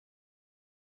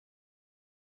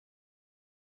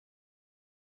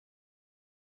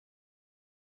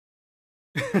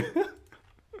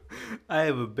I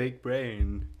have a big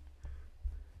brain.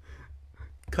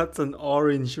 Cuts an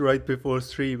orange right before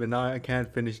stream, and now I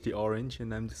can't finish the orange,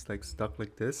 and I'm just like stuck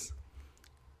like this.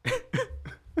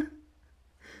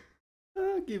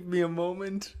 Give me a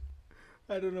moment.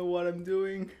 I don't know what I'm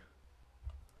doing.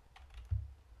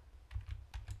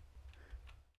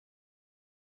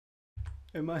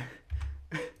 Am I?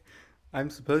 I'm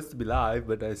supposed to be live,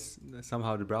 but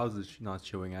somehow the browser's not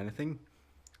showing anything.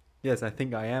 Yes, I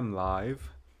think I am live.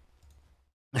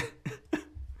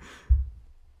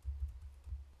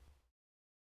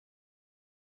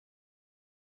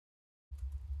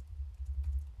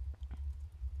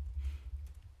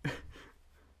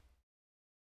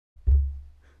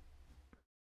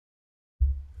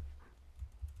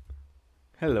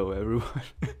 Hello, everyone.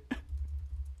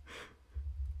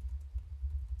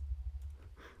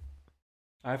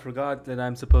 I forgot that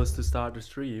I'm supposed to start the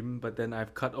stream, but then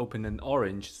I've cut open an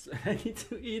orange. So I need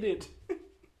to eat it.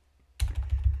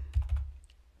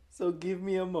 So give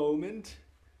me a moment.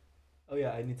 Oh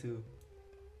yeah, I need to.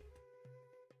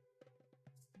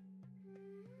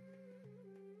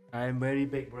 I am very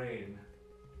big brain.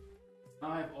 Now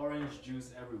I have orange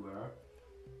juice everywhere.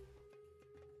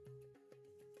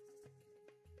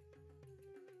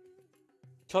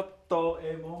 Ciotto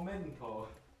e momento.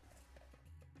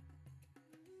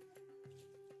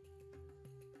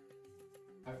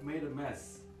 I've made a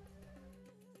mess.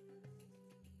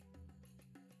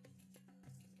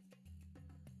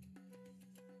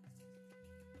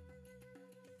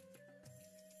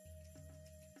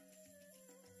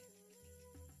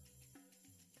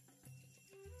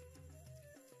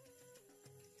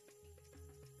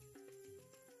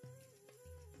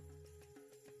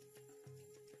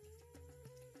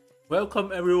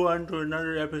 Welcome everyone to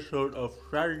another episode of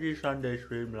Strategy Sunday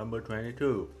Stream number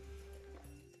 22,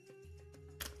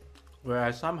 where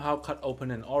I somehow cut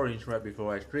open an orange right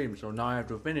before I stream, so now I have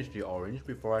to finish the orange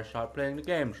before I start playing the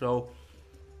game. So,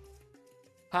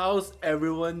 how's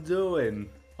everyone doing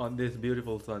on this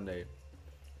beautiful Sunday?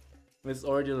 It's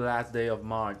already the last day of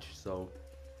March, so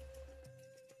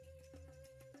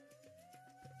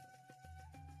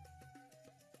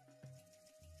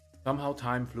somehow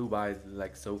time flew by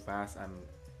like so fast.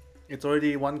 It's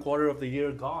already 1/4 of the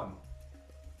year gone.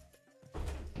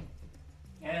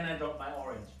 And I dropped my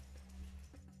orange.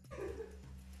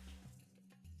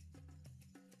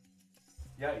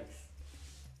 Yikes.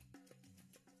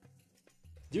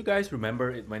 Do you guys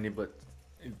remember it when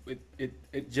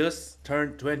it just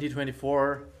turned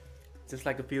 2024 just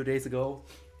like a few days ago,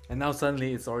 and now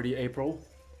suddenly it's already April?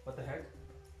 What the heck?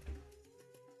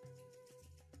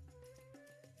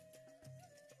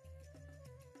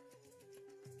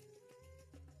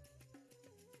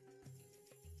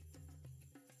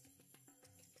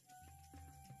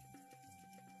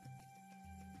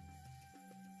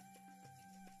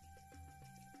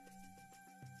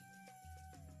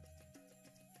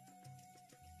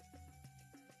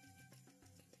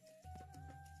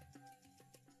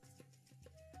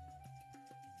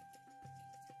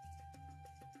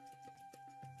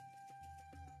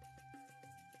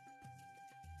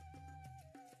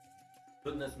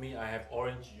 Goodness me, I have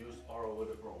orange juice all over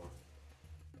the floor.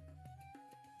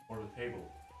 Or the table.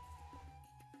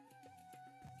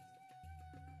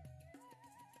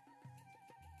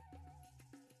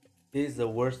 This is the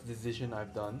worst decision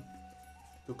I've done.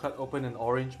 To cut open an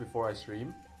orange before I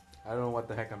stream. I don't know what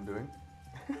the heck I'm doing.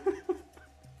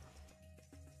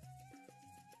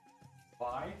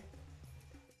 Why?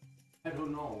 I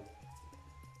don't know.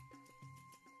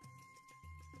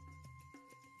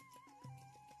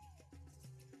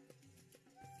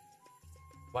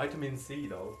 Vitamin C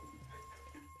though.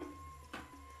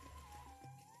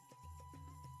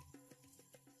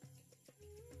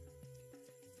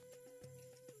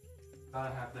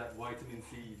 Gotta have that vitamin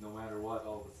C no matter what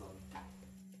all of a sudden.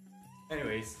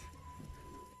 Anyways.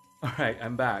 Alright,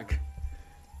 I'm back.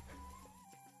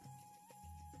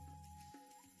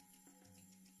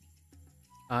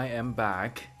 I am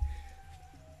back.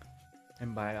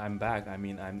 And by I'm back, I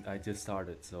mean I just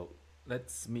started, so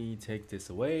let's me take this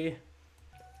away.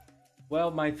 Well,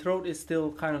 my throat is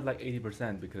still kind of like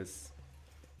 80% because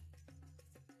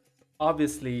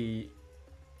obviously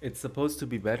it's supposed to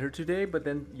be better today, but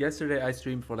then yesterday I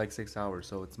streamed for like 6 hours,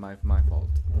 so it's my fault.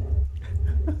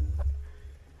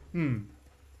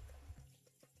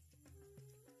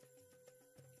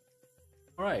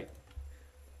 Alright.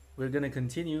 We're gonna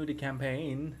continue the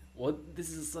campaign. What?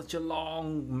 This is such a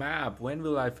long map. When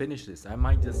will I finish this? I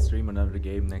might just stream another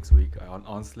game next week,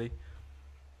 honestly.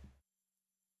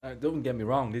 Don't get me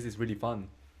wrong, this is really fun.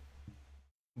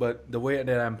 But the way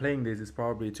that I'm playing this is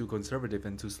probably too conservative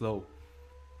and too slow.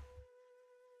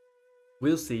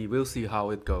 We'll see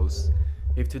how it goes.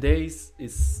 If today's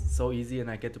is so easy and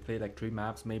I get to play like 3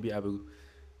 maps, maybe I will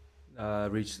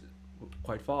reach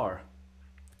quite far.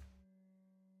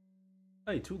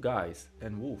 Hey, 2 guys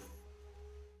and Wolf.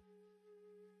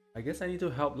 I guess I need to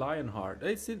help Lionheart.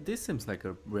 This seems like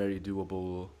a very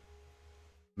doable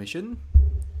mission,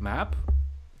 map,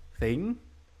 thing.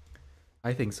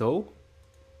 I think so.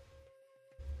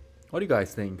 What do you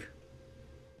guys think?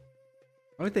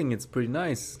 I think it's pretty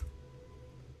nice.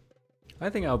 I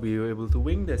think I'll be able to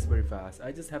wing this very fast.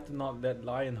 I just have to not let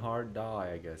Lionheart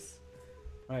die, I guess.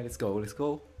 Alright, let's go, let's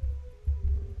go.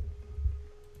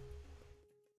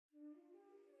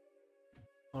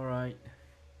 Alright.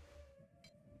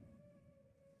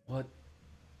 What?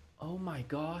 Oh my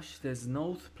gosh, there's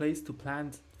no place to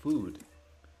plant food.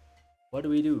 What do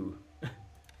we do?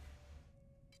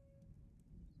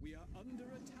 We are under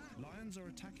attack. Lions are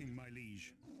attacking, my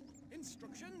liege.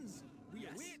 Instructions. We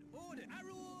await order.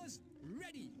 Arrows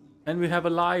ready. And we have a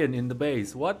lion in the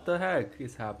base. What the heck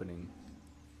is happening?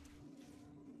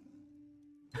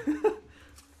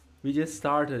 We just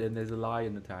started and there's a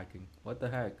lion attacking. What the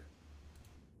heck?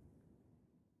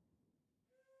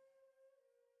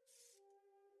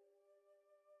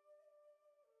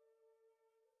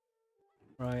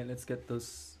 Right, let's get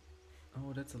those.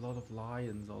 Oh, that's a lot of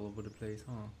lions all over the place,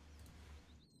 huh?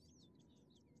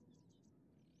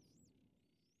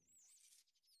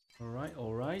 Alright,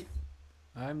 alright.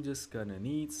 I'm just gonna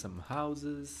need some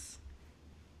houses.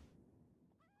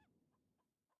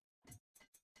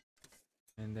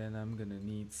 And then I'm gonna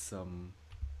need some...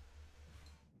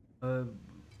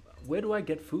 where do I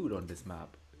get food on this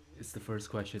map? Is the first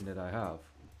question that I have.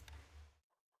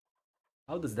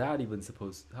 How is that even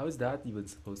supposed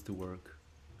to work?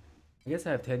 I guess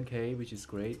I have 10k, which is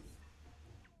great.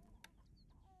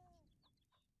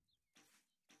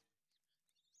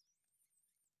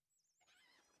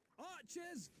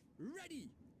 Archers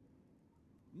ready.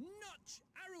 Notch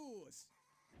arrows.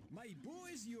 My bow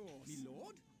is yours, my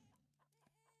lord.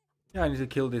 Yeah, I need to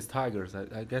kill these tigers.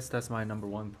 I guess that's my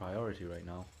 #1 priority right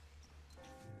now.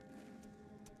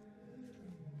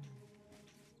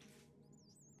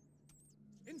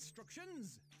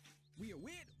 Instructions. We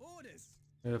await orders.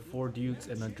 We have 4 dukes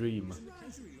and a dream.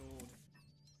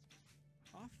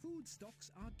 Our food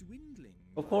stocks are dwindling.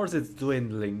 Of course it's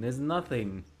dwindling. There's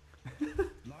nothing.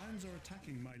 Lions are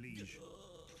attacking, my liege.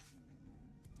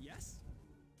 Yes.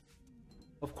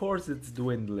 Of course it's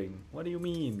dwindling. What do you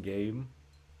mean, game?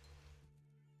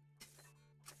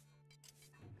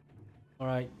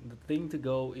 Alright, the thing to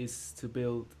go is to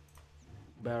build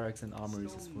barracks and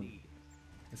armories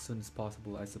as soon as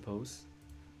possible, I suppose.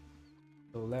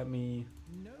 So let me...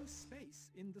 No space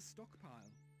in the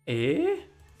stockpile. Eh?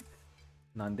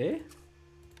 Nande?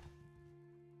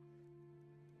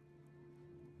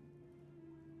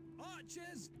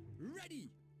 Archers ready.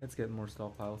 Let's get more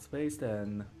stockpile space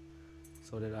then,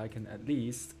 so that I can at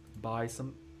least buy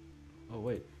some... Oh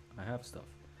wait, I have stuff.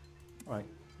 Alright,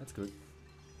 that's good.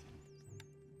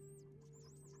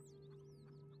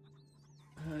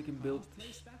 I can build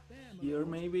here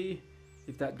maybe.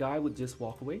 If that guy would just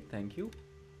walk away, thank you.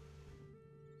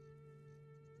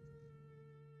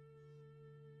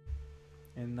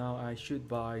 And now I should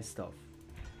buy stuff.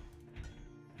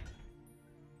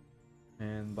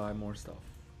 And buy more stuff.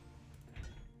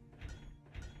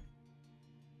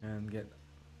 And get...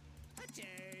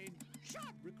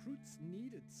 Recruits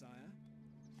needed, sire.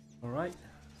 Alright.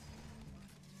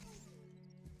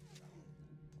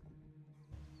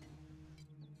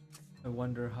 I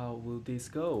wonder how will this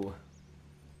go.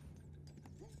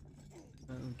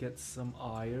 Get some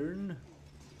iron.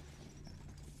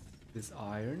 This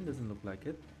iron doesn't look like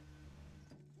it.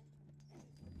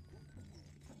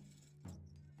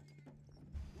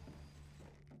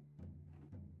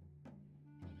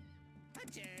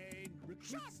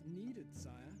 Recruits needed,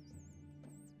 sire.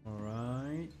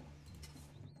 Alright.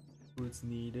 Fruits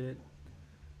needed.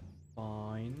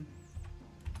 Fine.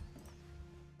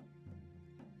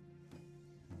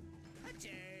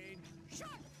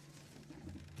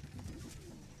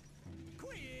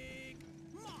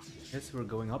 Guess we're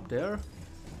going up there.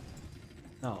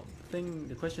 Now,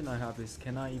 the question I have is,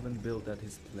 can I even build at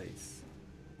his place?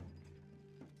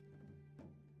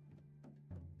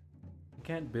 I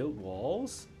can't build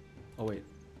walls? Oh wait,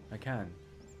 I can.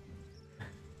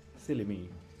 Silly me.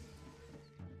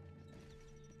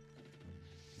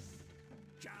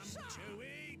 Jump to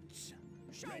it.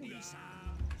 Ready, sir.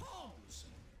 Pause.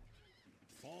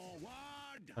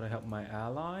 Forward. Gotta help my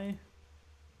ally.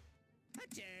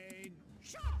 Attain.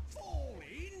 Shot. Fall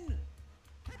in.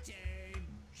 Attain.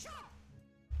 Shot.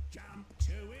 Jump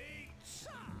to it, sir.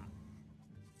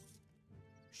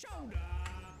 Shoulder.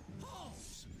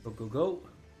 Horse. Go, go, go.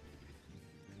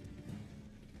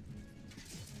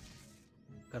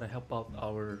 Gotta help out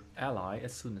our ally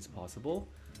as soon as possible.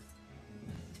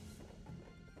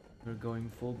 We're going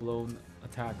full-blown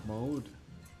attack mode.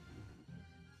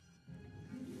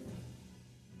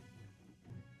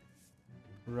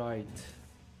 Right.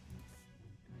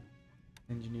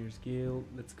 Engineers Guild,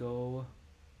 let's go.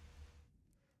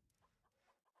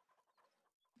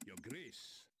 Your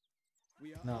Grace.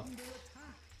 We are No. under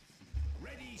attack.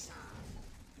 Ready, sir.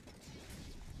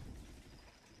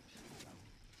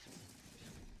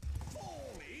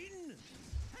 Fall in.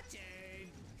 Attain.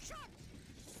 Shot.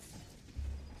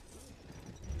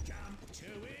 Jump to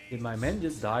it. Did my men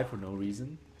just die for no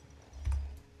reason?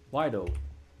 Why though?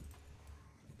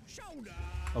 Shoulder.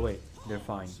 Oh wait, they're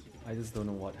fine. I just don't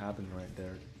know what happened right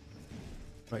there.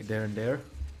 Right there and there.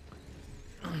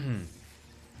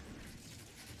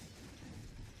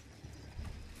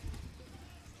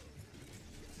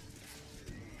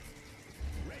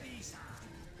 Ready, sir.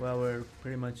 Well, we're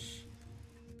pretty much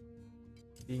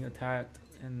being attacked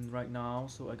and right now,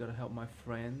 so I gotta help my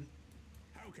friend.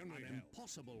 How can we help?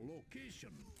 Impossible location.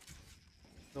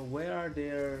 So where are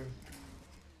their...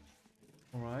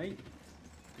 Alright.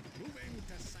 Moving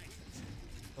to sight.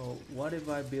 So what if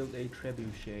I build a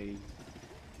trebuchet?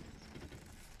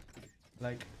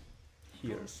 Like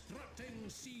here. Constructing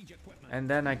siege equipment. And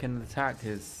then I can attack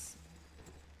his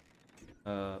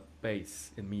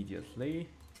base immediately.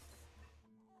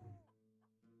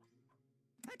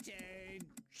 Attain.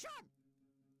 Shot.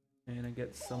 And I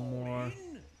get some more.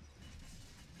 In.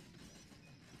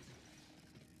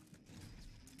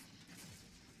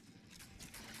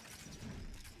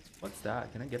 What's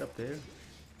that? Can I get up there?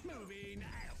 Moving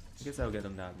out. I guess I'll get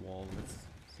on that wall. That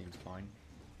seems fine.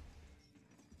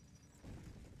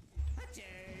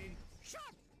 Attain.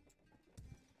 Shot.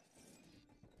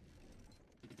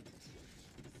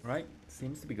 Right?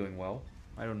 Seems to be going well.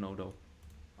 I don't know though.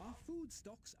 Our food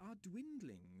stocks are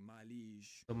dwindling, my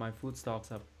liege. So my food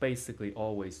stocks are basically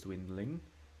always dwindling.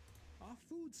 Our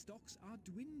food stocks are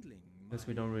dwindling, Because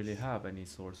we don't really have any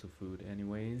source of food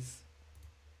anyways.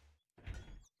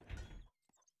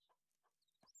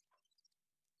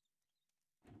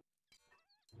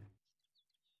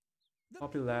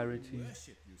 Popularity.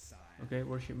 Worship you, sire. Okay,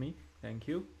 worship me. Thank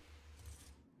you.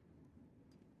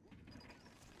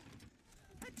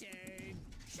 Attain.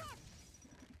 Shot.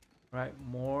 Right,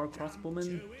 more crossbowmen.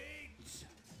 To it.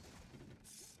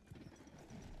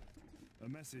 A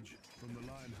message from the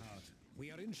Lionheart.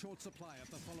 We are in short supply of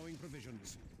the following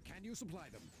provisions. Can you supply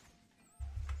them?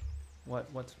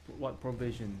 What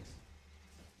provisions?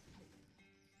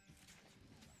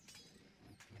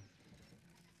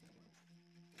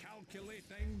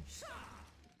 Calculating.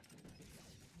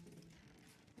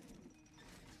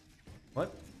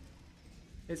 What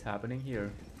is happening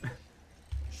here?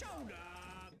 Shoulder.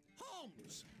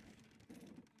 Holmes.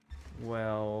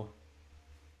 Well,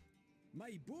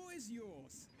 My bow is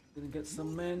yours. gonna get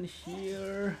some men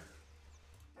here.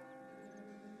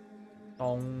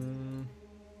 Dong.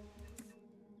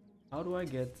 How do I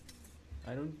get...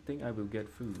 I don't think I will get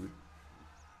food.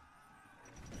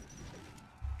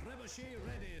 Trebuchet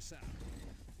ready, sir.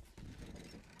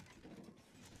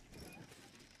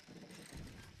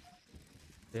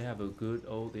 They have a good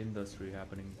old industry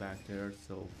happening back there,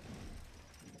 so...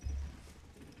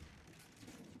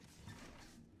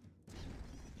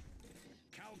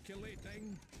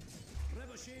 Calculating.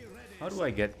 Trebuchet ready. How do I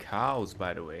get cows,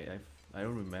 by the way? I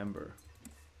don't remember.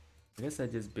 I guess I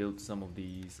just built some of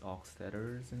these ox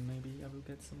tethers and maybe I will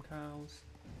get some cows.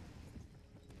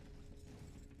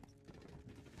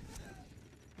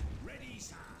 Ready,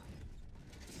 sir.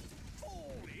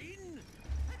 Fall in.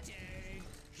 Attain.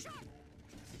 Shot.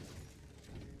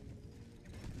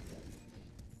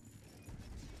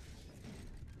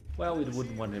 Well, we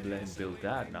wouldn't want to let him build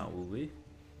that now, will we?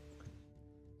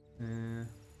 A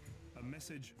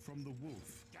message from the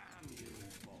wolf. Damn you,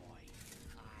 boy.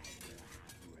 I will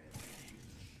have revenge.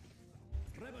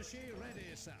 Trebuchet ready,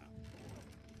 sir.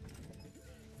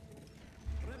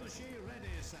 Trebuchet ready,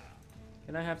 sir.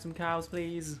 Can I have some cows,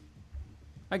 please?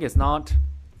 I guess not.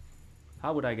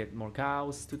 How would I get more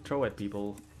cows to throw at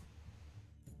people?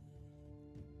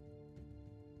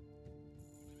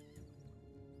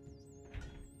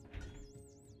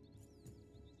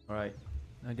 Alright,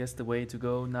 I guess the way to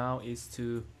go now is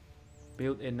to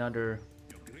build another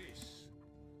Your grace.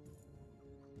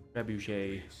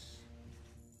 trebuchet.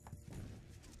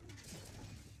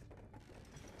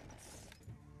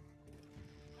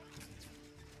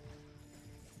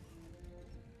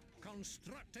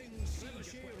 Constructing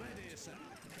trebuchet ready, sir.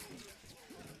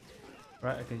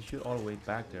 Right, I can shoot all the way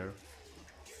back there.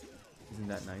 Isn't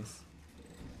that nice?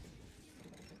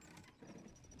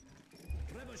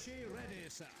 Trebuchet ready,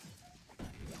 sir.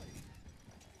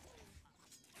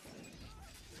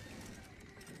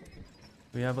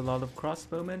 We have a lot of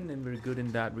crossbowmen and we're good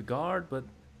in that regard, but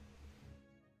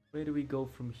where do we go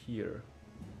from here?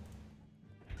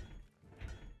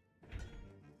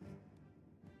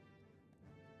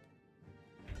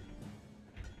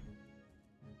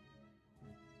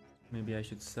 Maybe I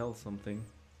should sell something.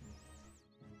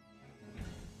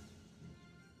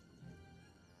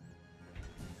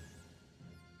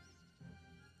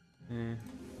 Eh.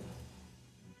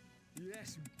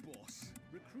 Yes, boss.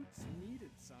 Recruits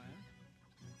needed, sire.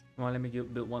 Well, let me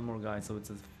build one more guy so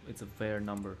it's a fair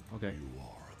number. Okay. You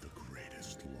are the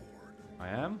greatest lord. I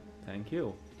am? Thank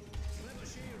you.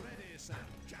 Trebuchet ready, sir.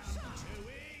 Jump to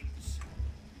it.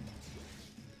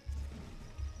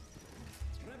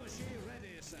 Trebuchet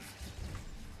ready, sir.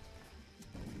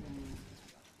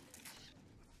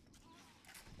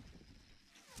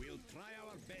 We'll try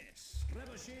our best.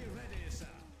 Trebuchet ready, sir.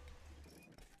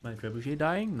 My trebuchet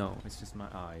dying? No, it's just my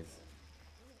eyes.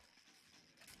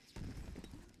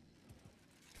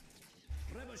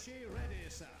 Trebuchet ready,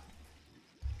 sir.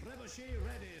 Trebuchet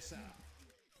ready, sir.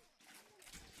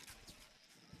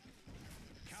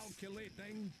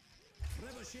 Calculating.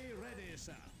 Trebuchet ready,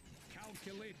 sir.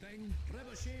 Calculating.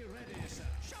 Trebuchet ready, sir.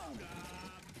 Shoulder.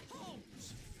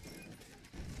 Halt.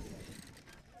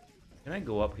 Can I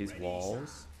go up his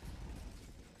walls?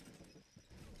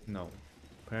 No,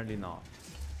 apparently not.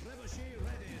 Trebuchet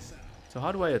ready, sir. So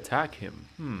how do I attack him?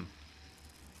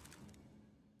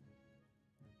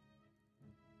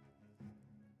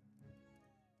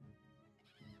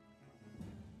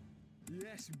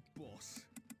 Yes, boss.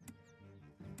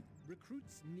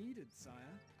 Recruits needed, sire.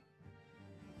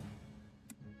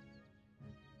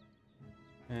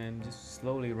 And just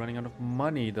slowly running out of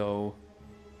money though.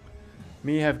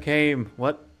 Me have came.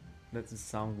 What? That just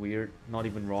sound weird. Not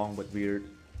even wrong, but weird.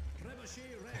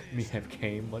 Trebuchet ready. Me have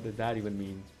came. What does that even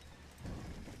mean?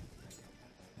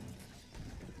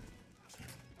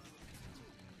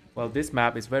 Well, this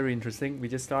map is very interesting. We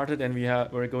just started and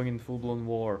we're going in full-blown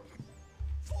war.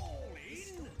 Fall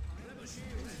in. Trebuchet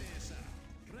ready, sir.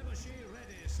 Trebuchet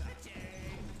ready, sir.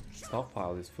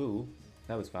 Stockpile is full.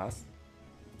 That was fast.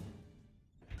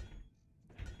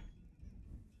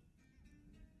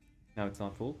 Now it's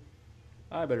not full.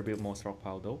 I better build more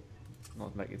stockpile though.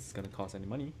 Not like it's gonna cost any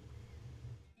money.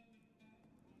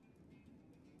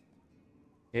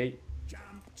 Hey.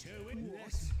 Jump to it.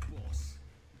 Yes, boss.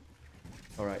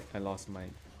 Alright, I lost my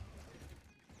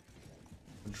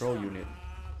control unit.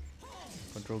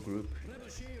 Control group.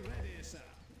 Trebuchet ready, sir.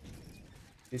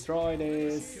 Destroy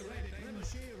this! Trebuchet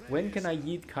ready. When can I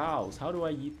yeet cows? How do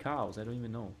I yeet cows? I don't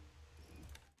even know.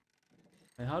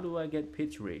 And how do I get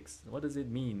pitch rigs? What does it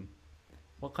mean?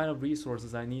 What kind of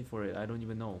resources I need for it? I don't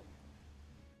even know.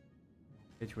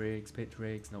 Pitch rigs,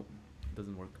 nope,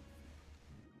 doesn't work.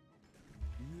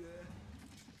 Yeah.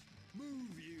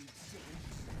 Move, you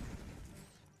sons.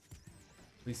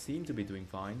 We seem to be doing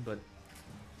fine, but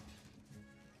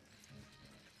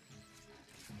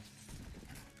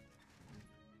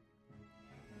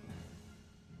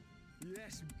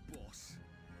Yes, boss.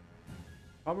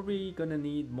 probably gonna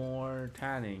need more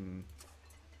tanning.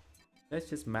 Let's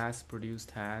just mass produce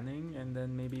tanning and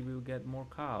then maybe we'll get more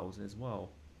cows as well.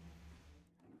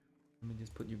 Let me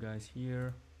just put you guys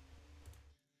here.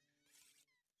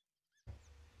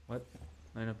 What?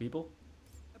 Not enough people?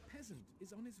 A peasant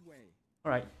is on his way.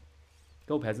 Alright.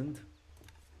 Go peasant.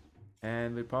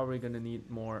 And we're probably gonna need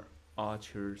more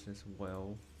archers as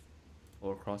well.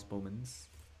 Or crossbowmen.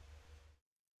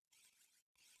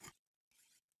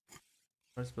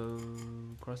 Crossbow,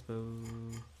 crossbow,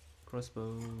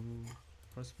 crossbow,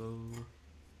 crossbow.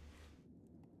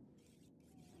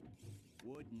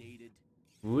 Wood needed.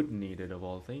 Wood needed of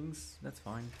all things. That's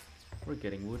fine. We're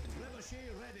getting wood. Trebuchet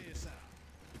ready, sir.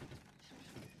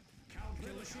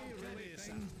 Trebuchet ready,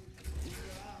 sir.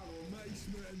 Where are our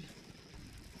macemen?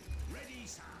 Ready,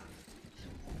 sir.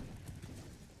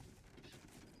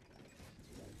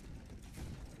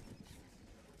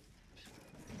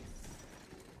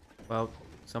 Well,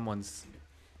 someone's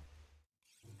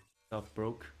stuff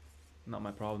broke. Not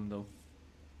my problem though.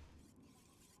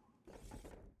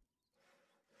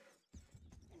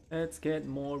 Let's get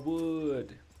more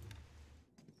wood.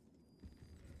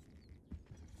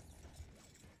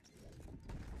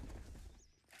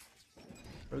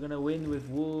 We're gonna win with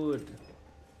wood.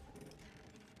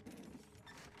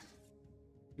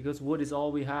 Because wood is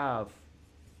all we have.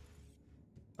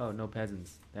 Oh, no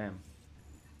peasants. Damn.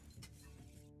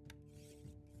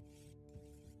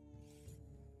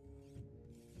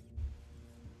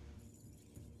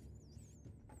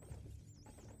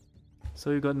 So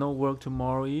you got no work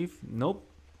tomorrow, Eve? Nope.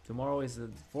 Tomorrow is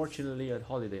fortunately a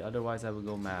holiday. Otherwise, I would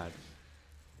go mad.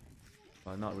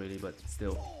 Well, not really, but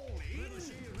still.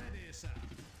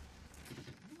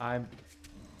 I'm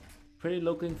pretty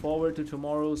looking forward to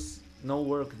tomorrow's no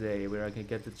work day, where I can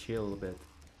get to chill a bit.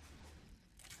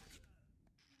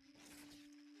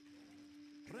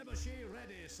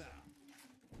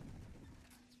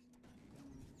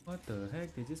 What the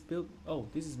heck? They just built... Oh,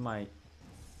 this is my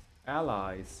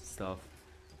allies stuff.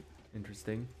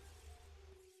 Interesting.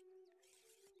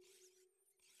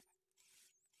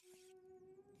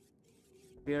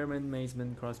 Spearman,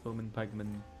 maceman, crossbowman,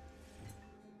 pikeman.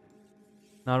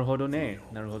 Naruhodo ne.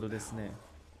 Naruhodo desu ne.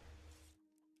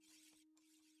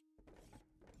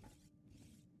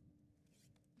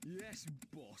 Yes,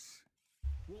 boss.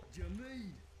 What do you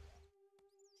need?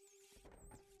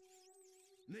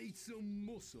 Need some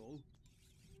muscle?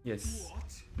 Yes.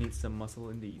 What? Need some muscle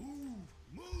indeed.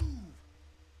 Move!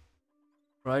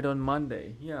 Right on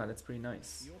Monday. Yeah, that's pretty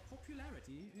nice. Your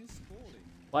popularity is falling.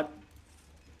 What?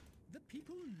 The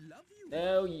people love you.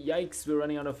 Oh, yikes, we're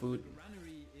running out of food. The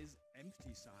granary is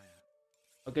empty, sire.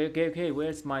 Okay,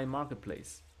 where's my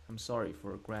marketplace? I'm sorry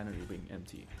for a granary being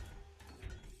empty.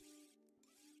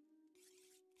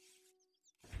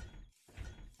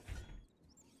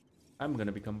 I'm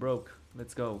gonna become broke.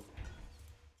 Let's go.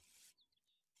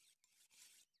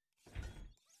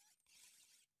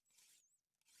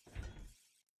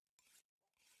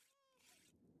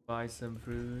 Buy some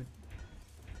fruit.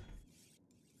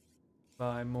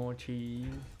 Buy more cheese.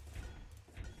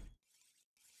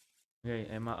 Okay,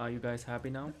 Emma, are you guys happy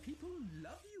now? The people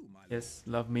love you, my lord. Yes,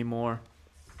 love me more.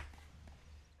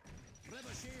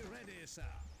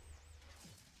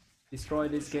 Destroy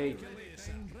this gate. Your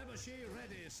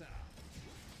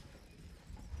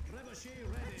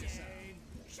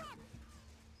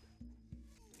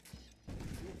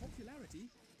popularity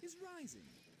is rising.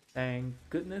 Thank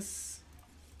goodness.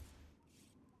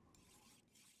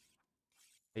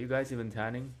 Are you guys even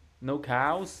tanning? No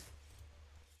cows?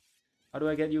 How do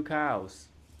I get you cows?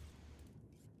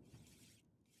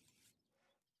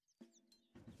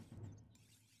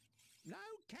 No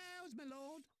cows, my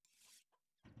lord.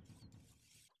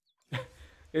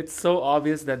 It's so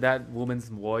obvious that that woman's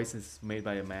voice is made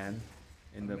by a man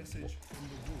in the... Message from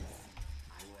the wolf.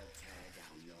 I will tear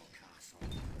down your castle,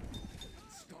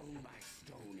 stone by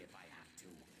stone if I have to,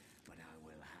 but I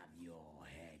will have your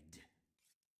head.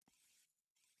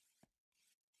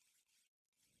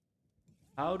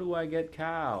 How do I get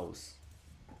cows?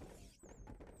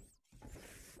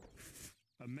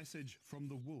 A message from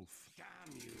the wolf.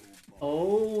 Damn you, boy.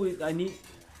 Oh, I need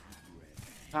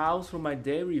cows for my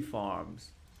dairy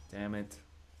farms. Damn it.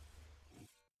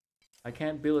 I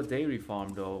can't build a dairy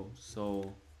farm though,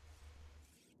 so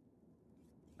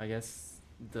I guess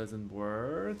it doesn't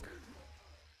work.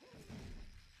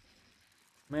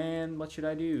 Man, what should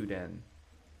I do then?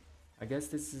 I guess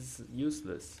this is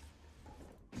useless.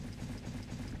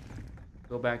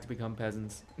 Go back to become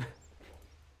peasants. No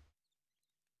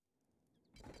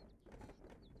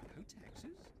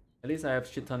taxes? At least I have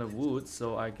shit ton of wood,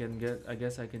 so I can get. I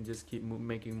guess I can just keep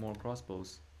making more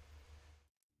crossbows.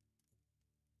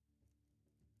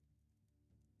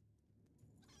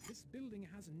 This building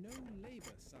has no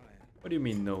labor, sire. What do you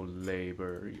mean no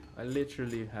labor? I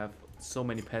literally have so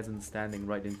many peasants standing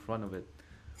right in front of it.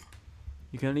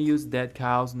 You can only use dead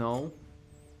cows, no?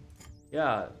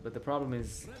 Yeah, but the problem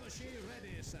is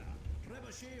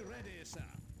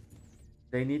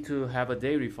they need to have a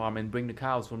dairy farm and bring the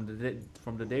cows from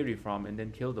the dairy farm and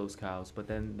then kill those cows. But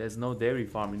then there's no dairy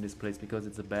farm in this place because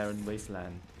it's a barren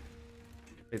wasteland.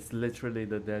 It's literally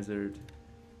the desert.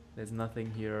 There's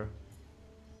nothing here.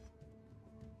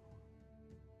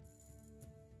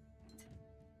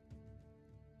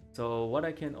 So what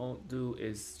I can do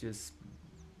is just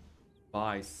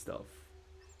buy stuff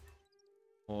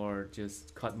or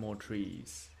just cut more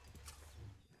trees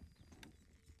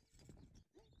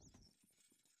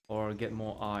or get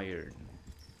more iron.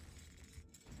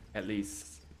 At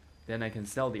least then I can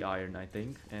sell the iron, I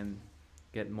think, and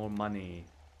get more money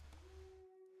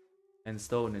and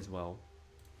stone as well,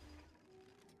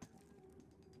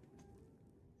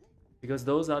 because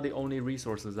those are the only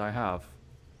resources I have.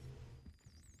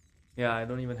 Yeah, I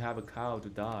don't even have a cow to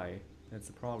die. That's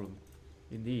the problem.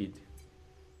 Indeed.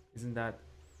 Isn't that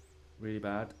really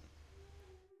bad?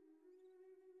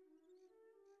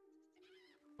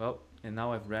 Well, and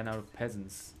now I've ran out of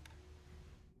peasants.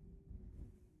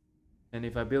 And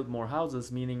if I build more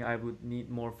houses, meaning I would need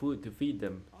more food to feed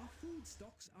them. Our food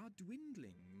stocks are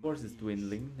dwindling. Of course it's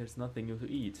dwindling. There's nothing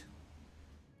to eat.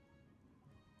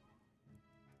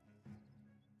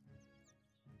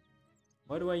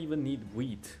 Why do I even need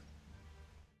wheat?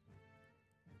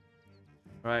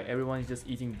 Alright, everyone is just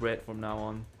eating bread from now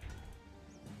on.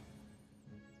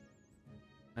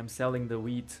 I'm selling the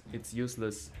wheat, it's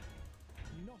useless.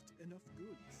 Not enough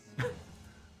goods.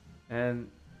 And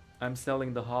I'm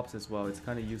selling the hops as well, it's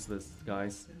kind of useless,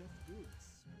 guys. Enough goods.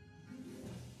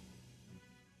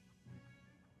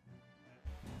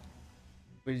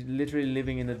 We're literally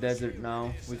living in the desert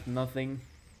now with nothing.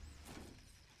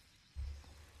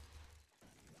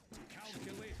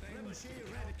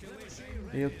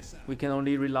 We can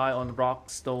only rely on rock,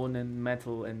 stone, and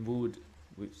metal and wood.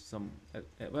 With some,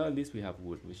 well, at least we have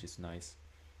wood, which is nice.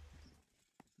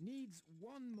 Needs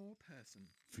one more person.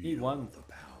 Need one. The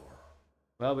power.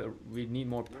 Well, we need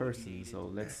more person,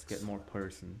 so let's get more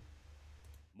person.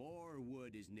 More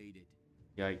wood is needed.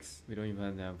 Yikes, we don't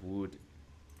even have wood.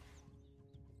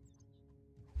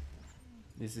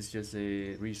 This is just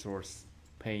a resource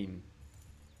pain.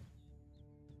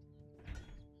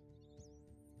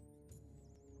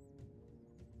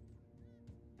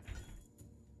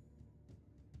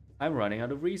 I'm running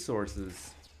out of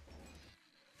resources.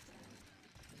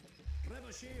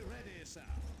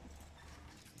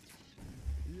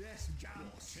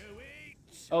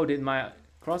 Oh, did my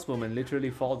crossbowmen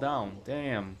literally fall down?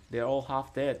 Damn, they're all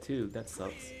half dead too. That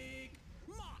sucks.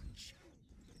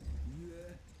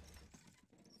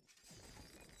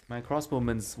 My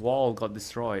crossbowman's wall got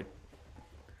destroyed.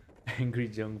 Angry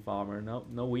young farmer. No,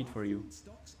 no wheat for you.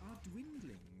 Stocks are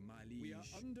dwindling, my liege. We are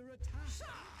under attack.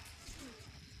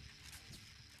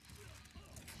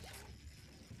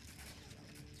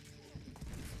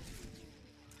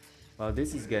 Well,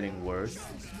 this is getting worse.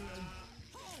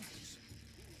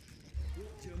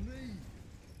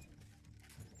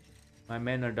 My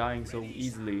men are dying so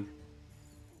easily.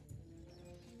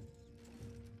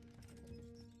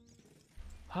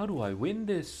 How do I win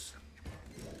this?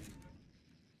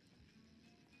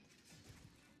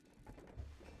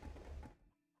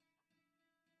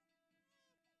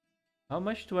 How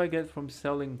much do I get from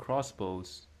selling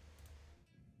crossbows?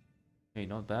 Hey,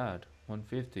 not bad.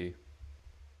 150.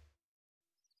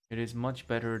 It is much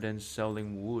better than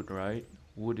selling wood, right?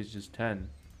 Wood is just 10.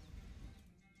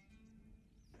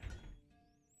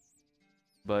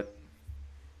 But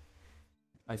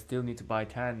I still need to buy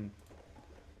tan.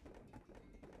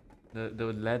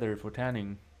 The leather for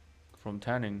tanning. From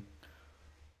tanning.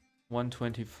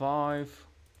 125.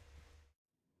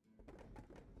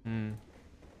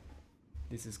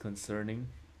 This is concerning.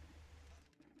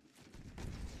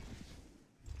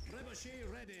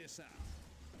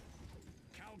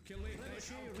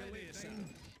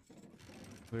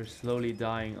 We're slowly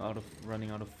dying running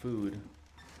out of food.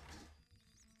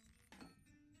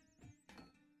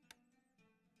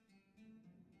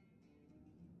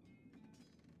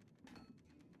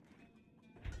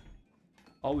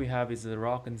 All we have is a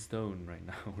rock and stone right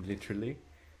now, literally.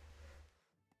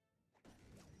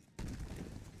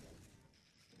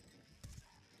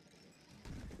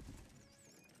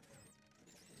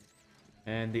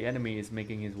 And the enemy is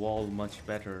making his wall much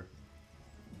better.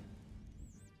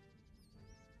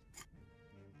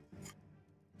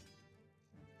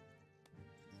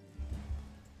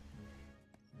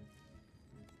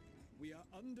 We are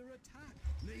under attack.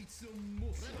 Need some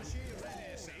muscle.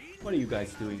 What are you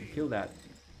guys doing? Kill that.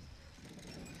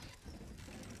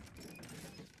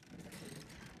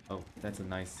 Oh, that's a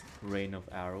nice rain of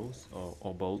arrows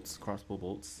or bolts, crossbow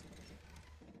bolts.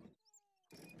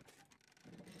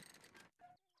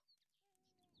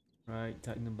 Right,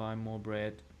 time to buy more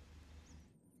bread.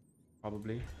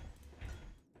 Probably.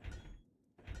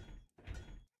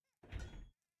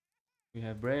 We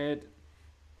have bread,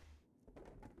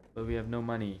 but we have no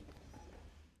money.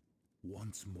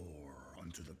 Once more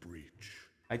onto the breach.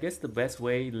 I guess the best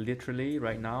way, literally,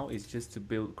 right now, is just to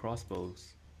build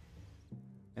crossbows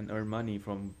and earn money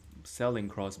from selling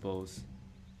crossbows.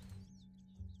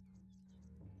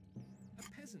 A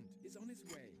peasant is on his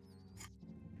way.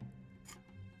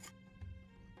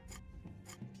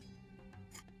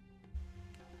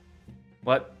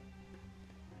 What?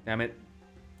 Damn it.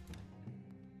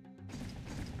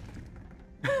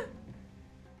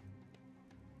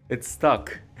 It's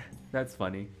stuck. That's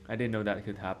funny. I didn't know that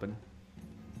could happen.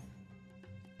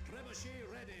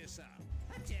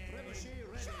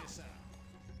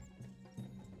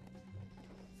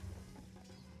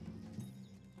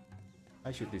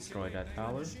 I should destroy that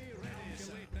tower.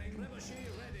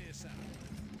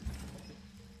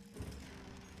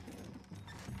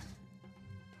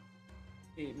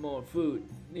 Need more food.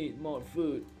 Need more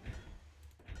food.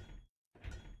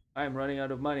 I'm running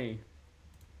out of money.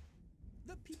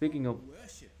 Speaking of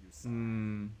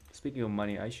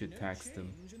money, I should tax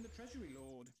them.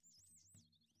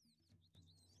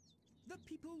 The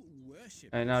people worship.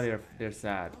 And now they're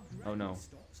sad. Our Oh no.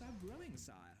 stocks are growing,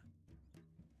 sire.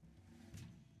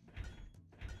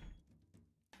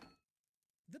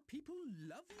 The people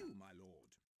love you, my lord.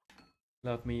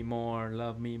 Love me more,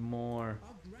 love me more.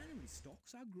 Our granary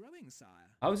stocks are growing, sire.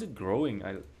 How is it growing?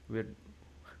 We're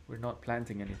not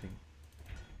planting anything.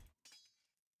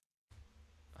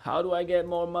 How do I get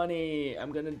more money?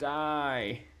 I'm gonna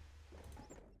die.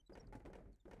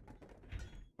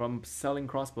 From selling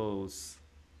crossbows.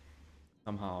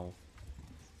 Somehow.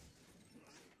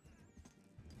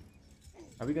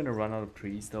 Are we gonna run out of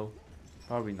trees though?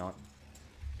 Probably not.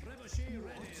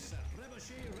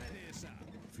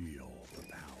 Feel the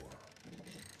power.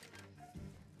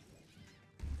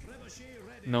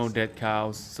 No dead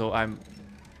cows, so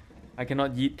I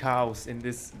cannot yeet cows in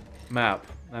this map.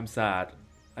 I'm sad.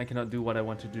 I cannot do what I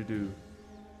wanted to do.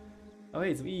 Oh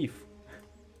hey, it's Eve.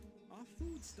 Our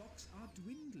food stocks are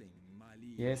dwindling, my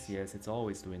liege. Yes, yes, it's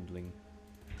always dwindling.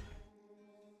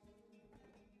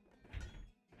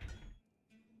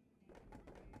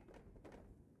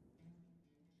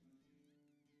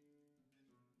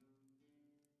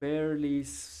 Barely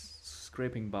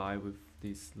scraping by with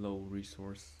this low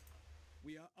resource.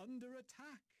 We are under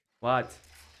attack. What?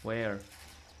 Where?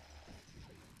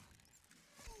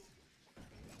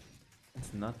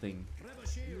 It's nothing.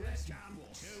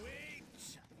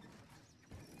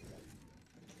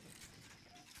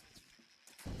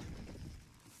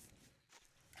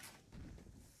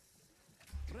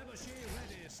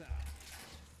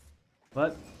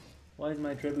 What? Why is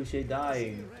my trebuchet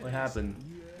dying? What happened?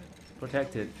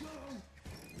 Protect it.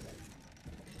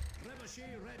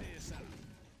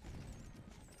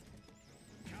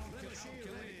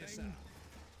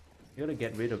 You gotta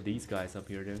get rid of these guys up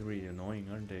here. They're really annoying,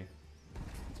 aren't they?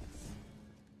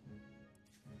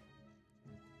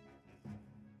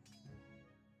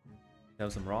 There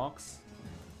was some rocks.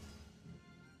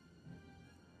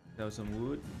 There was some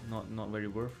wood. Not very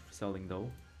worth selling though.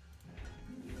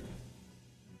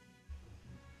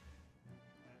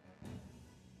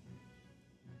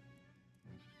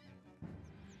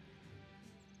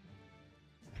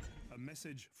 A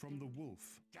message from the wolf.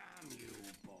 Damn you,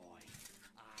 boy.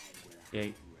 I will have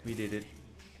Yay, we did it.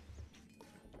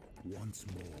 Once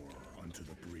more unto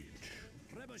the breach.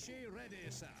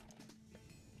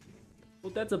 Oh,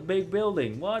 that's a big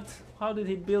building. What? How did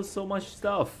he build so much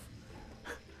stuff?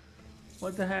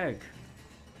 What the heck?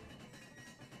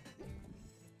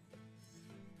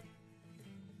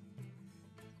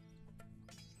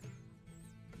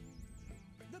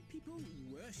 The people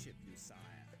worship you, sire.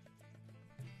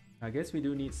 I guess we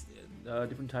do need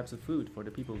different types of food for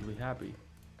the people to be happy.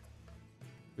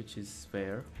 Which is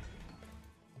fair.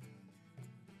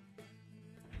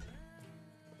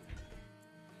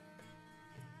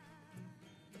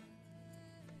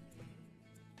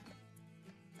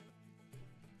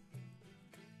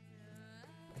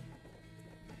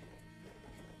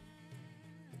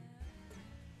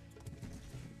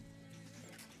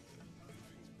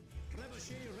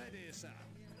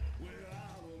 Where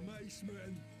are the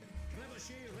macemen?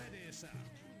 Ready, sir.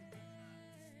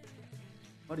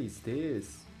 What is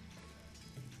this?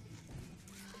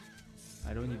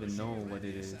 I don't even know what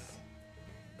it is.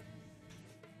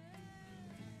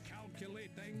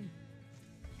 Calculating.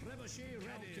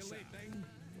 Calculating.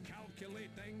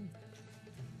 Calculating.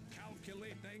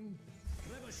 Calculating.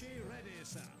 Ready,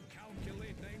 sir.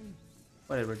 Calculating.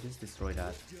 Whatever, just destroy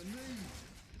that. Your name.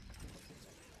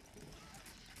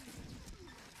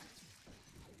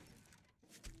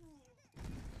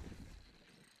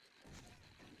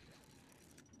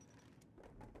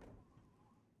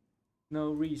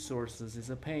 No resources is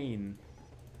a pain.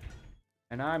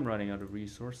 And I'm running out of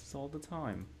resources all the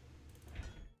time.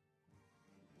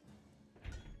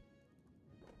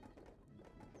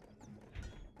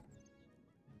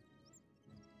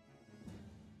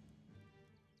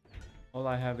 All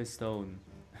I have is stone.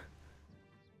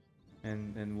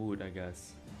 and wood, I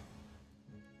guess.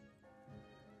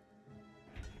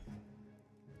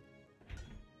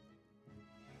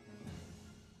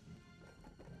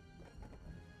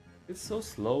 It's so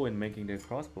slow in making their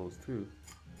crossbows too.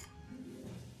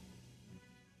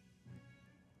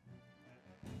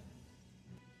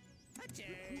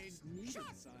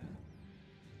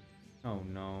 Oh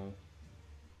no.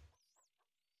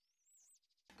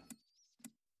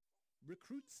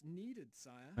 Recruits needed,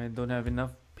 sire. I don't have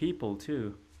enough people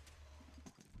too.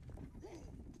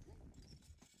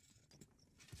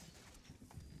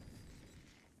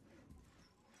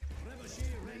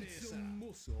 Ready, some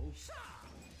muscle.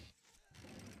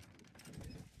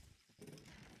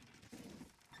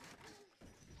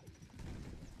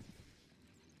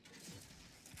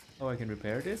 Oh, I can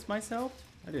repair this myself?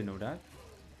 I didn't know that.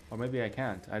 Or maybe I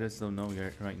can't. I just don't know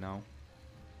yet right now.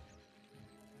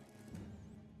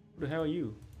 Who the hell are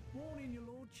you? Morning, your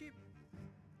lordship.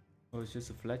 Oh, it's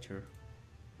just a Fletcher.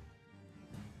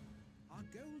 Our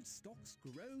gold stocks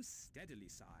grow steadily,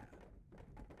 sire.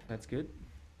 That's good.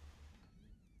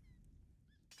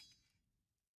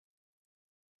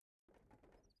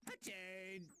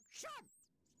 Attention!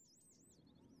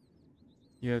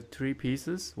 You have 3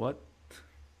 pieces? What?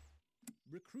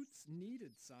 Recruits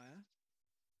needed, sire.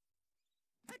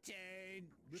 Attention!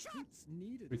 Recruits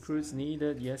needed. Recruits sire.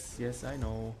 needed. Yes, yes, I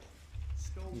know.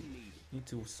 Stone needed. Need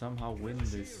to somehow win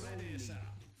this. Ready, sir.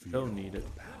 Don't need it.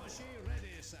 Trebuchet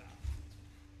ready, sir.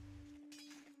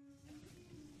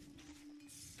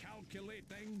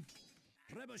 Calculating.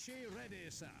 Trebuchet ready,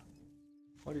 sir.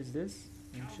 What is this?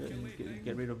 I should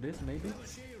get rid of this, maybe?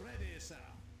 Trebuchet ready, sir.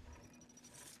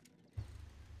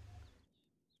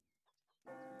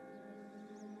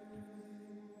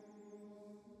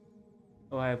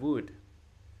 Oh, I have wood.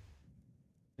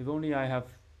 If only I have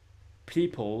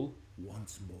people.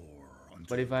 Once more unto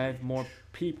But if I have more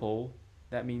people,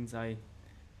 that means I...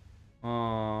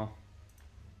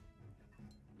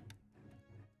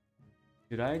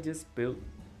 Did I just build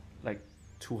like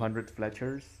 200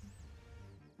 Fletchers?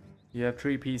 You have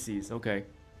 3 PCs, okay.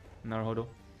 Naruhodo.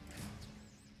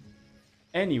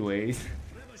 Anyways.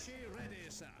 Trebuchet ready,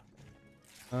 sir.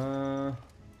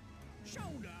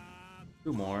 Shoulder.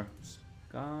 2 more.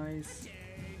 Guys.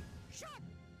 Attention!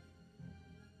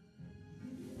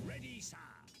 Ready, sir.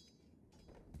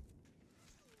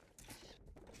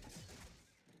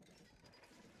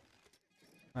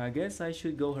 I guess I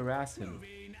should go harass him.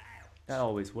 Moving out. That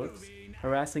always works.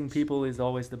 Harassing people is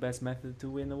always the best method to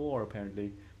win a war,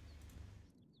 apparently.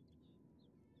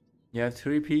 You have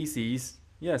 3 PCs.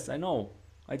 Yes, I know.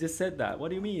 I just said that. What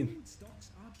do you mean? Food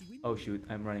stocks are dwindling. Oh shoot,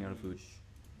 I'm running out of food.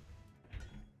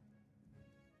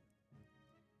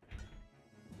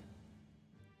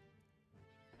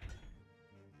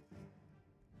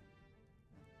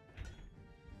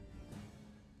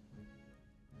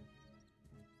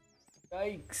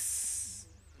 Yikes.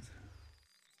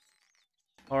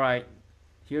 Alright,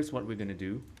 here's what we're gonna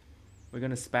do. We're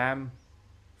gonna spam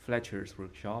Fletcher's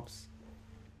workshops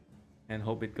and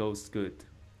hope it goes good.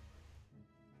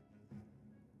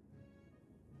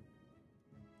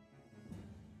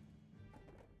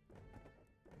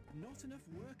 Not enough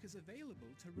workers available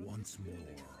to run once this more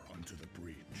building. unto the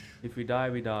breach. If we die,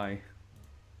 we die.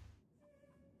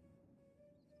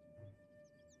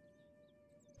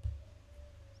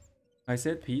 I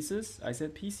said pieces? I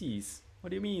said PCs.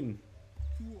 What do you mean?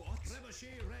 What?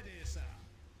 Trebuchet ready, sir.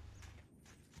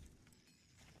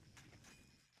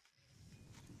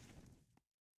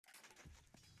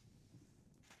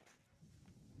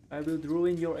 I will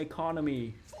ruin your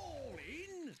economy. Fall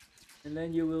in. And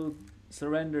then you will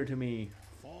surrender to me.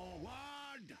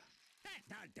 Forward.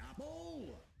 That's a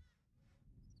double.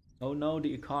 Oh no,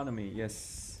 the economy,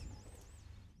 yes.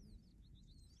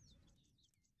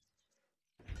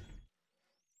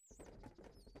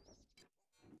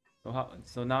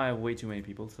 So now I have way too many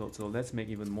people, so let's make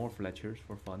even more Fletchers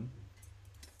for fun.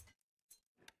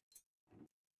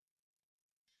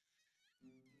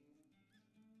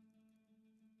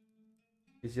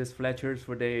 It's just Fletchers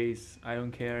for days. I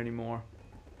don't care anymore.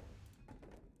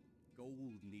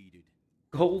 Gold needed.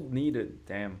 Gold needed,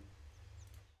 damn.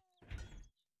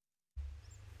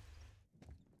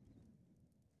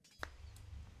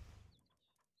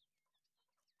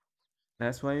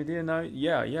 That's why you didn't know.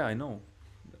 Yeah, I know.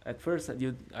 At first,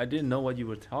 I didn't know what you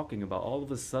were talking about. All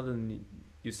of a sudden,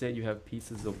 you said you have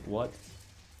pieces of what?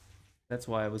 That's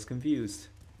why I was confused.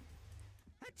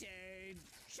 Attention.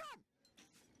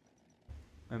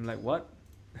 I'm like, what?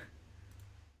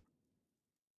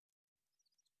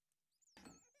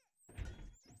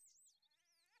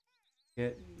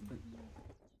 Get.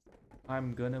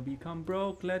 I'm gonna become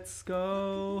broke. Let's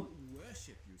go.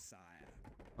 Worship you, sire.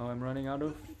 Oh, I'm running out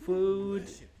of food.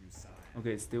 Worship you, sire.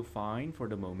 Okay, it's still fine for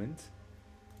the moment.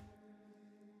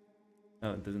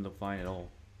 No, it doesn't look fine at all.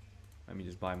 Let me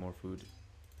just buy more food.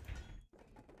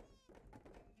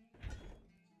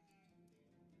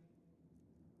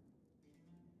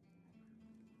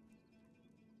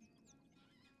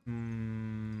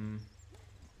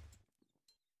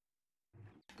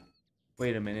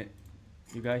 Wait a minute.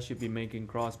 You guys should be making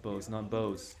crossbows, not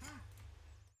bows.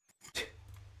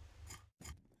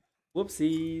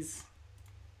 Whoopsies.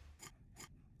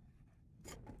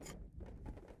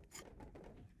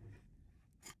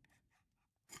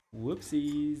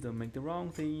 Whoopsies, don't make the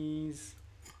wrong things.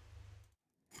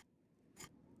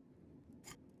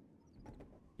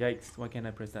 Yikes, why can't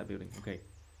I press that building? Okay.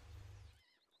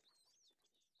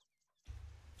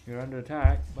 You're under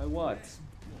attack? By what?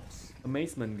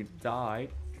 Amazement died.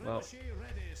 Well,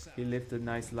 he lived a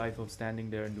nice life of standing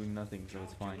there and doing nothing, so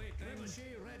it's fine.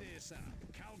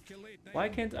 Why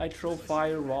can't I throw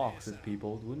fire rocks at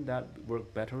people? Wouldn't that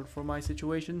work better for my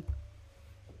situation?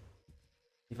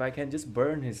 If I can just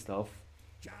burn his stuff,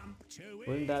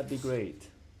 wouldn't that be great?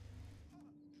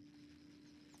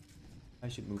 I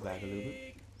should move back a little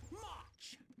bit.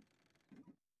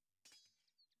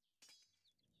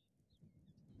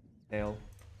 Hell.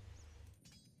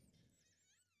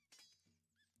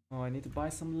 Oh, I need to buy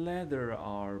some leather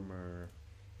armor.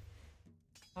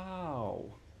 How?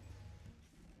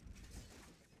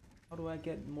 How do I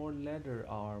get more leather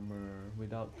armor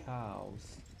without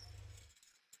cows?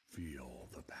 Feel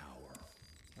the power.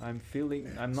 I'm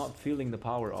not feeling the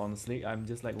power, honestly. I'm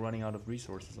just like running out of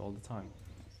resources all the time.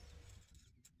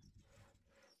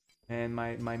 And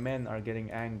my men are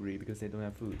getting angry because they don't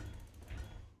have food.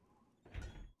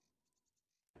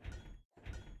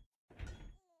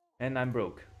 And I'm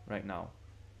broke right now.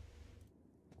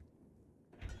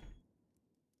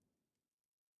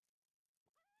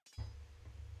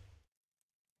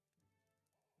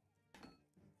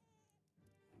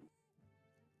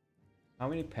 How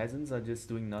many peasants are just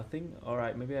doing nothing?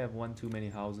 Alright, maybe I have one too many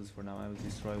houses for now. I will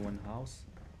destroy one house.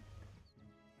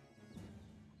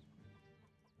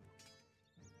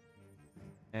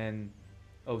 And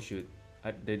oh shoot,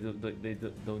 they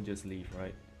don't just leave,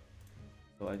 right?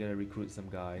 So I gotta recruit some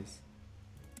guys.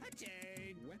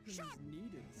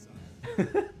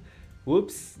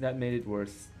 Whoops, that made it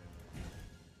worse.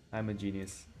 I'm a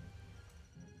genius.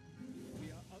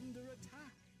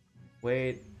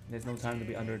 Wait, there's no time to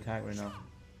be under attack right now.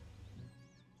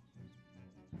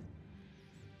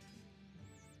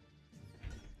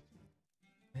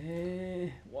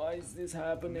 Hey, why is this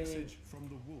happening? Message from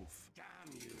the wolf. Damn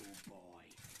you, boy.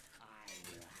 I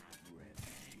will have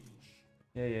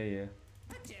revenge. Yeah.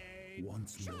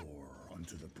 Once more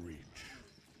onto the breach.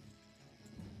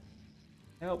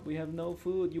 Help, we have no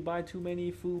food. You buy too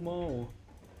many Fumo.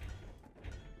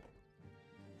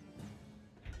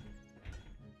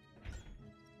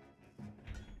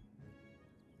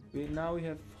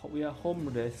 We are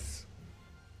homeless.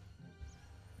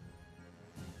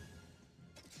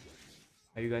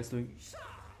 Are you guys doing?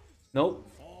 Nope.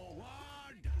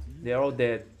 They're all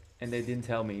dead, and they didn't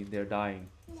tell me they're dying.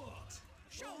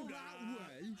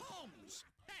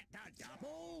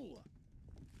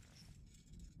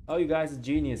 Oh, you guys are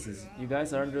geniuses. You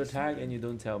guys are under attack and you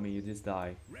don't tell me, you just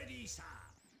die.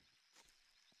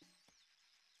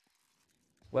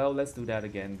 Well, let's do that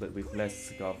again, but with less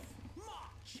scuff.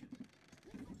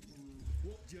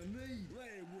 What do you need?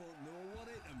 They won't know what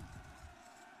hit them.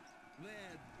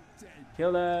 They're dead.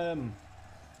 Kill them!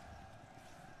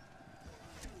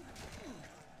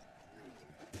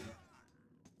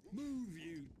 Move,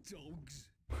 you dogs.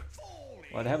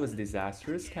 Well, that was a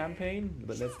disastrous campaign,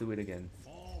 but let's do it again.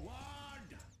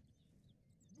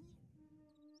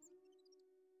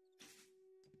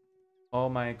 All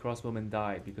my crossbowmen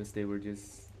died because they were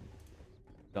just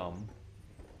dumb.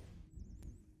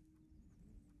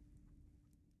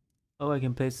 Oh, I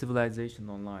can play Civilization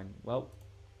online. Well,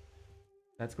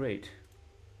 that's great.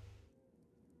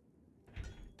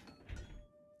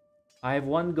 I have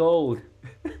 1 gold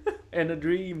and a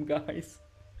dream, guys.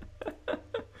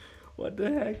 What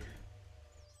the heck?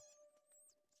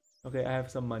 Okay, I have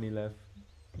some money left.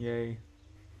 Yay.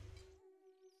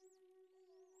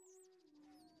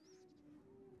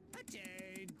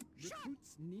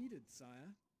 Recruits needed, sire.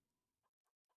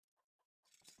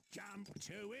 Jump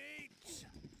to it.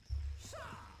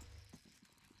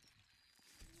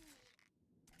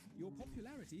 Your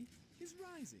popularity is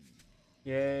rising.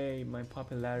 Yay, my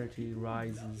popularity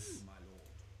rises.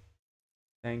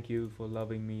 Thank you for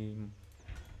loving me,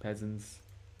 peasants.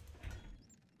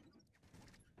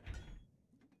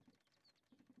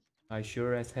 I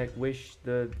sure as heck wish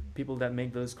the people that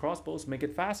make those crossbows make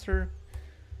it faster,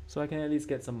 so I can at least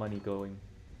get some money going.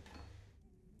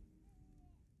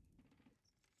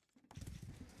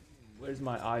 Where's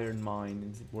my iron mine?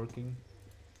 Is it working?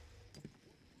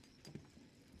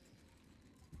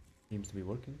 Seems to be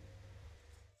working.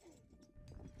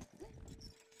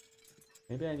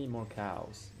 Maybe I need more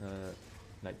cows,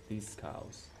 like these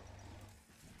cows,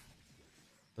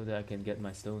 so that I can get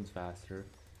my stones faster.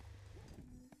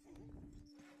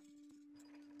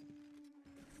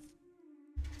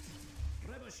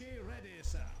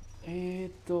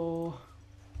 Eto.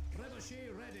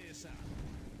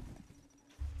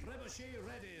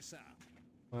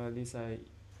 Well, at least I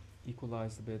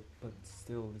equalized a bit, but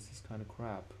still, this is kind of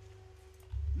crap.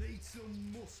 Need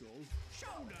some muscle.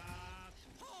 Shoulder.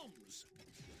 Palms.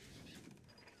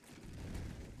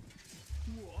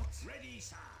 What? Ready,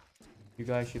 sir. You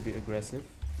guys should be aggressive.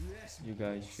 Yes. You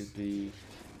guys should be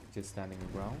just standing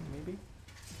around, maybe.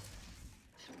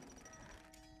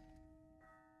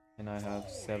 And I have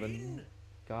 7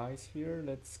 guys here.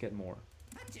 Let's get more.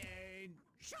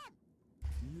 Attention.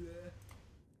 Yeah.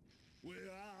 Where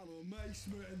are the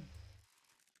macemen?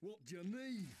 What do you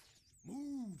need?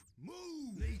 Move,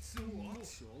 move. Need some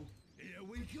muscle. Here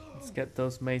we go. Let's get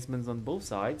those macemen on both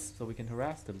sides so we can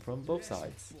harass them from both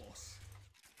sides. Boss.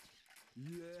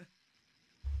 Yeah.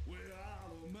 Where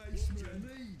are the macemen? What do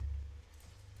you need?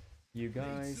 You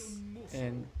guys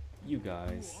and you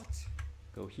guys What?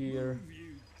 go here. Move,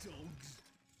 you dogs.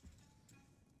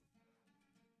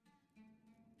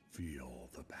 Feel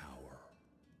the power.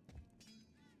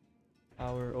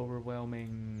 Power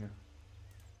overwhelming.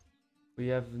 We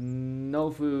have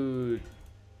no food.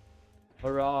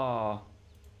 Hurrah!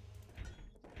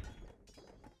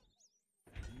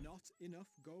 Not enough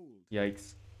gold.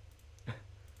 Yikes.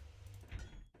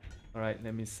 Alright,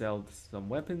 let me sell some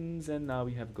weapons and now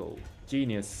we have gold.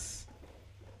 Genius.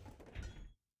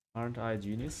 Aren't I a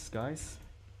genius, guys?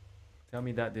 Tell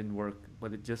me that didn't work,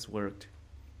 but it just worked.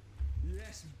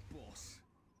 Yes, boss.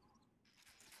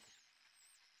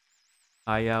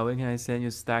 Hi, when can I send you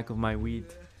a stack of my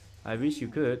wheat? I wish you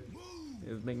could.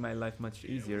 It would make my life much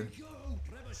easier. Go.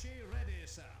 Trebuchet ready,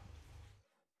 sir.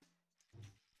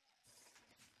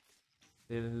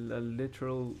 There's a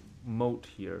literal moat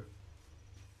here.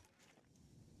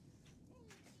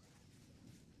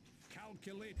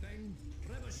 Calculating.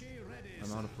 Trebuchet ready, I'm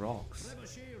sir. out of rocks.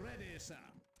 Trebuchet ready, sir.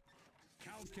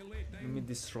 Calculating. Let me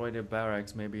destroy their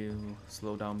barracks, maybe it'll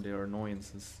slow down their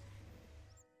annoyances.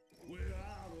 Where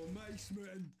are the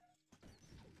macemen?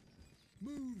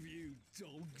 Move, you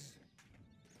dogs.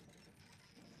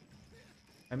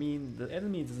 I mean, the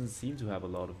enemy doesn't seem to have a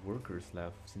lot of workers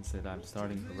left since that I'm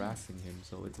starting harassing him,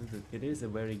 so it is a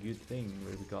very good thing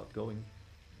where we got going.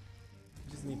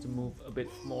 Just need to move a bit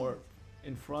more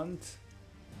in front.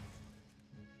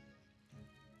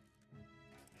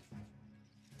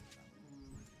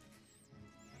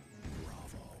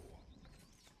 Bravo.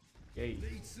 Yay.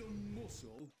 Need some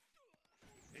muscle?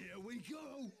 Here we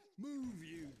go. Move,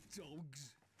 you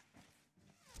dogs.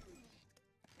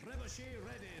 Trebuchet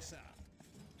ready, sir.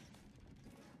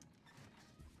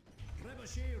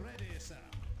 Trebuchet ready, sir.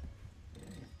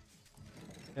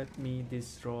 Let me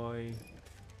destroy...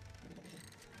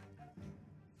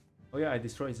 Oh yeah, I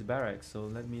destroyed his barracks, so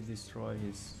let me destroy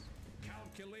his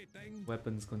Calculating.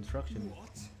 weapons construction.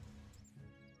 What?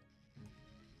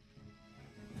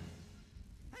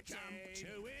 Jump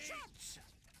to it. Shots.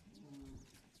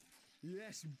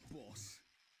 Yes, boss.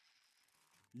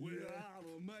 Where are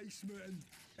the macemen?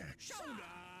 Shoulder.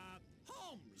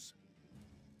 Holmes.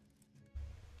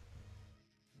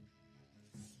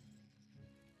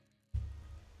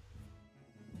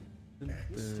 Dun,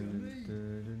 dun,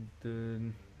 dun, dun,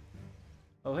 dun.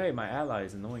 Oh hey, my ally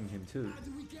is annoying him too. How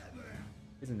do we get there?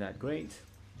 Isn't that great?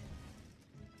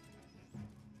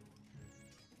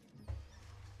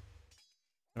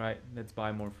 Alright, let's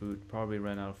buy more food. Probably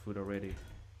ran out of food already.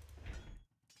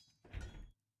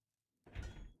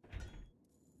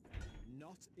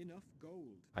 Not enough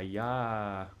gold.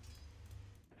 Ayah!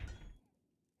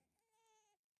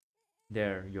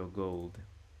 There, your gold.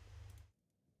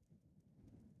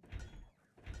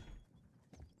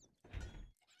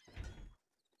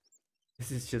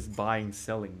 This is just buying,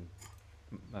 selling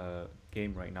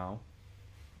game right now.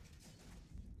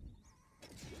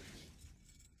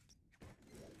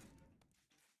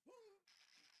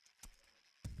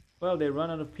 Well, they run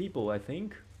out of people, I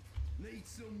think. Need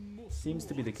some muscle. Seems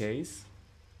to be the case.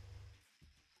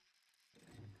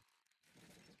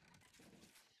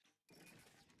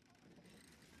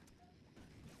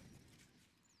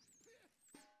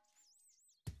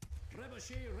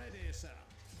 Trebuchet ready, sir.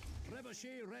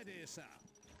 Trebuchet ready, sir.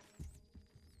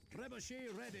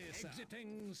 Trebuchet ready, sir.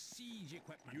 Exiting siege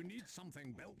equipment. You need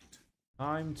something built.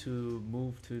 Time to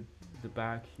move to the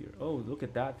back here. Oh, look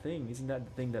at that thing. Isn't that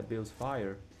the thing that builds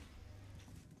fire?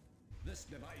 This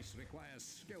device requires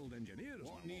skilled engineers.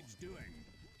 What needs doing?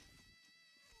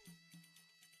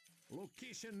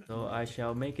 Location. So I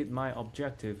shall make it my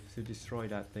objective to destroy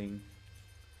that thing.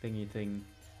 Thingy thing.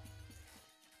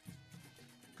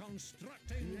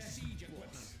 Constructing siege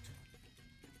equipment.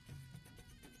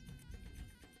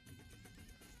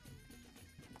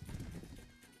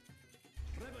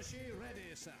 Trebuchet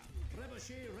ready, sir.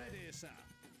 Trebuchet ready, sir.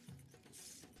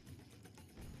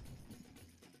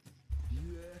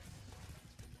 Yeah.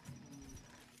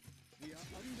 We are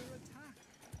under attack.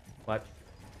 What?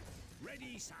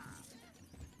 Ready, sir.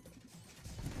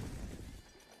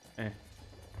 Eh.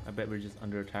 I bet we're just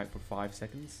under attack for 5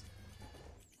 seconds.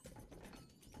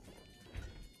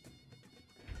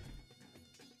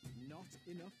 Not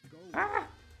enough gold. Ah!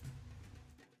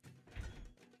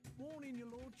 Morning, your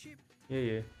lordship. Yeah,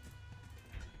 yeah.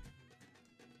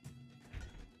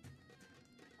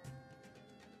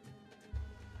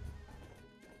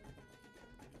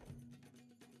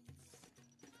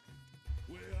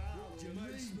 Where are your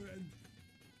macemen?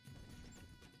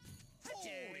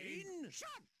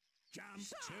 Shot! Jump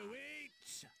to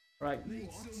it! Right,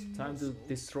 time to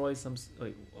destroy some.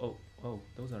 Wait, oh,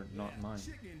 those are not mine,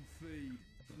 Chicken feed.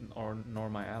 or nor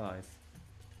my allies.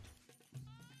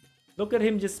 Look at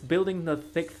him just building the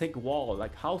thick wall.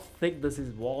 Like, how thick does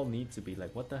his wall need to be?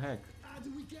 Like, what the heck? How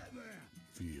do we get there?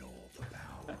 Feel the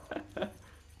power.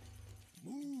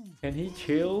 Move. Can he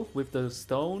chill with the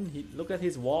stone? Look at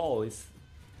his wall.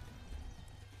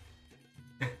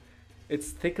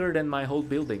 It's thicker than my whole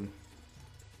building.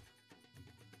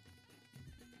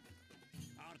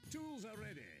 Our tools are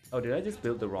ready. Oh, did I just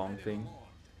build the wrong thing?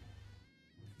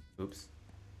 Oops.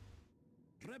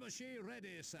 Trebuchet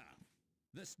ready, sir.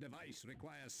 This device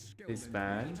requires skill.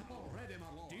 Disband. Ready, my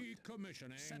lord.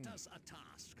 Decommissioning. Set us a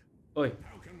task. Oi,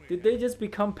 did they just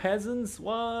become peasants?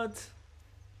 What?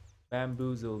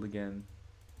 Bamboozled again.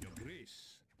 Your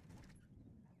grace.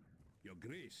 Your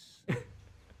grace.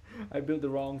 I built the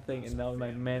wrong thing and now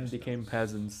my men became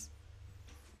peasants.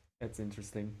 That's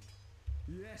interesting.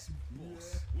 Yes,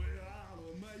 boss. Where are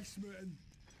the macemen?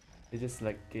 They just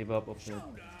like gave up of their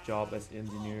job as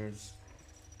engineers.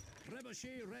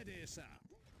 Trebuchet ready, sir.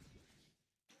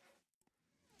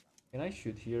 Can I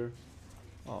shoot here?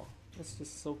 Oh, that's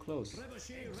just so close.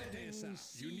 Trebuchet ready, sir.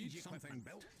 You need something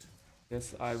built.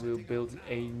 Guess I will build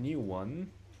a new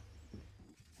one.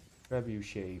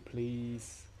 Trebuchet,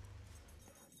 please.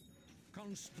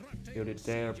 Constructing. Build it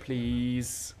there,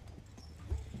 please.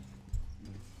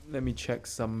 Let me check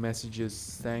some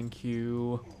messages. Thank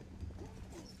you.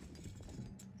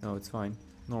 No, it's fine.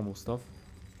 Normal stuff.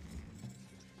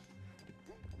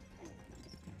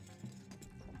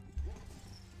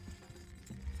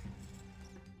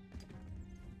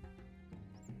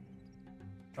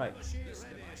 Right.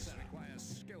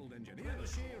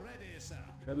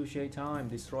 Trebuchet time.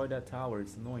 Destroy that tower.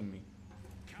 It's annoying me.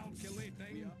 Calculating.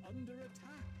 We are under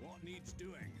attack. What needs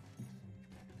doing?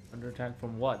 Under attack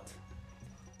from what?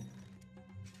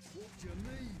 What do you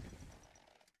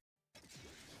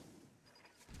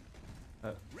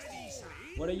need? Ready, sir.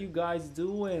 What are you guys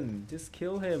doing? Just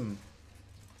kill him.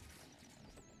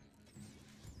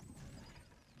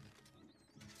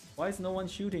 Why is no one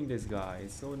shooting this guy?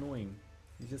 It's so annoying.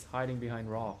 He's just hiding behind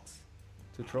rocks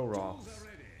to throw rocks. Tools are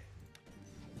ready.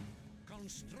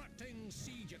 Constructing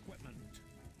siege equipment.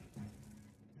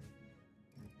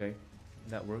 Okay,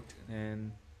 that worked.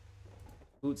 And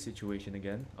food situation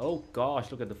again. Oh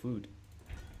gosh, look at the food.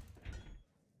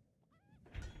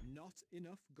 Not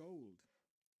enough gold.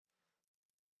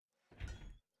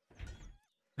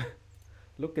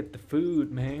 Look at the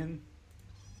food, man.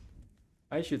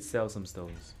 I should sell some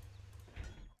stones.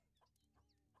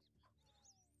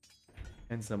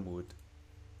 And some wood.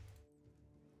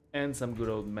 And some good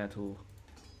old metal.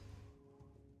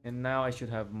 And now I should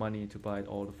have money to buy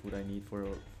all the food I need for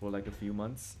like a few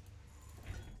months.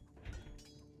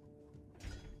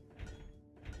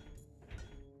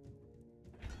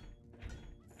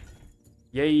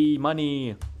 Yay,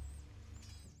 money!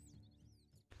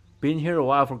 Been here a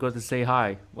while, forgot to say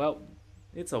hi. Well,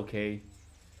 it's okay.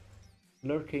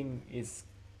 Lurking is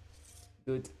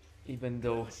good, even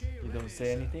though you don't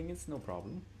say anything, it's no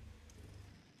problem.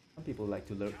 Some people like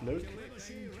to lurk.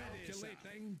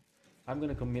 I'm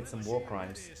gonna commit some war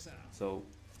crimes, so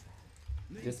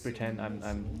just pretend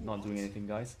I'm not doing anything,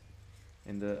 guys.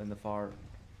 In the far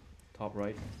top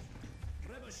right.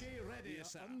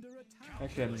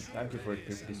 Actually, I prefer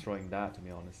destroying that, to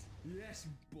be honest. Yes,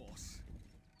 boss.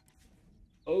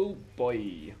 Oh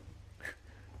boy.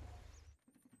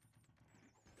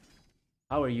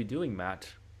 How are you doing, Matt?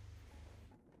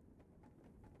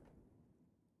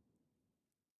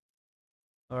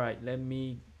 Alright, let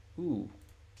me... Ooh.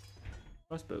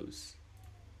 Crossbows.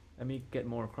 Let me get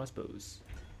more crossbows.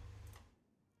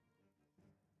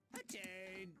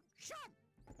 Attain. Shot.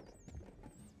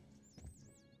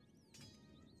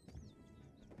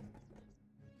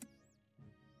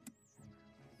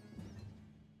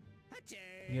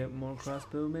 Attain. Get more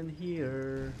crossbowmen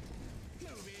here.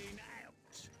 Moving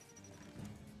out.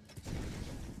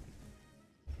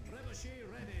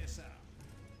 Trebuchet ready, sir.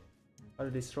 How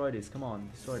to destroy this? Come on,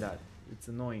 destroy that. It's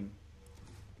annoying.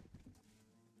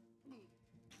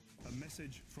 A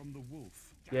message from the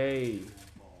wolf. Yay.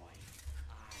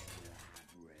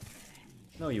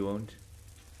 No, you won't.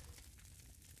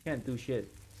 Can't do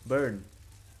shit. Burn.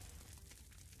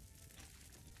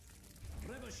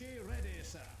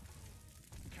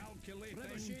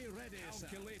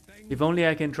 If only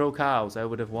I can throw cows, I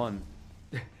would have won.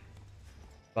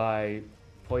 By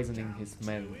poisoning his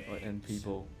men and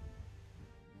people.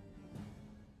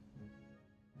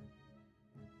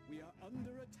 We are under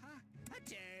attack.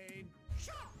 Attain.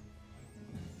 Shot.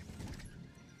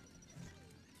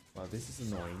 Wow, this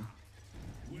is annoying.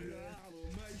 We are the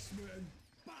Macemen.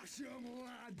 Bash 'em,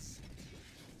 lads.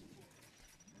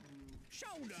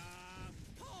 Shoulder.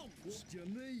 Pumps. What do you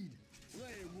need?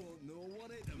 They won't know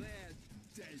what it. They're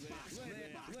dead. They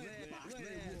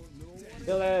won't know what it.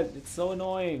 Kill it! It's so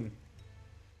annoying.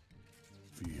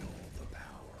 Feel the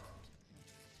power.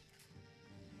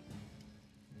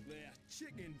 They're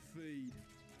chicken feed.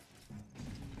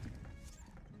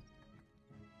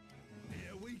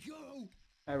 Here we go.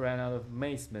 I ran out of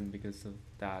macemen because of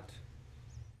that.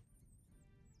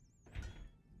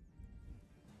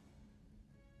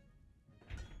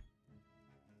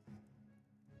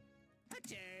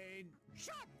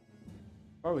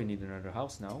 Probably need another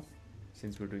house now,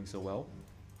 since we're doing so well,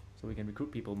 so we can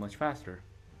recruit people much faster.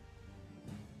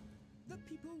 The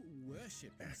people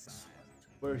worship us.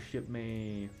 Worship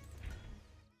me.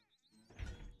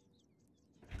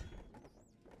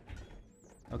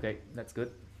 Okay, that's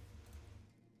good.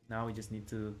 Now we just need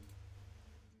to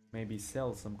maybe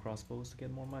sell some crossbows to get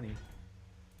more money.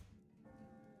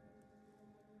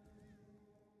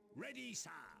 Ready,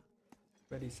 sir.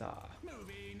 Ready, sir.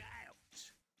 Moving out.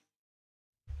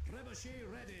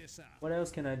 Ready, sir. What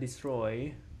else can I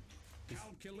destroy? This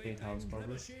gatehouse,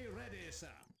 probably. Ready, sir.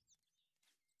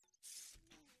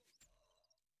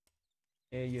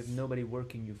 Hey, you have nobody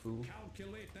working, you fool.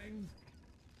 Calculating.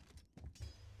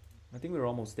 I think we're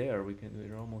almost there.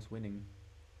 We're almost winning.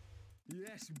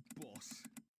 Yes, boss.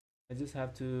 I just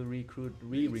have to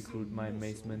re-recruit my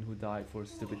macemen who died for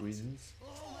stupid reasons.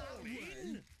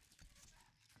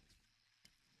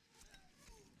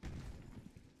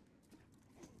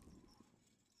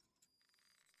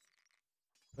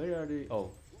 Where are they?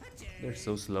 Oh, they're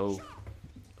so slow.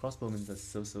 Crossbowmen are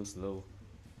so slow.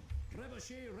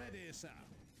 Ready, sir.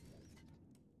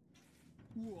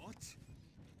 What?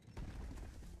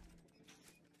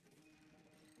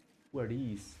 Who are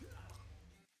these?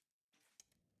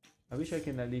 I wish I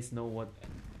can at least know what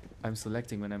I'm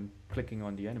selecting when I'm clicking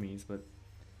on the enemies, but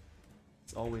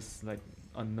it's always like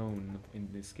unknown in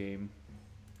this game.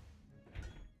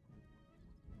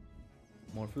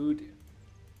 More food.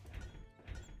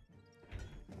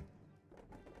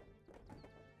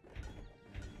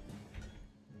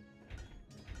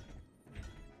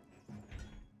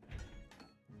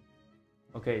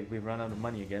 Okay, we've run out of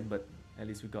money again, but at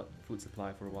least we got food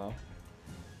supply for a while.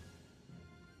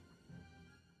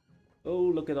 Oh,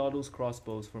 look at all those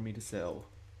crossbows for me to sell.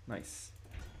 Nice.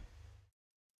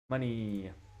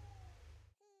 Money.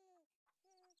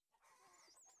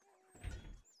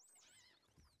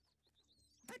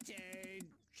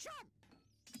 Shot.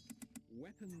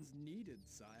 Weapons needed,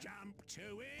 sire. Jump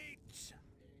to it.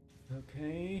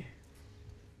 Okay.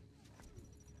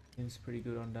 Seems pretty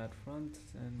good on that front,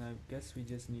 and I guess we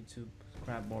just need to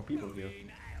grab more people here.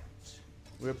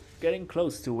 We're getting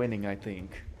close to winning, I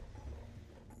think.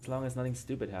 As long as nothing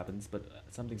stupid happens, but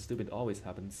something stupid always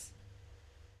happens.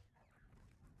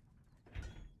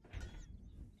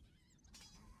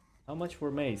 How much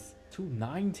for mace?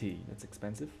 290. That's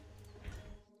expensive.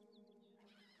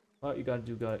 Well, you gotta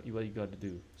do what you gotta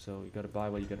do. So you gotta buy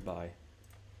what you gotta buy.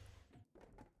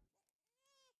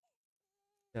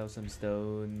 Sell some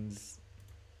stones.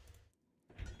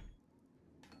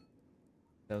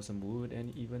 Sell some wood,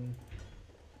 and even.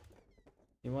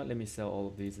 You know what? Let me sell all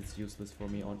of these. It's useless for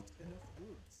me on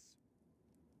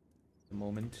the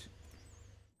moment.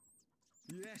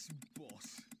 Yes,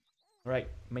 boss. Alright,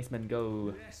 Maceman,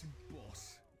 go. Yes,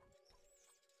 boss.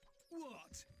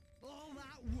 What? All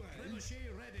that way?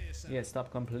 Ready, sir. Yeah,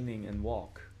 stop complaining and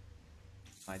walk.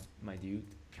 My dude.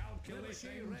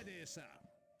 Calculating. Ready, sir.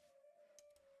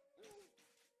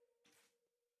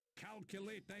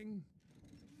 Calculating.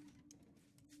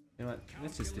 You know what?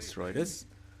 Let's just destroy this.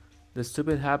 The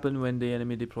stupid happen when the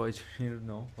enemy deploys here.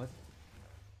 No, what?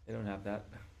 They don't have that.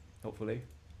 Hopefully.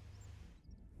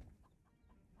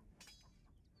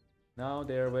 Now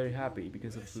they are very happy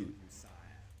because of food.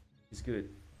 It's good.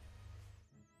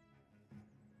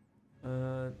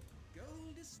 Gold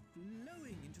is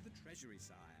flowing into the treasury,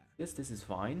 sire. Yes, this is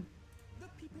fine. The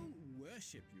people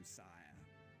worship you, sire.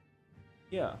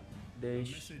 Yeah, they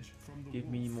Message from the give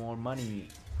me wolf. more money.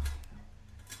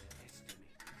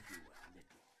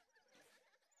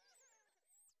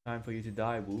 Time for you to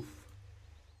die, Wolf.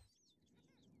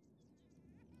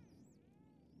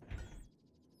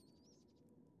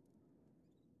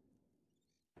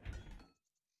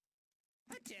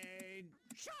 Attention!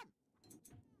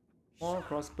 More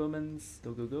crossbowmans.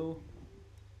 Go, go, go.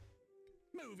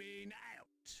 Moving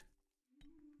out.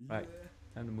 Right.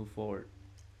 Time to move forward.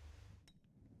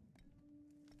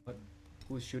 What?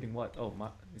 Who's shooting what? Oh,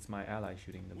 it's my ally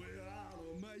shooting them. Where are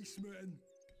the macemen?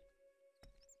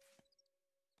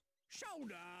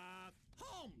 Shoulder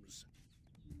Homs.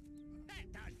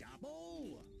 At the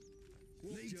double.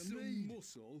 Need some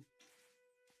muscle.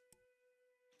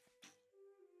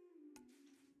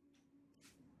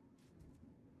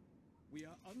 We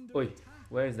are under Oi, attack.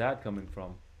 where is that coming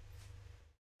from?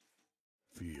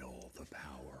 Feel the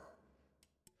power.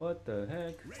 What the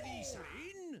heck? Ready,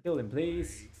 son. Kill him,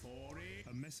 please. Wait for it.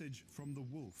 A message from the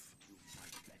wolf. You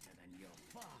fight better than your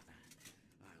father.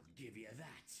 I'll give you that.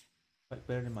 Fight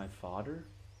better than my father?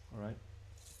 Alright.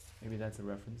 Maybe that's a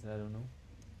reference, I don't know.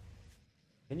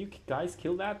 Can you guys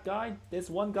kill that guy? There's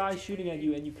one guy shooting at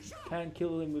you and you can't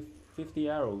kill him with 50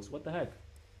 arrows. What the heck?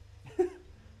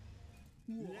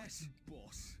 Yes,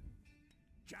 boss.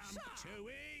 Jump to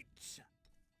it.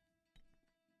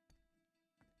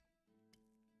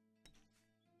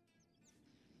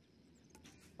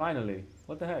 Finally.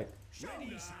 What the heck?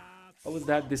 Ready, son. What was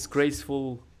that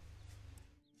disgraceful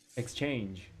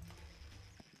exchange?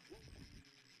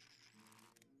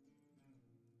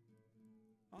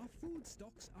 Our food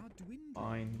stocks are dwindling.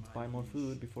 Fine. Buy more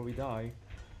food before we die.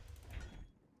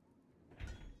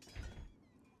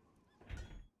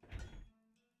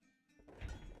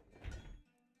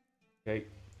 Okay.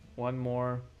 One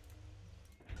more.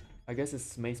 I guess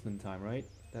it's Maceman time, right?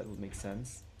 That would make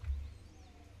sense.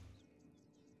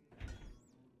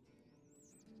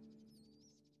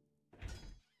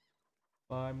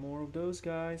 Buy more of those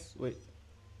guys. Wait.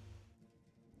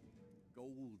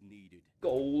 Gold needed.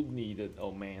 Gold needed.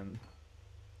 Oh man.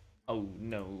 Oh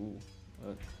no.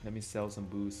 Let me sell some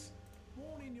booze.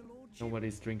 Morning, your lordship.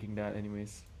 Nobody's drinking that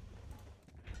anyways.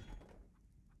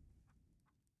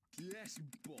 Yes,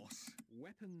 boss.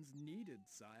 Weapons needed,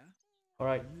 sire.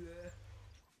 Alright. Yeah.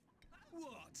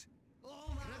 What?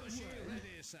 All that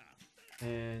ready, sir.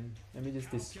 And let me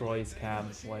just destroy his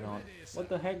camp. Why not? What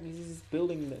the heck? This is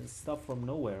building stuff from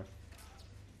nowhere.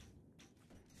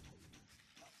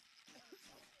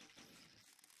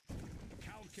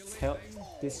 Help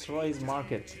destroy his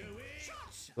market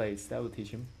place. That will teach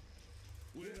him.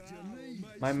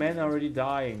 My men are already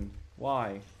dying.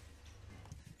 Why?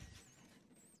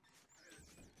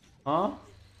 Huh?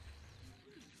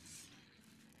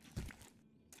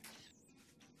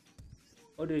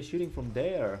 Oh, they're shooting from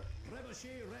there. Ready,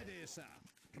 sir.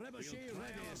 Ready,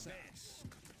 sir.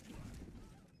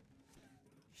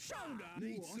 Shoulder.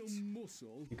 Need some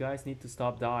muscle. You guys need to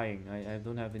stop dying. I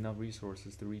don't have enough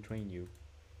resources to retrain you.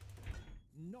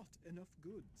 Not enough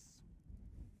goods.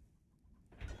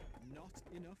 Not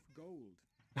enough gold.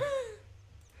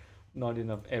 Not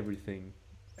enough everything.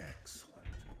 Excellent.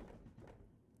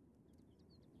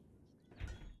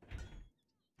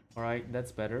 Alright,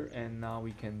 that's better. And now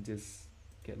we can just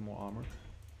get more armor.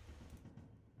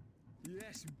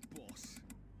 Yes, boss.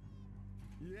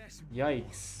 Yes.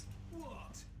 Yikes.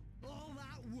 What? All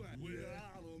that way? Where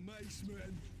are the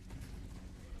macemen?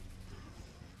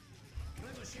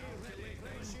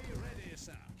 Ready,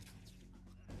 sir.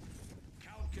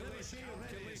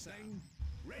 Calculating.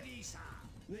 Ready, sir.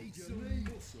 Need some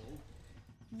muscle.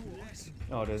 Yes.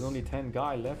 Oh, there's only 10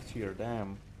 guy left here.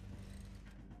 Damn.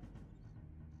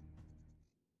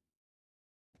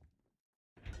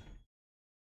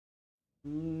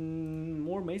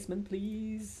 More macemen,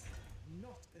 please.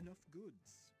 Not enough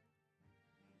goods.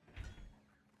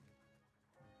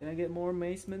 Can I get more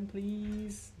macemen,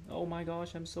 please? Oh my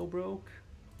gosh, I'm so broke.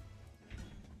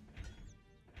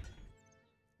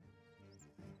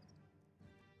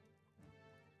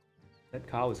 That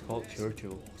cow is called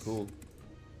Churchill. Cool.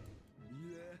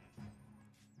 Yeah.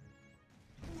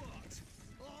 What?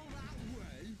 All that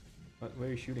way? But where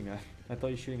are you shooting at? I thought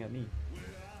you were shooting at me. Where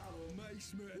are the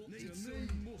macemen? Need some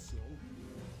muscle.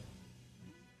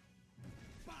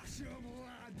 Bash 'em,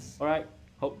 lads. Alright,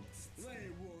 hope They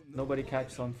won't. nobody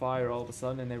catches on fire all of a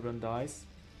sudden and everyone dies.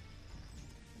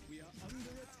 We are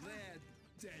under attack.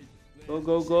 They're dead. Go,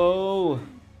 go, go!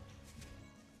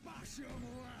 Bash 'em,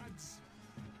 lads.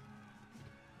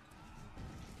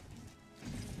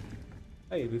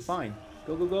 Hey, we're fine.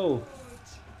 Go, go, go!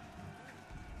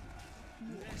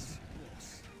 Yes,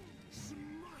 boss.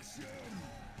 Smash 'em.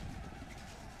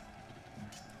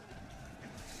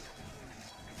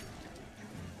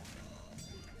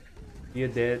 You're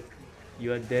dead.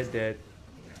 You are dead, dead.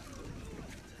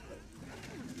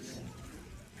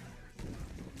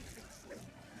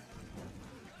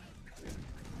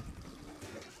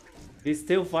 He's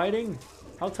still fighting?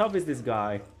 How tough is this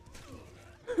guy?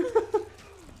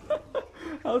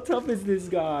 How tough is this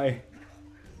guy?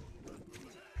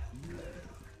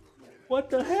 What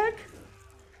the heck?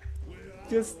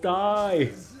 Just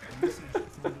die.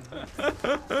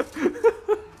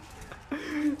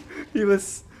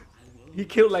 He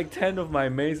killed like 10 of my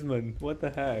mazemen. What the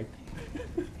heck?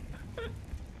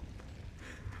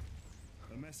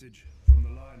 A message from the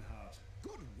Lionheart.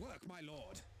 Good work, my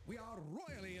lord. We are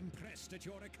royally impressed at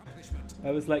your accomplishment.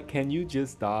 I was like, can you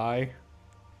just die?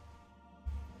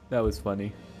 That was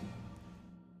funny.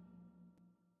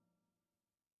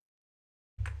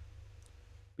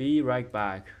 Be right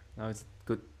back. Now it's a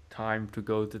good time to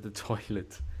go to the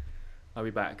toilet. I'll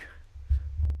be back.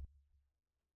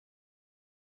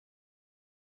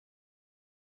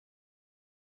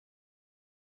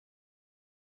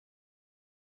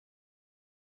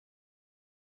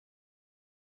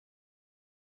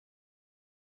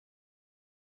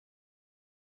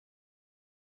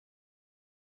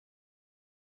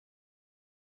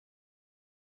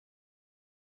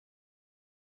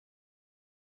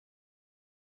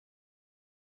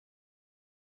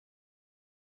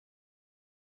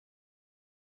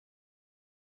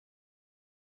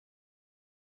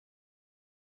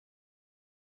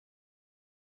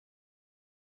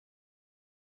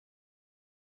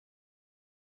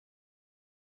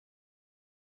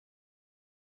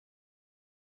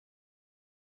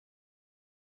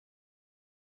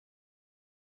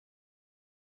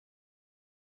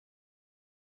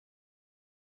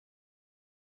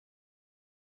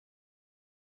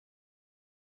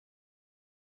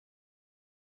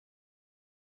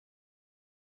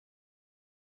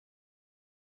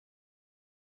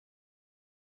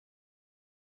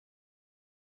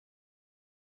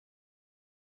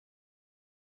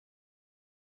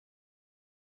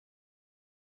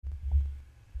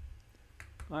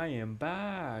 I am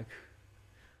back.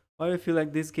 Why do I feel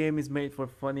like this game is made for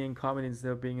funny and comedy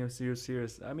instead of being a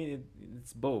serious? I mean,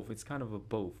 it's both. It's kind of a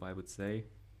both, I would say.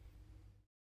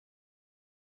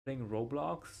 Playing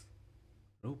Roblox?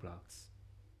 Roblox.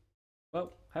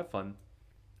 Well, have fun.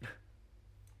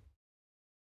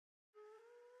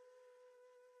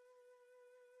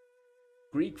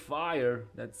 Greek fire.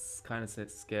 That's kind of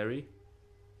scary.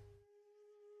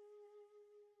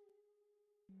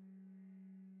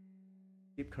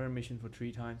 Keep current mission for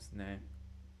 3 times? Nah.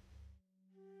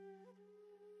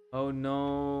 Oh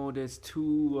no, there's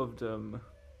 2 of them.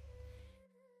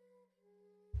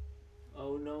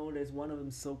 Oh no, there's one of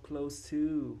them so close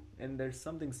too. And there's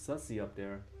something sussy up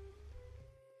there.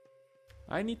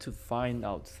 I need to find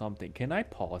out something. Can I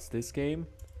pause this game?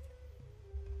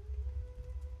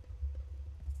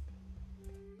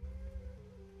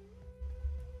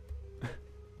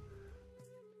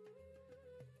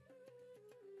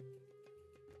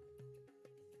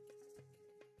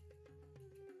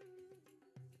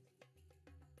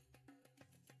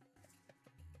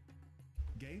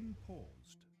 Game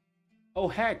paused. Oh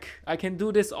heck, I can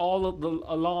do this all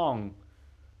along.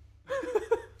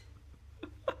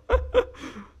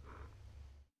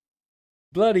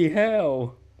 Bloody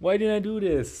hell. Why didn't I do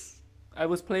this? I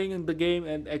was playing in the game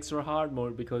in extra hard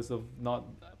mode because of not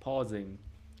pausing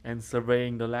and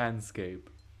surveying the landscape.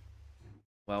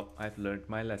 Well, I've learned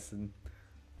my lesson.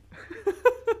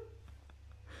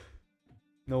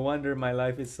 No wonder my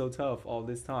life is so tough all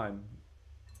this time.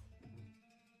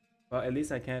 Well, at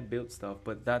least I can't build stuff,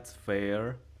 but that's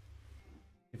fair.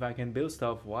 If I can build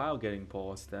stuff while getting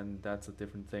paused, then that's a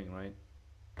different thing, right?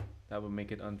 That would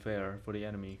make it unfair for the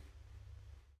enemy.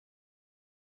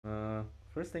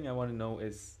 First thing I want to know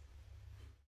is,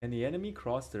 can the enemy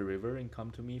cross the river and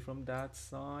come to me from that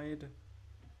side?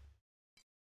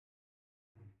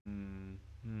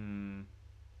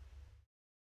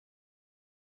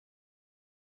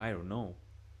 I don't know.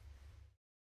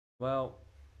 Well,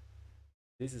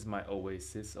 this is my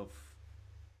oasis of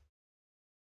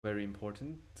very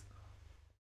important.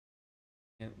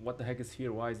 And what the heck is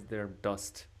here? Why is there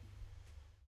dust?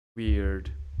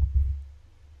 Weird.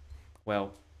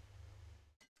 Well,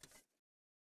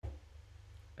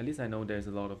 at least I know there's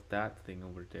a lot of that thing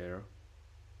over there.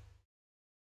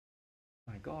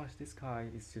 My gosh, this guy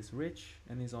is just rich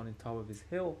and he's on the top of his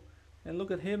hill. And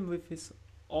look at him with his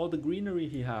all the greenery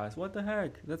he has. What the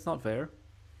heck? That's not fair.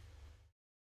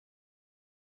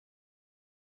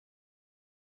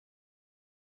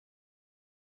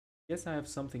 Yes, I have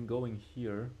something going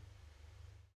here.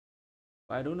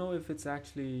 But I don't know if it's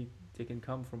actually they can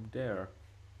come from there.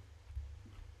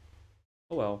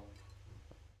 Oh well.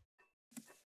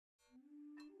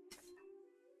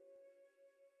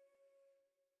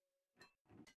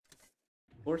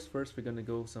 Of course, first we're gonna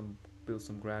go some build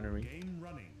some granary. Game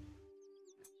running.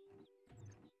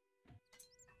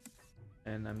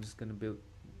 And I'm just gonna build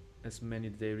as many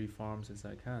dairy farms as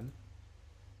I can.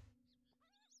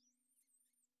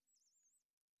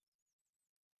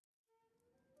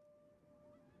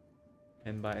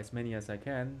 And by as many as I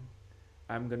can,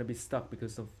 I'm gonna be stuck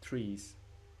because of trees.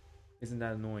 Isn't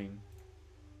that annoying?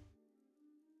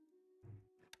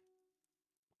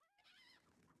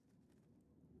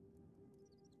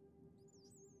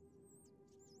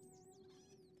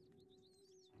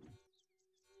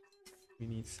 We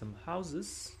need some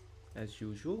houses, as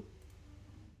usual.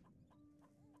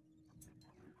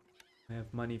 I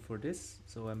have money for this,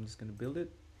 so I'm just gonna build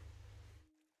it.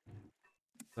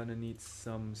 Gonna need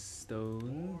some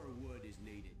stone. More wood is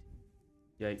needed.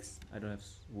 Yikes, I don't have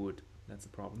wood. That's a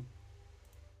problem.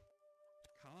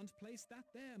 Can't place that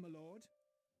there, my lord.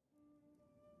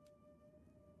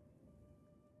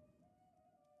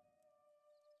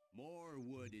 More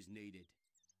wood is needed.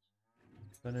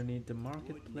 Gonna need the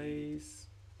marketplace.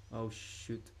 Oh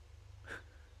shoot.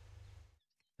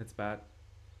 That's bad.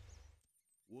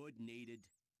 Wood needed.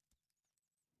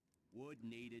 Wood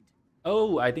needed.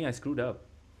 Oh, I think I screwed up.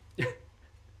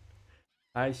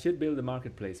 I should build the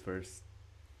marketplace first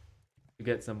to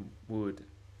get some wood.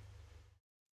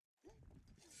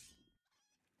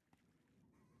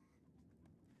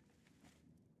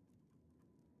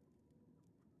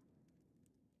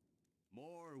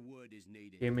 More wood is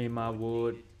needed. Give me my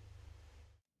wood. Needed.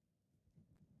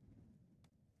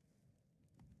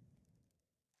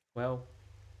 Well,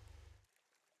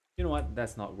 you know what?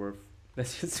 That's not worth.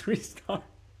 Let's just restart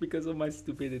because of my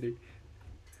stupidity.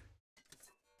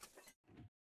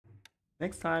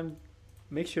 Next time,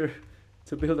 make sure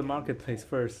to build a marketplace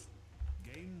first.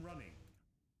 Game running.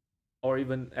 Or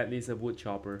even at least a wood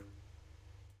chopper.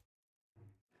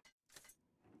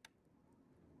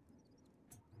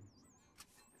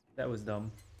 That was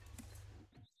dumb.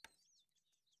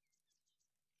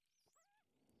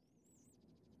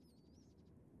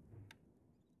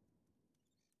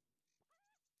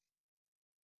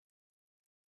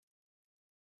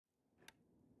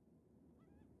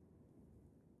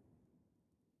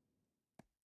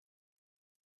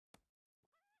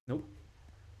 Nope.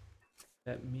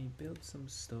 Let me build some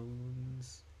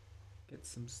stones. Get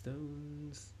some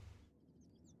stones.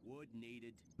 Wood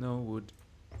needed. No wood.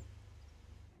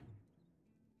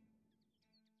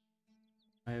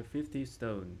 I have 50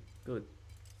 stone. Good.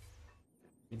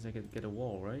 Means I can get a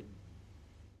wall, right?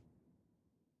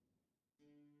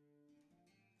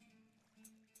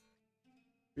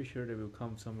 Pretty sure they will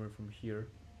come somewhere from here.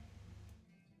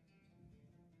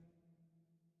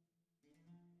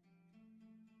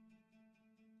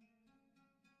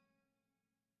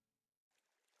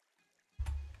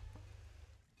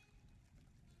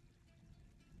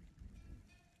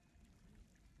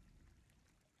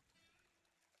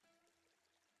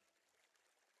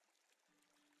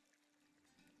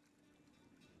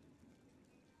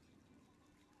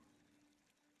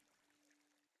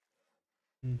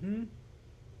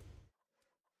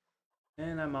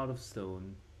 And I'm out of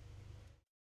stone.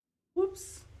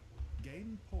 Whoops.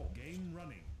 Game poor. Game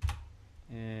running.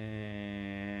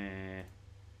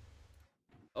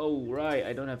 Oh, right.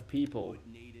 I don't have people. Wood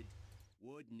needed.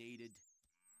 Wood needed.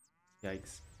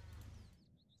 Yikes.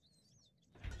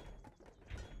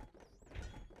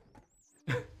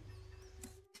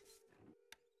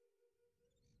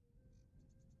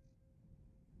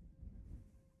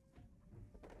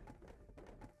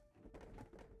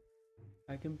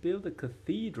 I can build a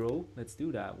cathedral. Let's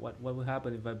do that. What will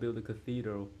happen if I build a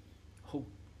cathedral? Oh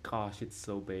gosh, it's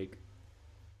so big.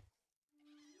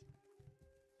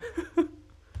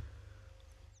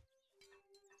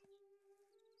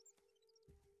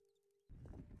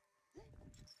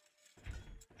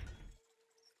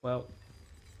 Well,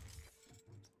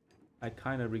 I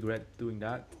kind of regret doing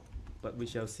that, but we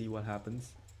shall see what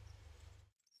happens.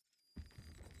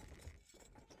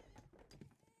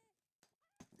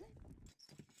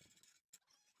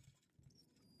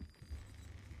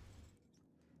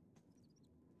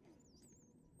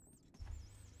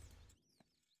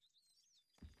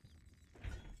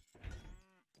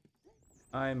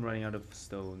 I'm running out of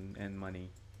stone and money.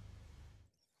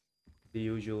 The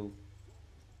usual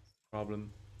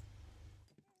problem.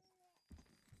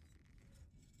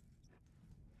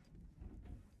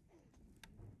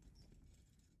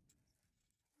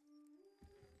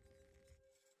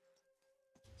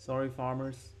 Sorry,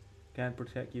 farmers. Can't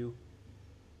protect you.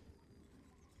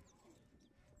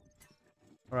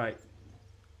 Alright.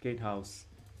 Gatehouse.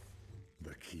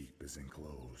 The keep is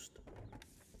enclosed.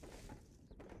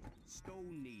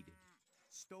 Stone needed.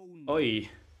 Stone needed. Oi!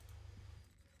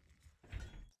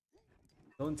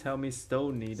 Don't tell me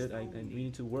stone needed. I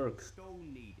need to work.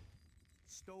 Stone needed.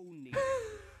 Stone needed.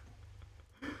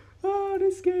 Ah,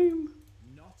 this game.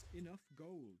 Not enough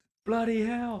gold. Bloody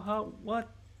hell. How? What?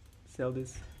 Sell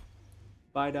this.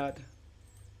 Buy that.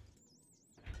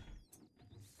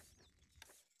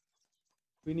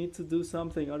 We need to do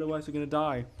something, otherwise we're gonna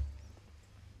die.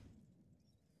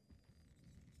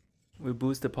 We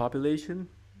boost the population?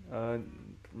 I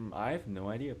have no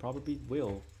idea. Probably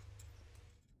will.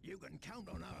 You can count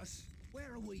on us.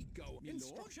 Where are we going?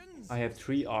 Instructions. I have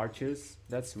 3 archers.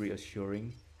 That's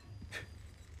reassuring.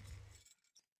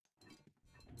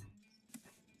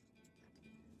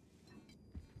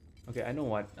 Okay, I know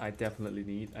what I definitely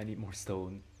need. I need more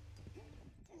stone.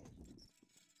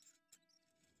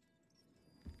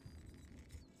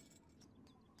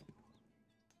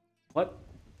 What?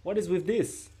 What is with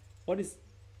this? What is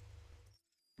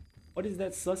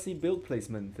that sussy build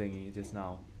placement thingy just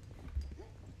now?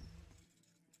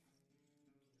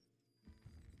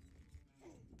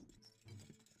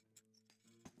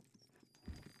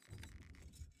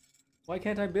 Why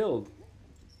can't I build?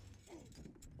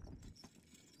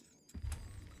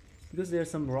 Because there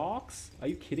are some rocks? Are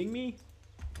you kidding me?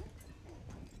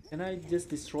 Can I just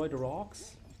destroy the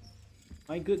rocks?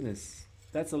 My goodness.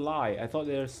 That's a lie. I thought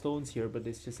there are stones here, but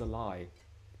it's just a lie.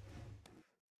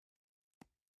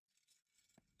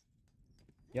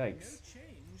 Yikes. No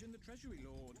change in the treasury,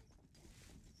 Lord.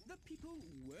 The people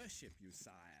worship you,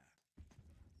 sire.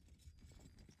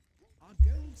 Our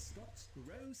gold stocks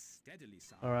grow steadily,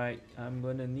 sire. Alright, I'm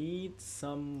gonna need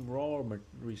some raw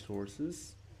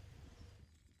resources.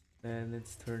 Then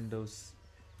let's turn those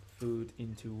food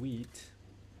into wheat.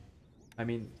 I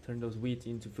mean, turn those wheat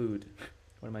into food.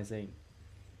 What am I saying?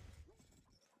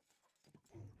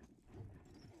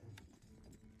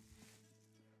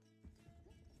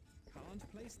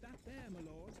 Can't place that there, my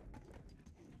lord.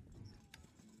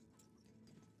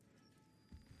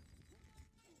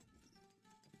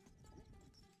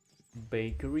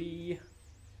 Bakery.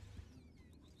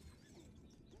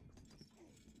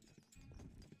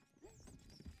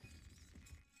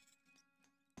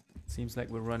 Seems like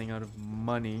we're running out of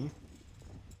money.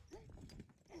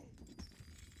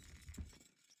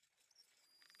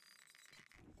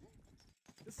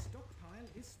 The stockpile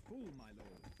is full, my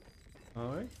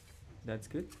lord. Alright, that's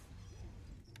good.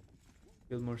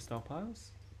 Build more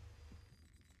stockpiles.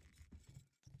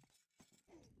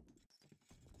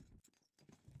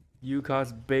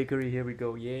 Yuka's bakery, here we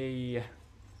go, yay!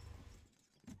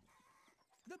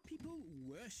 The people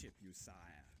worship you, sire.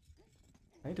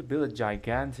 I need to build a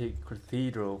gigantic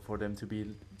cathedral for them to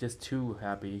be just too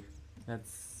happy.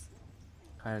 That's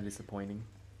kind of disappointing.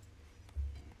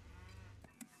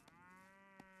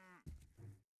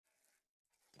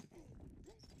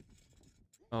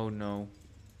 Oh no.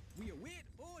 We await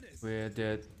orders. We're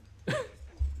dead.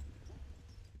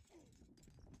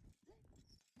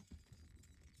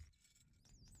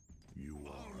 You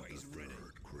are Always the ready.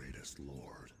 third greatest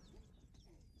lord.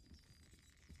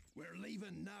 We're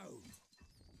leaving now.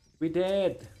 We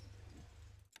dead.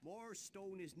 More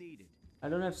stone is needed. I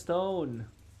don't have stone.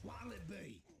 What'll it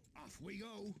be? Off we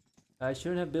go. I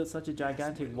shouldn't have built such a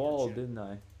gigantic wall, didn't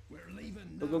I? We're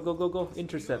leaving Go, now. go, go, go, go. Off we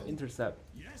Intercept, go. intercept.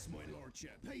 Yes, my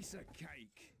lordship. Piece of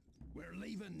cake. We're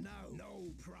leaving now.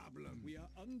 No problem. We are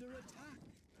under attack.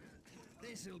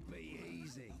 This'll be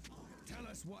easy. Tell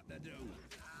us what to do.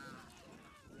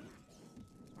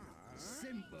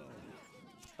 Simple.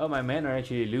 Oh, my men are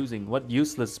actually losing. What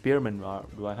useless spearmen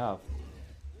do I have?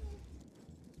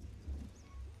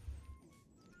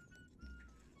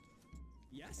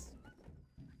 Yes?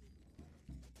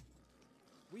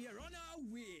 We are on our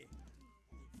way.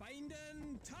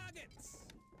 Finding targets.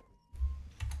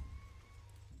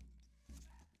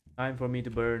 Time for me to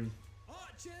burn.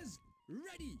 Archers,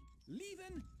 ready.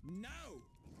 Leaving now.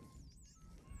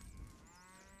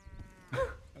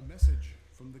 A message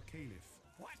from the Caliph.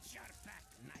 Watch your back,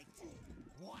 knight.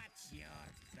 Watch your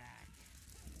back.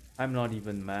 I'm not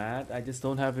even mad. I just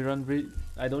don't have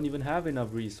I don't even have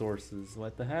enough resources.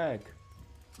 What the heck?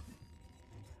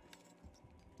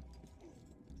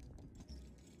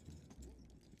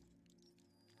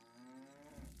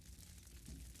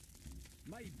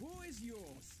 My bow is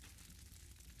yours.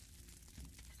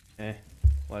 Eh,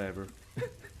 whatever.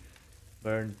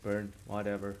 Burn, burn,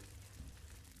 whatever.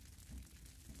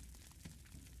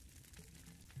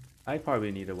 I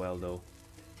probably need a well though.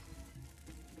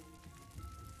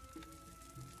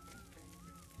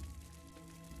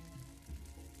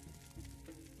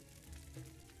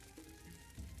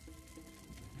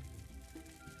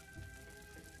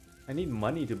 I need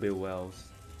money to build wells.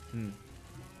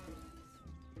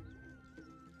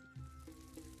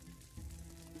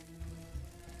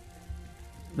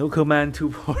 No command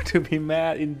too poor to be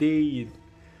mad, indeed.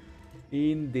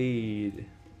 Indeed.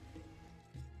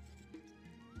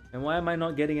 And why am I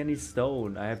not getting any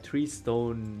stone? I have 3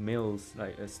 stone mills,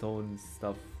 like stone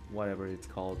stuff, whatever it's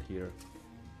called here.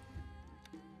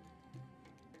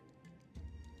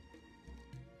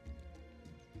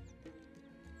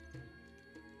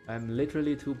 I'm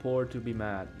literally too poor to be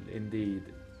mad, indeed.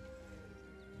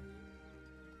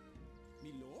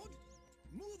 Me lord,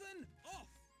 moving off.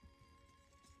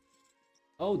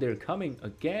 Oh, they're coming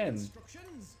again.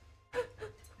 Instructions.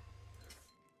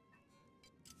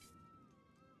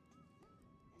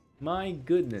 My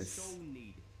goodness. Stone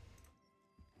needed.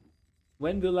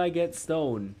 When will I get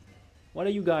stone? What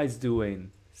are you guys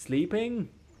doing? Sleeping?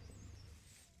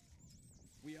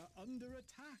 We are under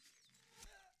attack.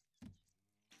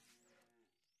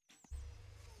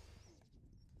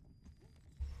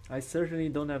 I certainly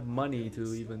don't have money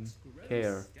to even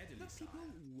care. The people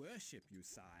worship you,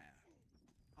 sire.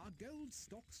 Our gold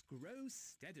stocks grow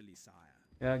steadily, sire.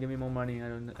 Yeah, give me more money.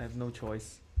 I have no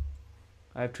choice.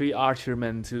 I have 3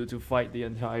 archermen to fight the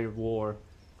entire war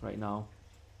right now.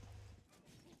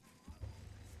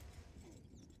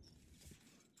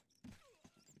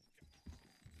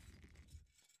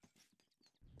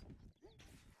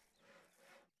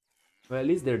 Well, at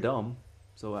least they're dumb,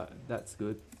 so that's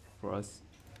good for us.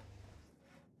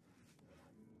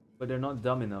 But they're not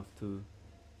dumb enough to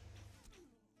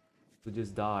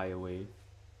just die away.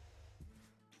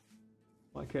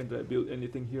 Why can't I build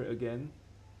anything here again?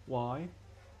 Why?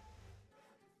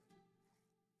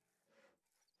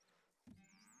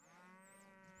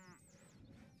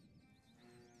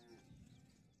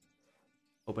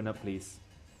 Open up, please.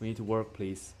 We need to work,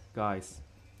 please. Guys,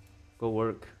 go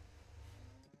work.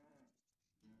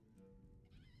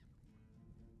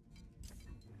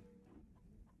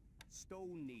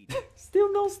 Stone needed.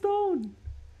 Still no stone!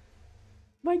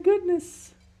 My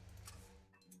goodness!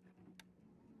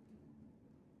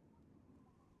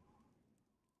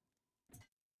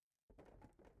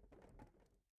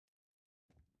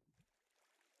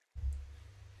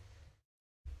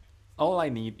 All I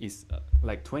need is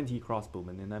like 20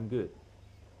 crossbowmen and I'm good.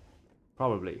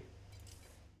 Probably.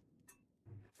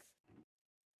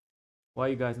 Why are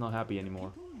you guys not happy anymore?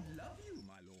 People love you,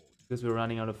 my lord. Because we're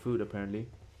running out of food apparently.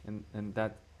 And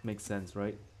that makes sense,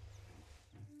 right?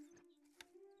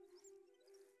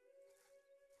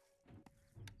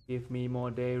 Give me more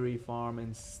dairy farm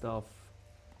and stuff.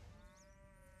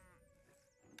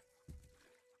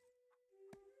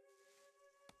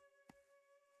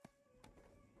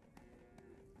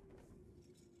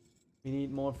 We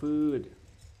need more food,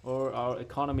 or our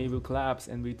economy will collapse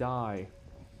and we die.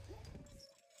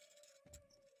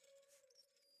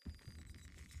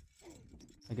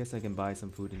 I guess I can buy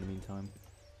some food in the meantime.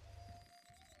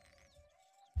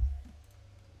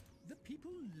 The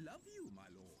people love you, my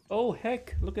lord. Oh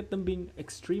heck, look at them being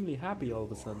extremely happy all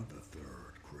of a sudden. The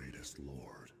third greatest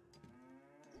lord.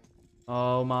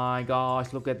 Oh my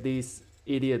gosh, look at these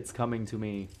idiots coming to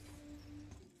me.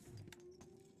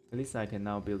 At least I can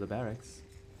now build a barracks.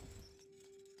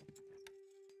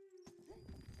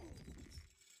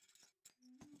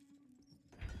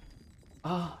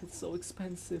 Ah, it's so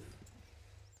expensive.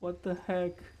 What the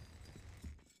heck?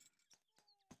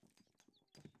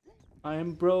 I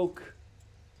am broke.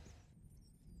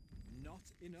 Not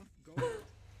enough gold.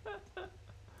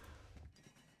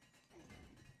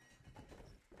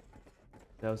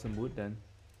 There was some wood then.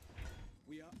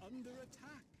 We are under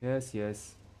attack. Yes,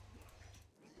 yes.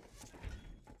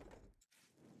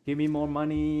 Give me more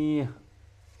money.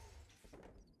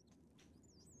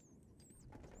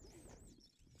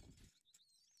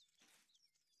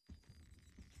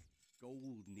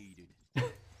 Gold needed.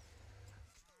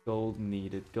 Gold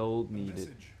needed, gold A needed.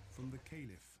 message from the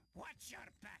Caliph. Watch your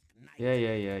back, knight.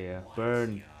 Yeah.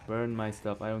 Burn my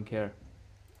stuff, I don't care.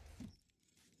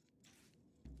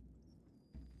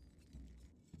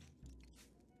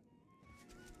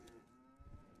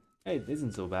 Hey, it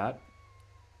isn't so bad.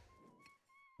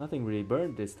 Nothing really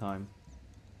burned this time.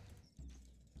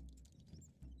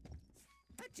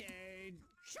 Attain.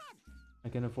 Shot. I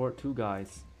can afford 2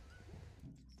 guys.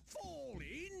 Fall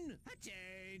in.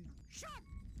 Attain. Shot.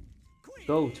 Queen.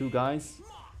 Go, 2 guys.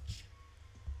 March.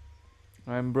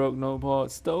 I'm broke, no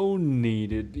pot. Stone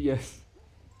needed, yes.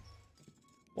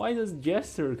 Why is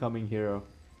Jester coming here?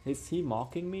 Is he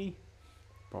mocking me?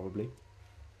 Probably.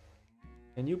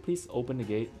 Can you please open the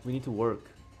gate? We need to work.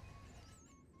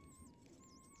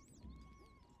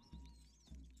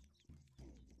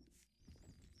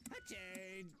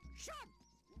 Attain. Shot.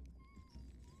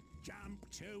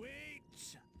 Jump to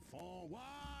it.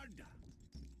 Forward.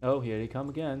 Oh, here they come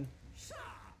again. Shot.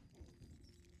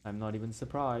 I'm not even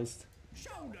surprised.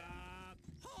 Shoulder,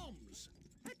 Holmes.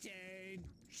 Attain,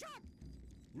 shot.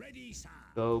 Ready, sir.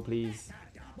 Go, please.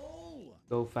 Double.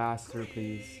 Go faster,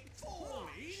 please. Fall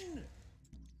in.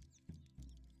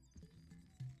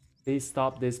 Please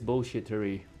stop this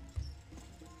bullshittery.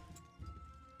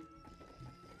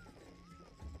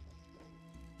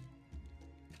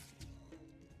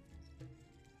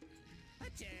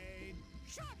 Attain,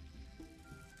 shot.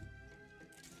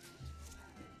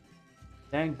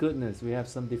 Thank goodness we have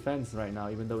some defense right now,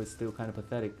 even though it's still kind of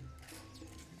pathetic.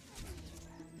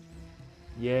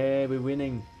 Yeah, we're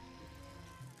winning.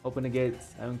 Open the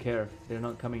gates. I don't care. They're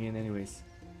not coming in anyways.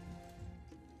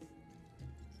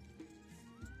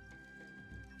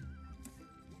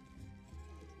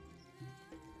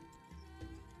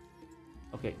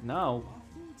 Okay, now... Our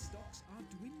food stocks are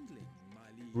dwindling, my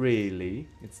liege. Really?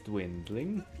 It's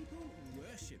dwindling? People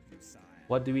worship you, sire.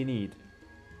 What do we need?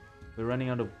 We're running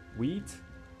out of wheat?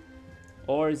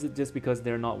 Or is it just because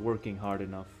they're not working hard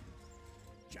enough?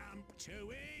 Jump to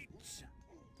it.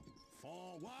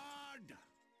 Forward.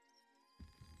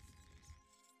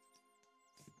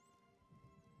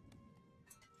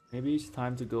 Maybe it's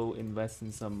time to go invest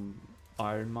in some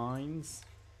iron mines.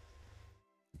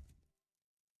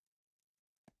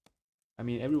 I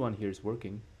mean, everyone here is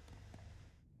working.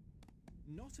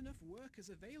 Not enough workers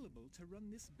available to run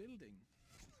this building.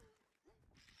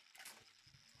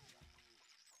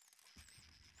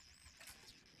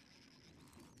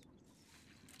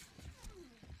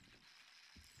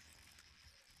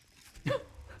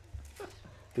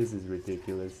 This is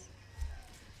ridiculous.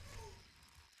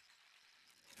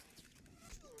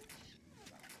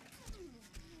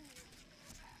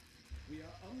 We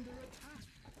are under attack.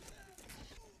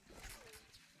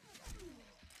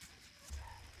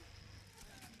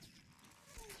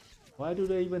 Why do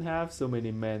they even have so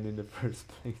many men in the first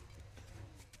place?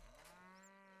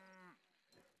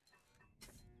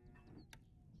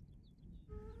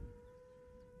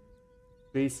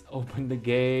 Please open the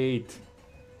gate.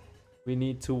 We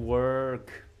need to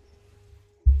work.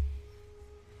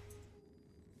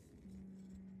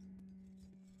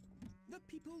 The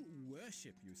people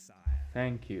worship you, sire.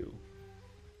 Thank you.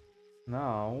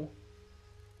 Now...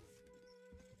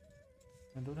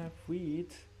 I don't have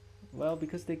wheat. Well,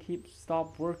 because they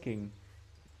stop working.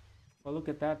 Well, look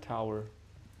at that tower.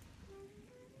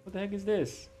 What the heck is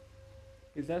this?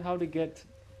 Is that how to get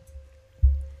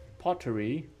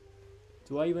pottery?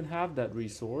 Do I even have that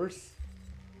resource?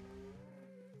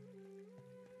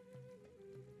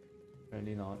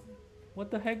 Apparently not.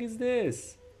 What the heck is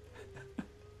this?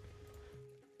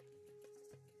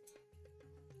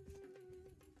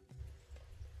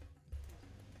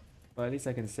 Well, at least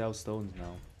I can sell stones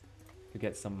now to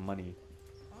get some money.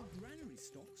 Our granary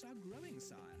stocks are growing,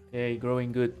 sire. Yay,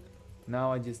 growing good.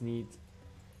 Now I just need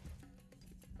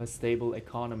a stable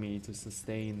economy to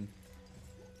sustain.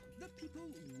 The people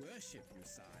worship you,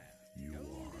 sire. You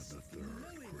Gold are is the third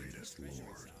flowing into greatest the treasury,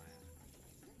 lord. sire.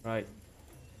 Right.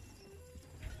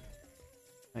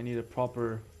 I need a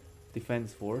proper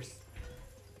defense force.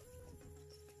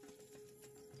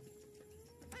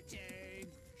 Attain,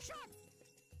 shot.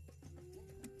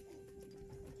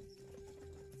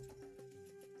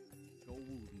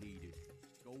 Gold needed.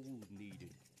 Gold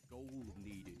needed. Gold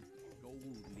needed.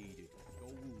 Gold needed.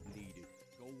 Gold needed.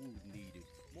 Gold needed.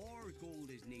 More gold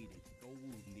is needed. Gold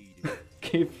needed.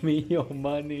 Give me your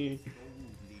money.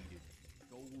 Gold needed.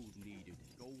 Gold needed.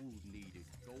 Gold needed.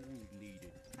 Gold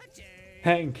needed. Attain.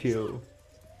 Thank you.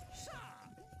 Sir,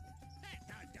 that's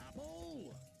a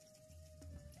double.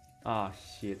 Ah,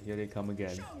 shit. Here they come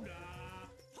again. Shoulder,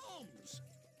 Holmes.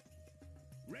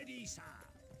 Ready, sir.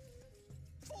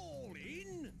 Fall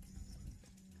in.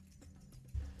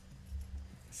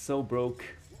 So broke.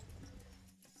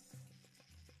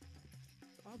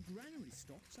 Our granary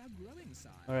stocks are growing,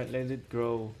 sire. Alright, let it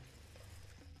grow.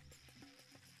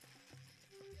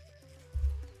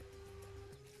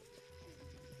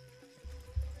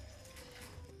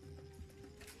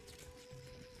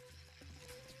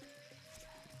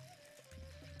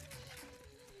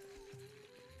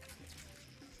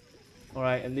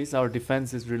 Alright, at least our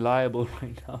defense is reliable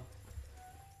right now.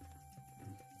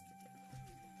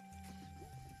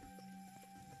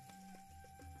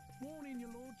 Morning, your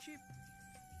lordship.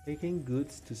 Taking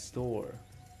goods to store.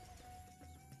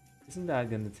 Isn't that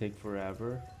gonna take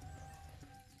forever?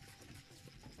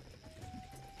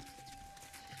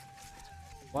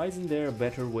 Why isn't there a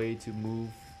better way to move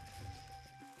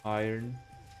iron?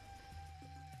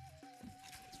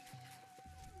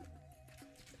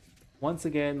 Once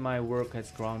again, my work has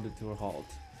grounded to a halt,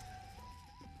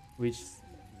 which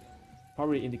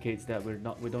probably indicates that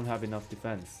we don't have enough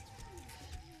defense.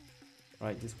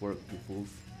 Right, this work, you fools.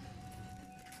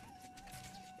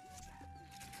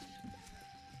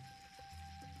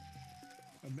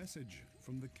 A message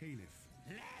from the Caliph.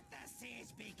 Let the siege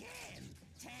begin.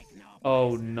 Take no Oh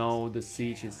prisoners. no, the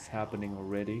siege is happening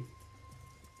already.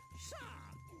 Sharp,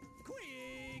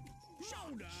 quick,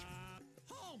 shoulder,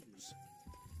 homes.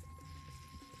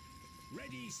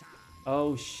 Ready, sir.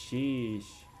 Oh sheesh.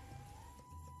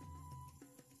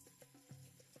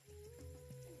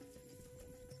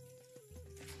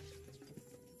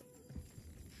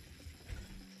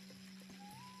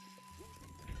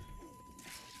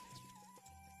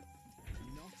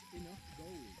 Not enough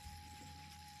gold.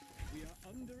 We are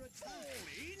under attack. Fall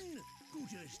in.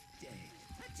 Good as dead.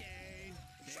 Attain.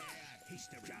 There,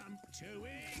 history. Jump to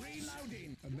it.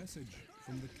 Reloading. A message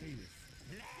from the Caliph.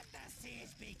 Let the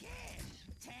siege begin.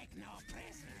 Take no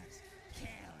prisoners.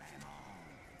 Kill them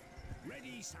all.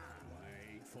 Ready, sir.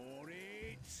 Wait for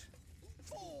it.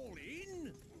 Fall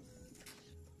in.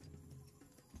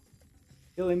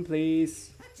 Kill him,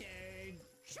 please. Attain.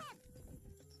 Shot.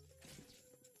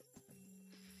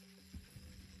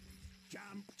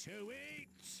 Jump to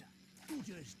it.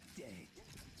 Good as dead.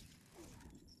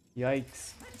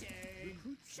 Yikes. Attain.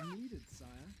 Recruits needed, sire.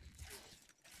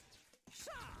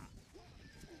 Sir.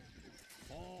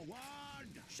 Forward.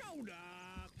 Shoulder.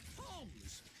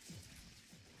 Homes.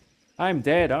 I'm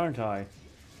dead, aren't I?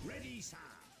 Ready, sir.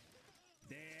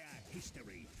 Their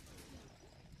history.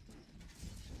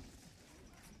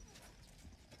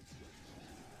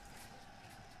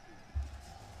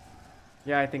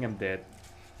 Yeah, I think I'm dead.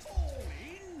 Fall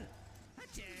in.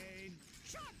 Attain.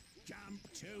 Shot.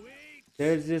 Jump to it.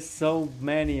 There's just so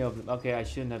many of them. Okay, I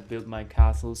shouldn't have built my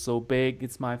castle so big.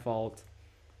 It's my fault.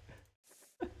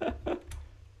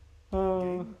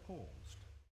 Oh. Game paused.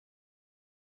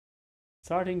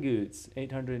 Starting goods,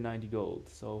 890 gold.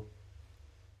 So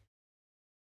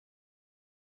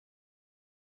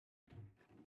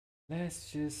let's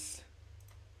just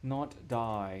not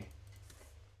die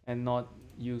and not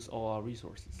use all our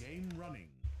resources. Game running.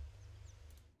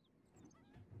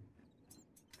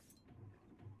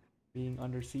 Being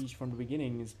under siege from the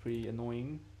beginning is pretty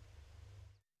annoying.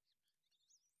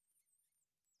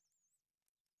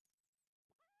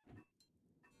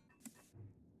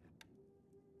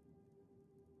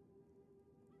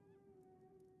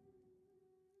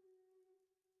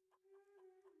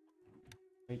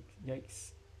 Wait,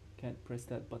 yikes. Can't press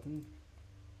that button.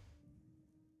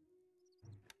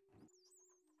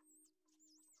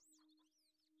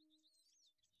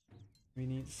 We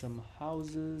need some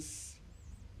houses.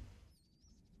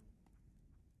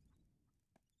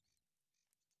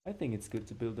 I think it's good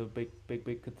to build a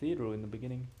big cathedral in the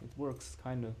beginning. It works,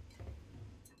 kinda.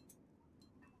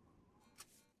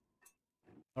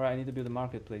 Alright, I need to build a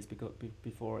marketplace because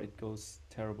before it goes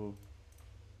terrible.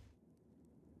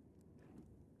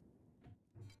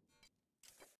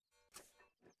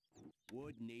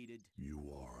 Wood needed. You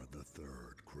are the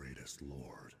third greatest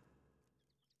lord.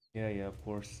 Yeah, of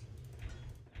course.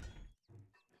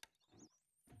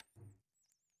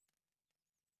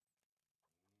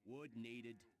 Wood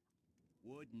needed.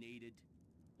 Wood needed.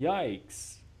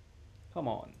 Yikes! Come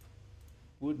on.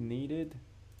 Wood needed.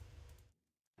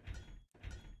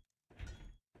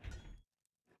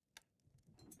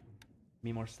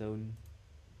 Me more stone.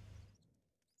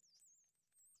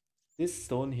 This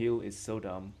stone hill is so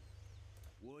dumb.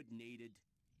 Wood needed.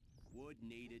 Wood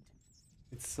needed.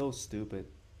 It's so stupid.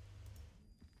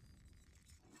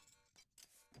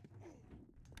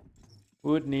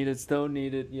 Wood needed, stone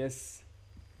needed, yes.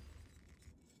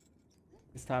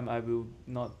 This time I will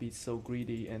not be so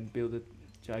greedy and build a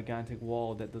gigantic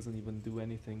wall that doesn't even do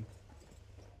anything.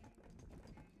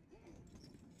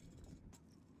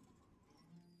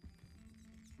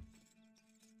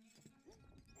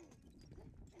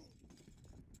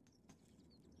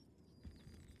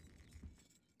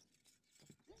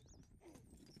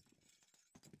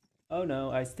 Oh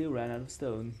no, I still ran out of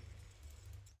stone.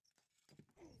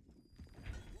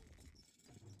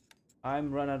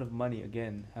 I'm run out of money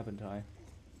again, haven't I?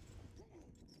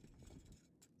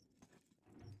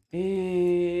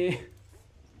 Eh.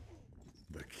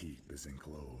 The keep is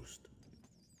enclosed.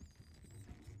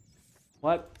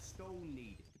 What? Stone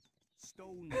needed.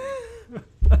 Stone needed.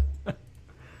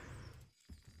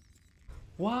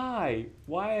 Why?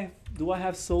 Why do I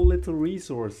have so little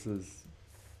resources?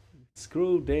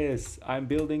 Screw this. I'm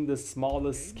building the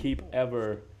smallest keep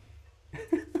ever.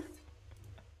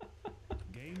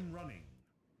 Game running.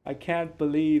 I can't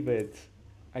believe it.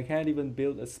 I can't even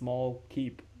build a small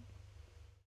keep.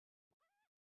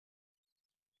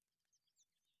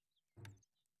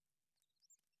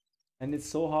 And it's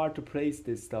so hard to place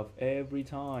this stuff every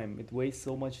time. It wastes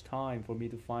so much time for me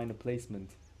to find a placement.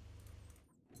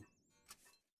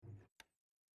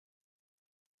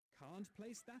 Can't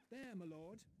place that there, my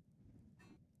lord.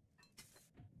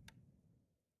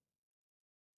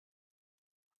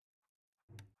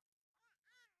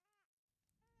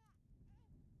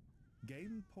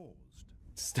 Game paused.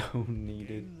 Stone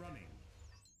needed. Game running.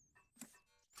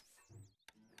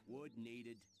 Wood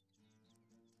needed.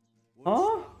 Wood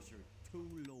Huh? stocks are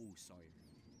too low, sire.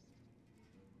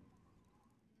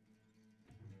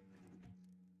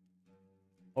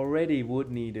 Already wood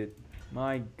needed.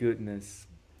 My goodness.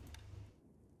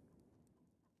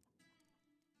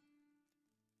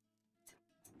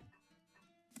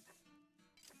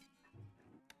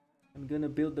 I'm gonna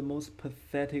build the most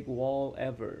pathetic wall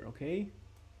ever, okay?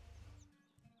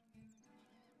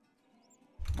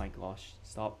 My gosh,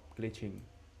 stop glitching.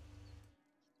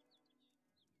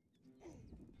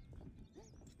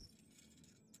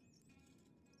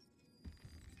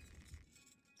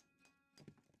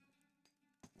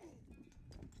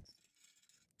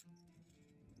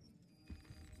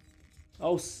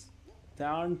 Oh,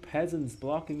 darn peasants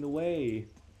blocking the way.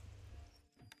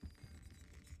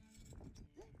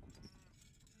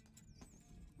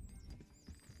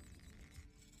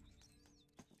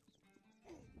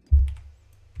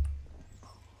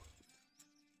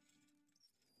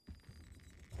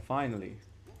 Finally.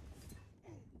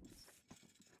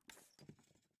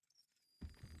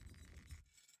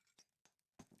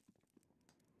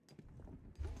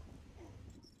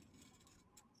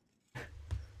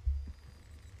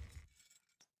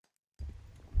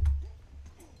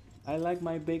 I like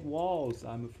my big walls,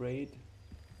 I'm afraid.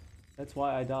 That's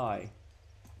why I die.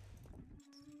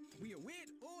 We await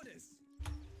orders.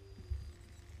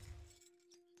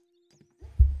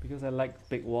 Because I like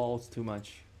big walls too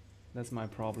much. That's my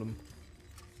problem.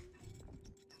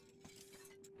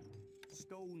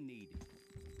 Stone needed.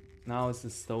 Now it's the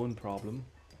stone problem.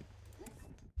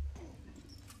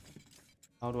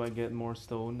 How do I get more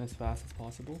stone as fast as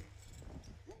possible?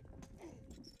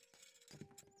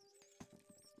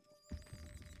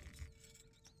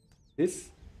 This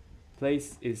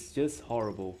place is just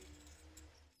horrible.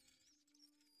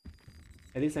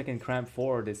 At least I can cramp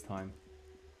 4 this time.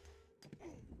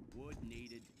 Wood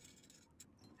needed.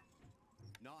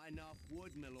 Not enough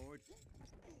wood, my lord.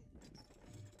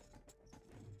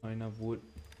 Not enough wood.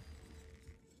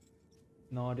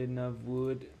 Not enough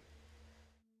wood.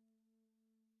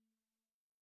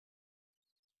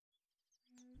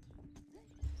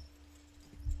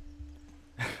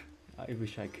 I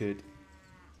wish I could.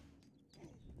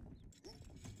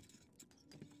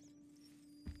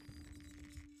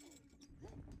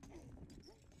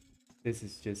 This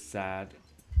is just sad.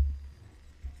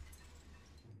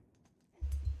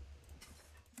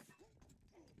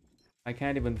 I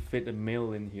can't even fit a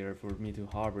mill in here for me to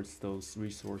harvest those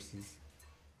resources.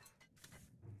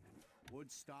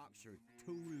 Wood stocks are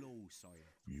too low, sire.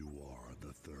 You are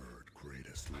the third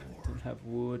greatest I lord. don't have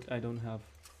wood, I don't have...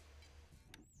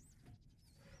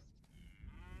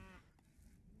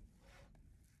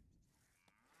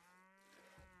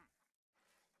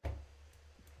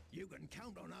 You can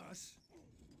count on us.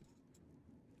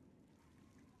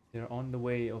 They're on the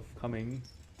way of coming.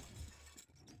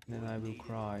 Then I will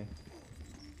cry.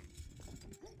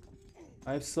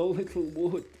 I have so little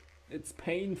wood. It's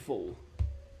painful.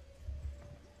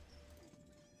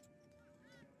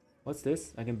 What's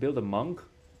this? I can build a monk?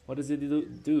 What does it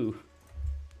do?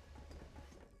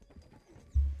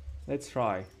 Let's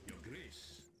try. Your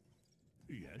grace.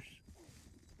 Yes.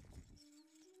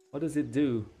 What does it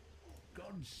do?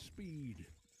 Godspeed.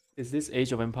 Is this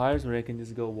Age of Empires where I can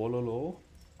just go wololo?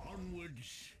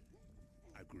 Onwards.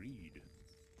 Agreed.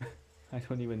 I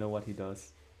don't even know what he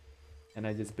does. And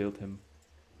I just built him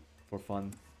for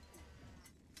fun.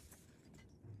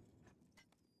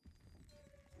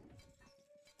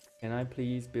 Can I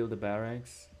please build a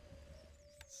barracks?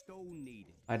 Stone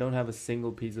needed. I don't have a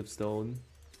single piece of stone.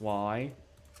 Why?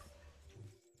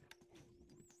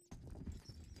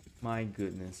 My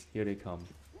goodness, here they come.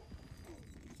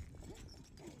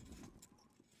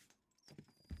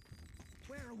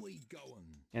 Where are we going?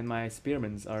 And my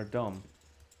spearmen are dumb.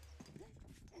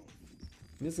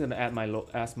 I'm just gonna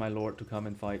ask my lord to come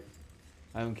and fight.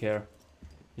 I don't care.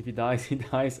 If he dies, he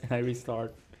dies, and I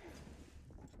restart.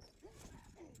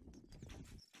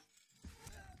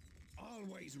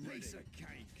 Always ready. Piece of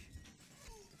cake.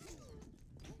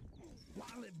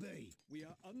 What'll it be? We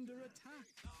are under attack.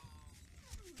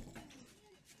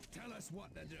 Tell us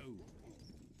what to do.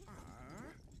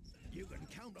 You can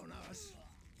count on us.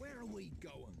 Where are we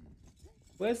going?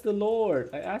 Where's the lord?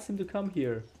 I asked him to come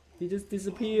here. He just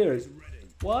disappeared.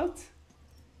 What?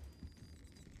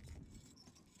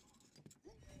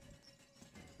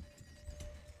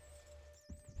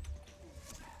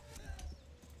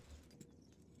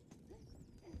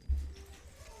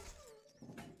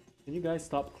 Can you guys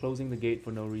stop closing the gate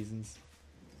for no reasons?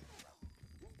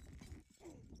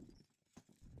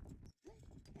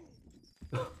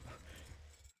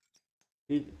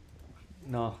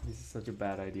 No, this is such a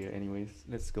bad idea. Anyways,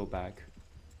 let's go back.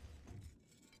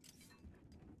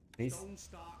 Stone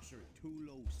stocks are too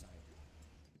low, sire.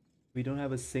 We don't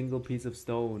have a single piece of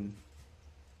stone.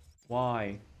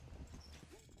 Why?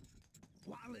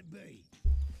 What'll it be?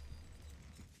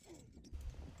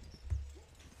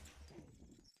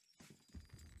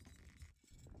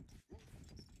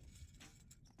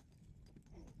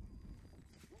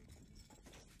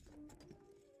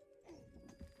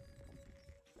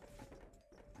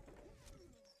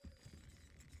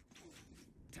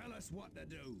 Tell us what to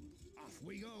do. Off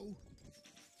we go.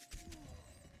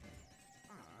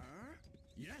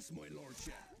 Yes, my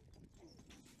lordship.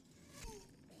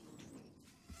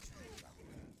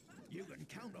 You can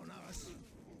count on us.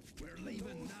 We're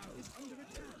leaving now. It's under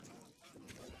attack.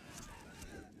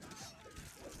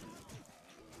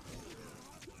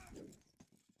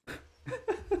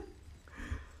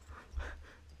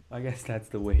 I guess that's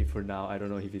the way for now. I don't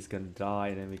know if he's gonna die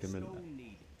and then we can... Stone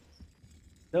needed.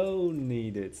 Stone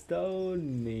needed.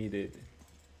 Stone needed.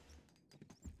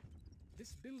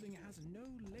 This building has no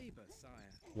labor, sire.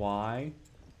 Why?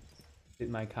 Did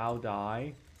my cow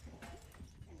die?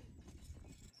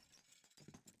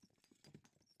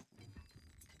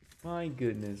 My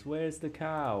goodness, where's the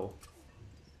cow?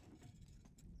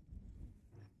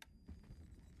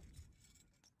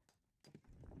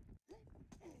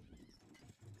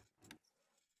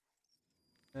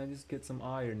 Can I just get some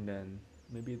iron then?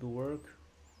 Maybe it'll work?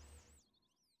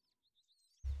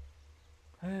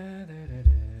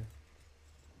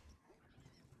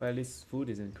 But at least food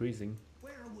is increasing.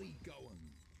 Where are we going?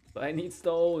 But I need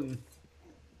stone!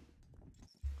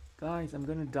 Guys, I'm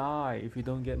gonna die if we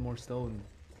don't get more stone.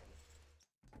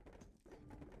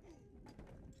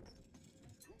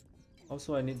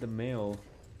 Also, I need the mail.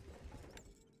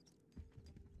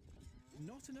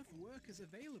 Not enough workers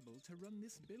available to run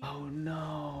this building. Oh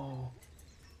no!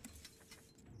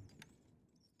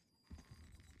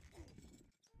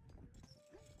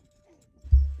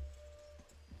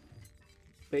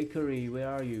 Bakery, where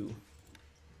are you?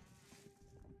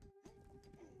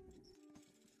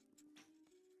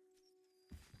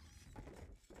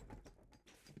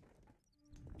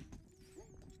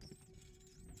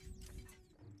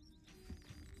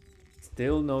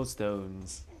 Still no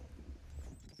stones.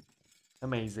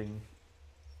 Amazing.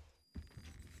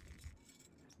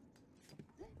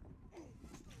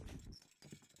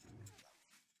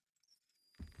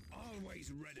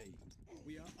 Always ready.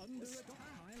 We are under attack.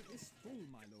 Stockpile is full,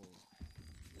 my lord.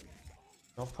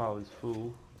 Stockpile is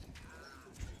full.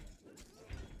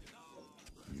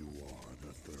 You are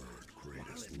the third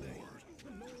greatest lord.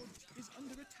 The lord is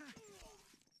under attack.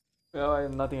 Well, I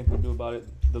have nothing I can do about it.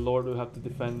 The Lord will have to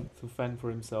fend for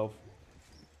himself.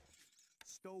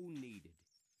 Stone needed.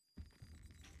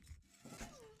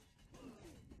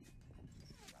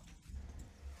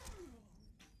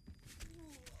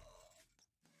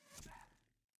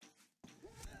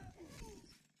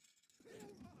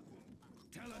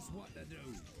 Tell us what to do.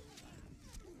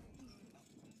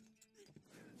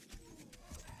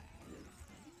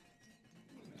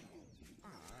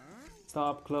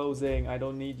 Stop closing. I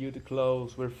don't need you to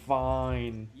close. We're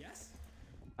fine. Yes?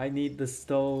 I need the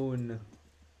stone.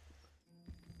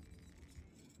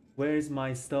 Where's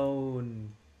my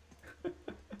stone?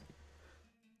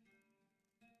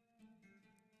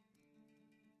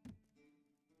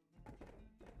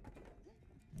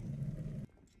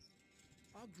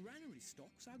 Our granary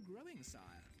stocks are growing, sire.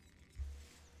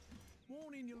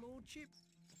 Warning, your lordship.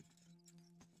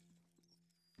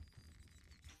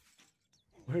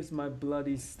 Where's my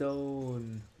bloody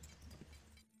stone?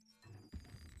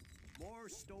 More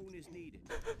stone is needed.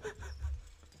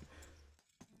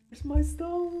 Where's my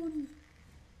stone?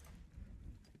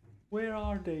 Where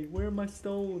are they? Where are my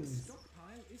stones?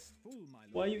 Stockpile is full, my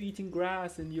lord. Why are you eating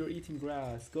grass and you're eating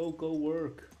grass? Go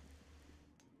work.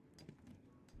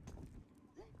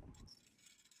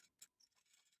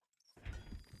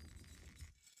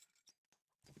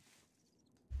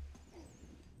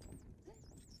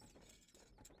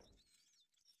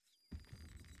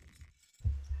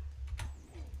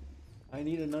 I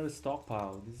need another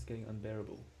stockpile. This is getting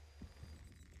unbearable.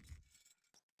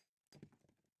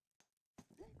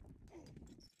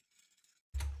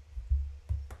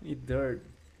 Need dirt.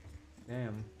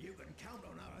 Damn. You can count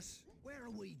on us.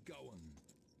 are we going?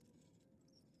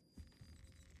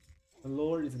 The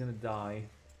Lord is gonna die.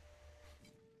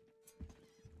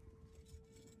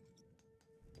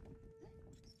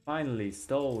 Finally,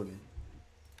 stone.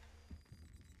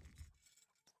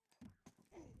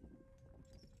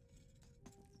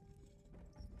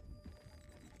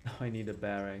 I need a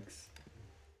barracks.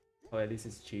 Oh, at least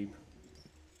it's cheap.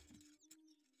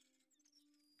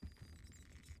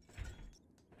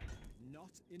 Not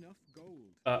enough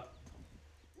gold.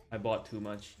 I bought too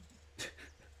much.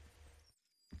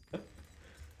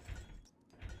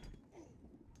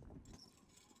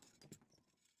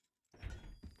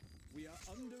 We are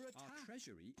under attack. Our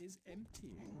treasury is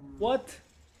empty. What?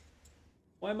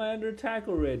 Why am I under attack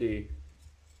already?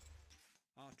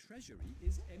 Our treasury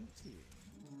is empty.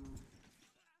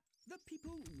 The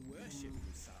people worship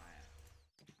you, sire.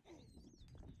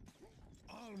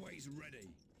 Always ready.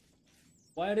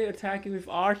 Why are they attacking with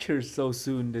archers so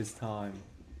soon this time?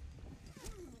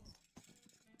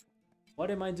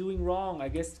 What am I doing wrong? I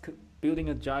guess building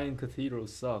a giant cathedral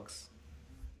sucks.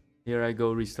 Here I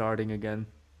go restarting again.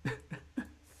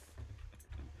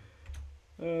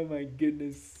 Oh my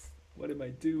goodness. What am I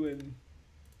doing?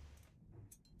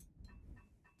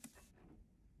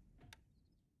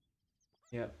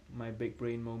 Yeah, my big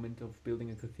brain moment of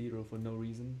building a cathedral for no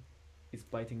reason is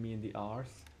biting me in the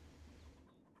arse.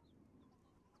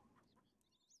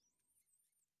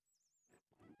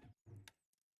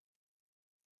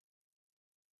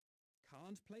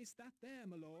 Can't place that there,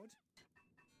 my lord.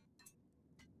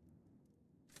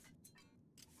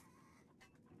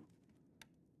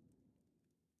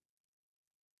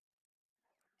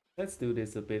 Let's do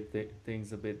this a bit,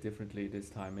 things a bit differently this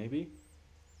time, maybe.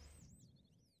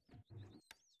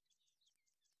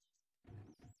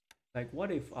 Like,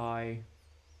 what if I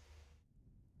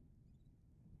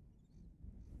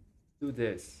do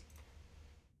this?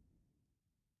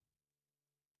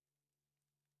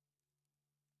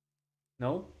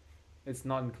 No? It's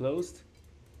not enclosed?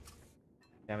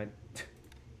 Damn it.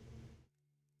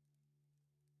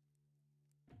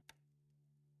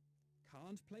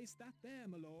 Can't place that there,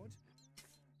 my lord.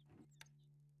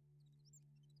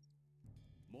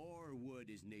 More wood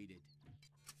is needed.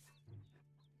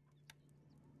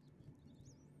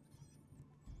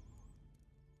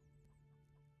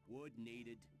 Wood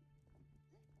needed.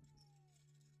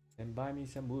 Then buy me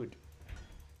some wood.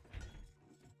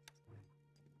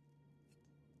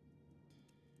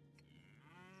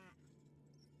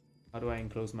 How do I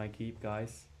enclose my keep,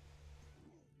 guys?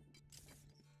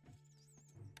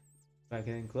 If I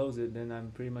can enclose it, then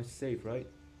I'm pretty much safe, right?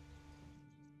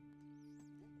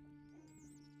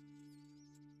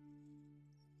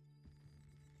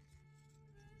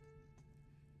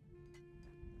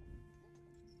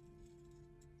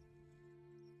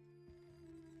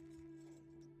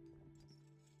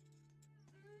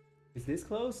 Is this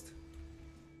closed?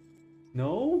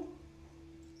 No?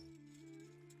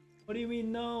 What do you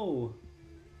mean no?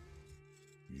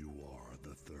 You are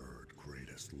the third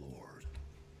greatest lord.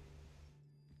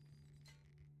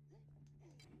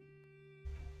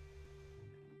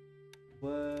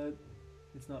 What?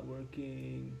 It's not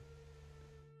working.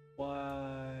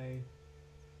 Why?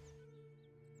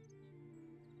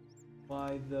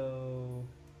 Why though?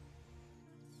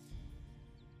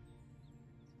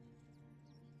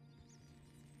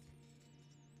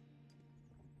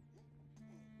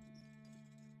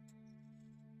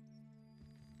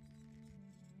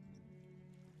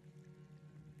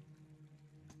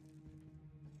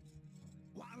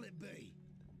 What'll it be?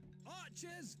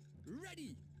 Archers,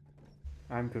 ready!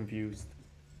 I'm confused.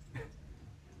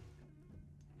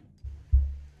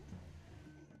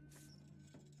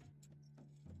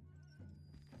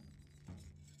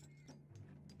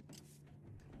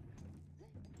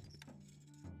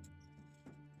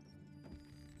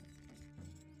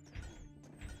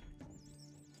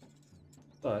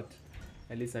 But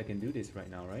at least I can do this right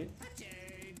now, right?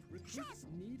 Recruits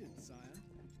needed, sire.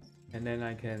 And then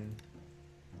I can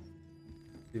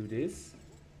do this.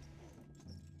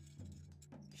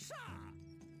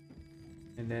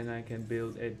 And then I can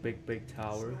build a big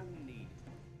tower. Stone needed.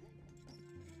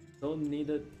 Stone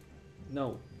needed?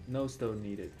 No, no stone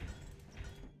needed.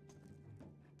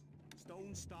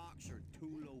 Stone stocks are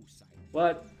too low, sire.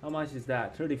 What? How much is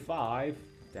that? 35?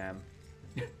 Damn.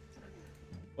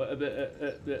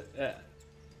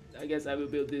 I guess I will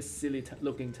build this silly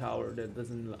looking tower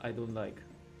that I don't like.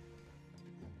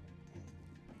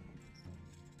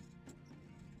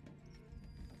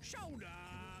 Shoulder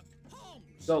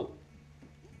pumps. Go.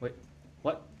 Wait.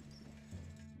 What?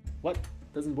 What?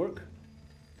 Doesn't work?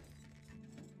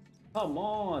 Come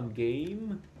on,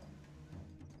 game.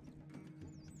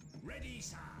 Ready,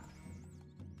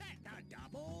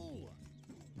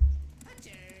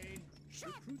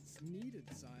 needed,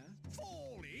 sire.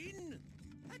 Fall in!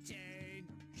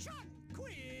 Attention!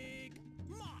 Quick!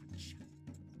 March!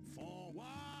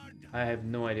 Forward! I have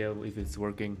no idea if it's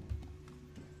working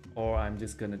or I'm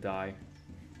just gonna die.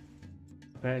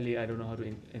 Apparently I don't know how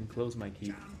to enclose my keep.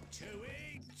 Jump to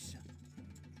it!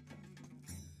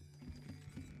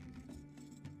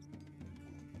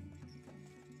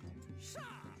 Sir!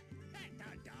 That's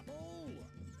a double!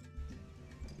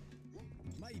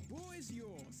 My bow is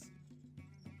yours.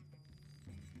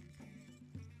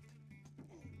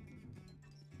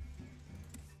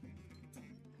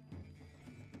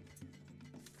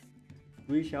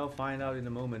 We shall find out in a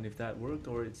moment if that worked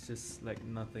or it's just like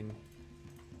nothing.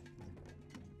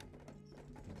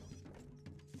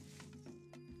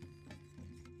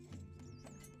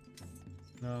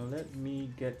 Now let me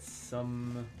get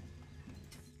some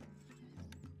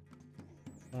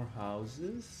more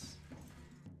houses.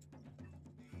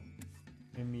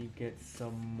 Let me get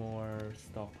some more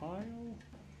stockpile.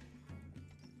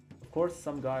 Of course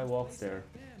some guy walks there.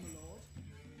 There, my lord.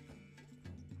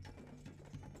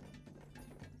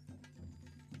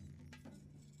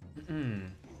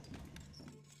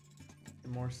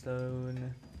 More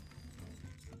stone.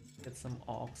 Get some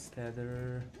ox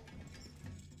tether.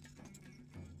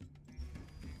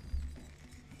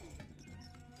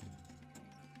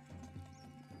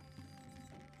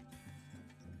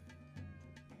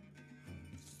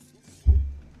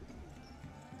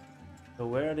 So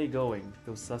where are they going,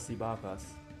 those sussy bakas?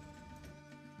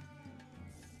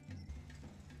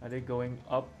 Are they going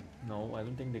up? No, I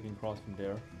don't think they can cross from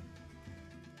there.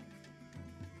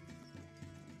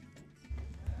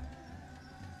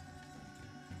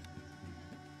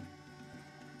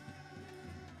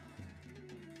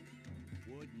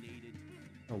 Wood needed.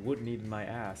 Oh, wood needed my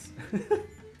ass.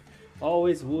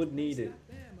 Always wood needed.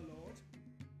 There, my lord.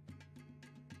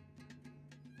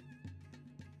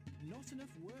 Not enough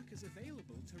workers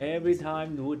available to run Every this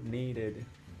time wood needed.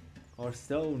 Or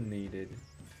stone needed.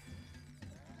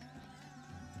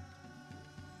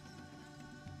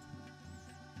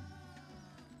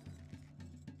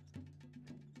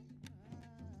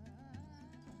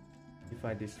 If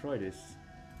I destroy this,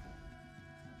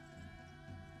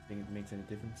 think it makes any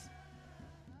difference?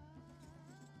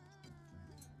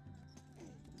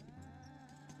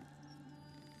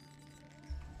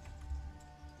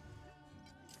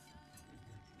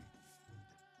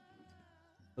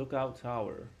 Lookout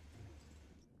tower.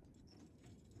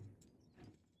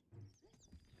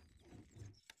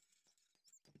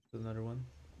 Another one.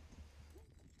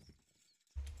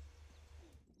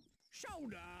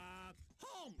 Shoulder!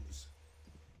 Homs!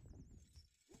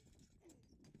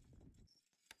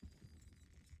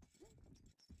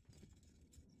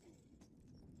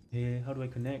 Hey, how do I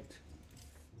connect?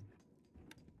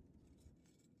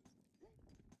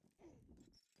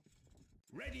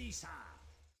 Ready, sir!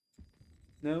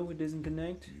 No, it doesn't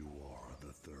connect. You are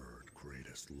the third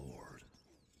greatest lord.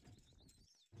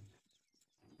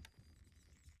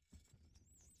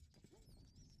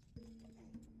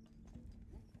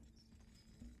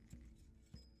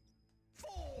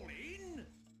 Fall in!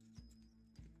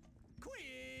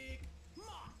 Quick!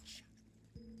 March!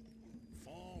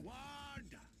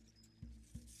 Forward!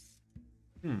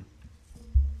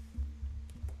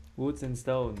 Woods and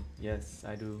stone. Yes,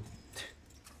 I do.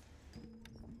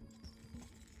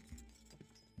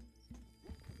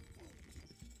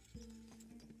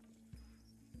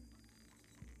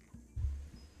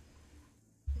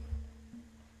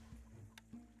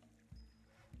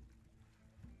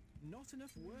 Not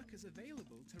enough workers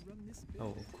available to run this Oh,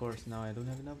 building. of course, now I don't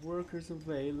have enough workers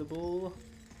available.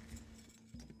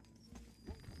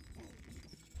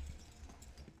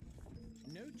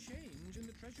 No change in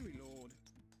the treasury, lord.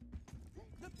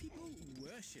 The people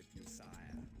worship you, sire.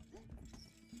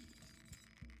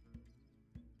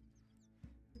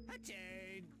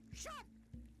 Attention!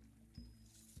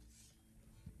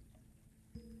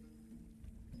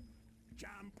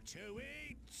 Jump to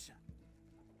it!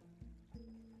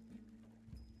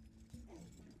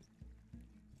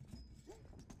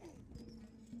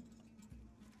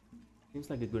 Seems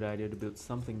like a good idea to build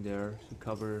something there to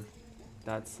cover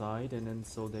that side, and then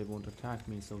so they won't attack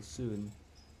me so soon.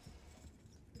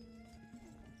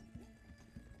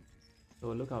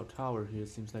 So a lookout tower here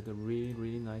seems like a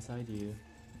really nice idea.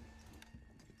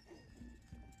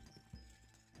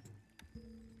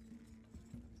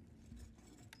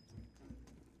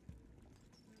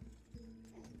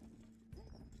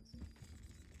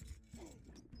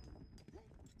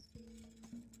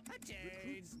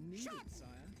 Recruits needed, Attention! sire.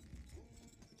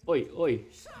 Oi, oi!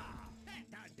 Sir,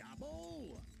 that's a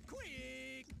double!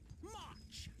 Quick!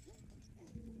 March!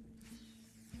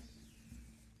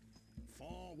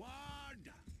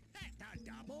 Forward! Hit a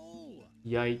double!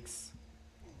 Yikes.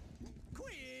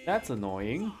 Quick! That's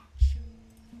annoying. March!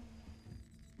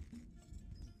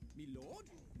 Me lord?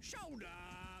 Shoulder!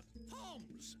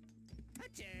 Homs!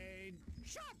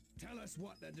 Attention! Tell us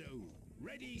what to do.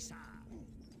 Ready, sir!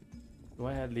 Do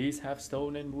I at least have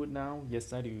stone and wood now?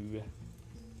 Yes, I do.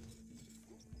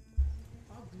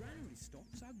 Our granary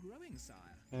stocks are growing, sire.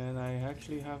 And I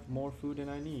actually have more food than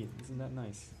I need. Isn't that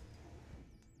nice?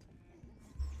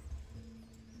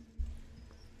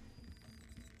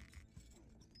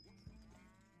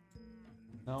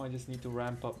 Now I just need to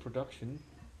ramp up production.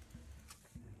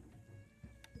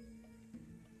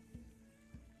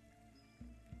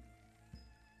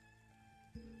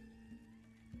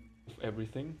 Of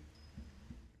everything.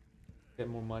 Get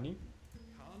more money.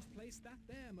 Can't place that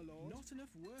there, my lord. Not enough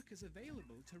workers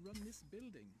available to run this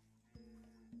building.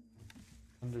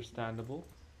 Understandable.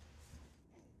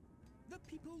 The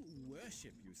people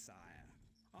worship you, sire.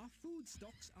 Our food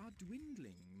stocks are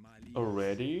dwindling, my liege.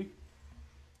 Already?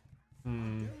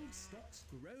 Hmm. Gold stocks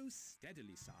grow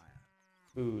steadily, sire.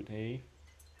 Food, hey?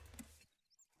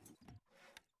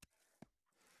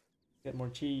 Get more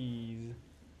cheese.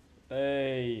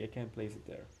 Hey, I can't place it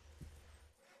there.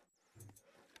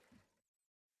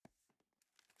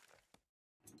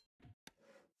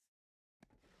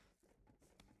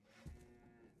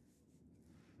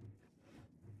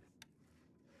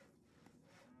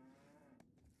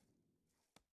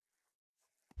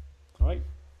 Alright.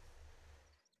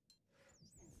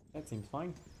 That seems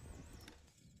fine.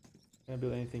 Can I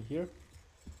build anything here?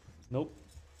 Nope.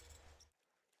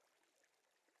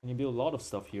 Can you build a lot of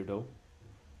stuff here though?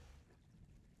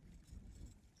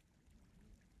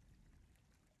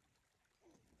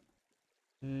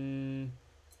 Hmm.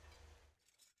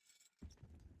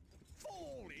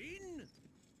 Fall in!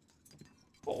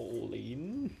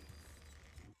 Bowling.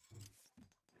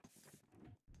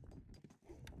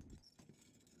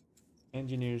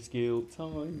 Engineer skill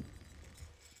time.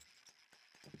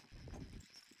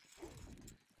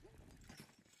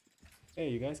 Hey,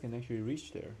 you guys can actually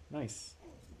reach there. Nice.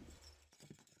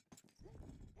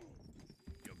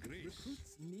 Your grace.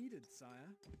 Recruits needed, sire.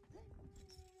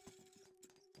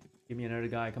 Give me another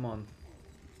guy, come on.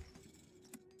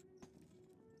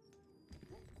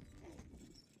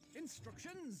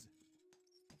 Instructions!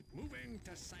 Moving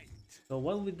to sight. So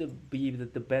what would be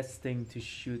the best thing to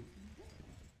shoot?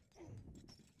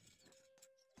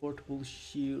 Portable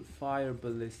shield, fire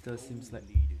ballista seems like...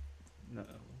 No,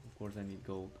 of course I need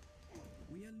gold.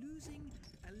 We are losing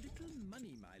a little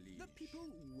money, my liege. The people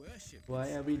worship Why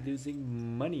you, are we sire.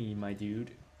 losing money, my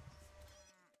dude?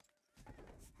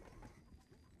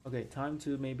 Okay, time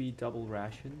to maybe double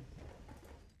ration.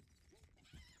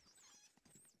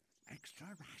 Extra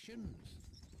rations.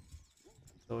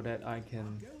 So that I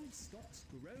can Gold stocks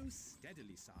grow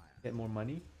steadily, sire. get more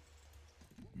money.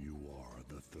 You are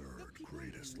the The third people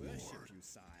greatest worship lord. you,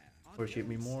 sire. Our Worship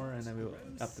me gold more and I stocks will grow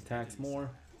up the tax steadily, more.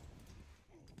 sire.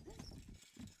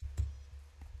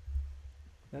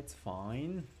 That's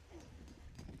fine.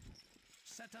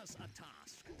 Set us a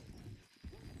task.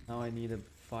 Now I need a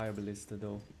fire ballista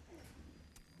though.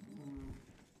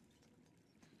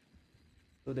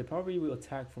 So they probably will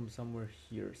attack from somewhere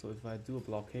here. So if I do a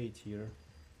blockade here,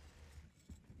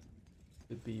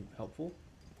 it'd be helpful.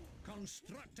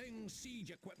 Constructing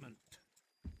siege equipment.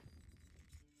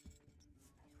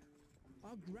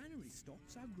 Our granary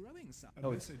stocks are growing, sire. A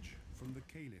Oh, it's- message from the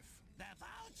Caliph. The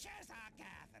vultures are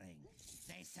gathering.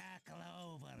 They circle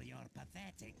over your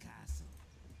pathetic castle.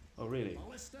 Oh really?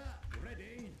 Ballista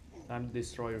ready. Time to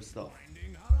destroy your stuff.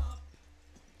 Winding her up.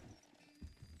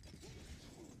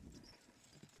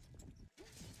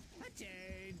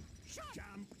 Attention.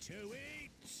 Jump to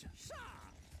it. Sir.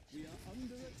 We are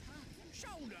under attack.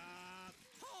 Shoulder.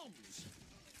 Homs.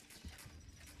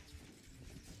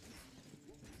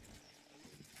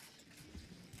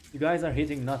 You guys are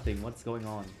hitting nothing. What's going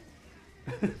on?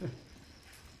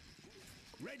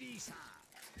 Ready, sir.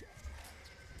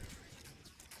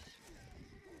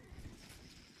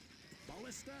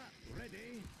 Ballista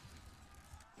ready.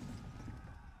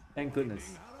 Thank goodness.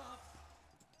 Winding her up.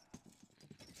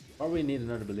 Probably need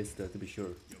another ballista to be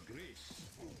sure. Your grace.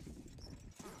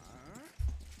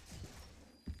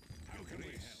 How can we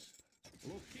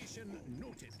help? Location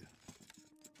noted.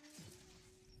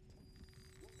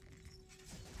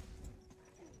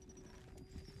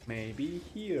 Maybe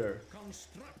here.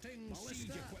 Constructing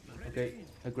siege equipment. Ready. Okay,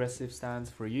 aggressive stance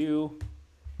for you.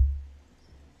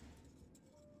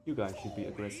 You guys should be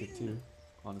aggressive too,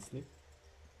 honestly.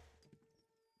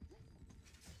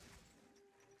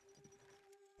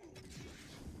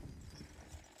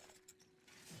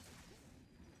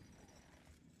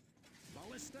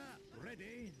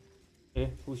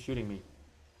 Okay, who's shooting me?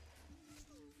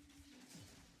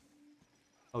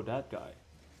 Oh, that guy.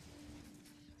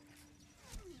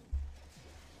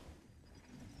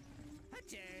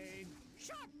 Attain!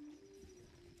 Shot!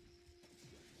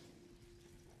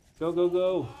 Go, go,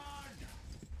 go!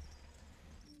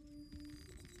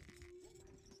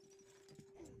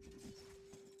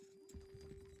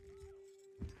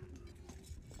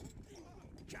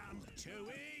 Jump to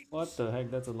it! What the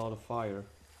heck? That's a lot of fire.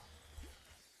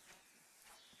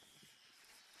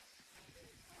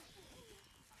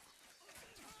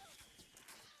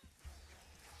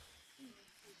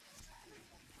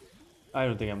 I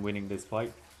don't think I'm winning this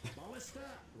fight. Ballista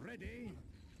ready.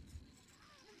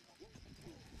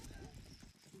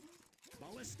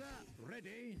 Ballista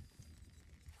ready.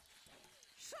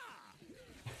 Sir!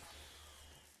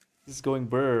 This is going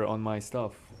brr on my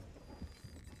stuff.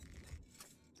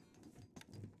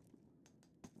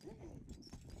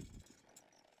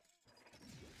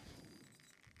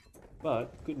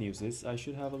 But good news is I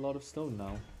should have a lot of stone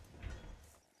now.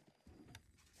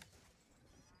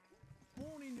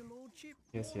 Warning, your lordship.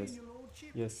 Yes, Warning, yes. your lordship.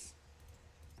 Yes.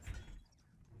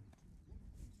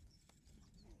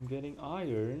 I'm getting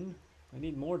iron. I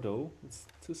need more though. It's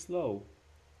too slow.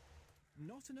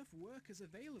 Not enough workers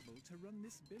available to run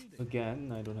this building.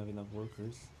 Again, I don't have enough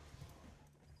workers.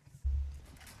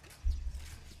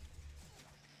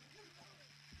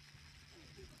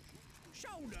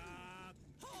 Shoulder!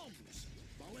 Hogs!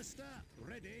 Ballista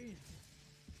ready.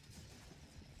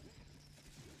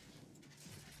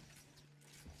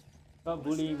 Stop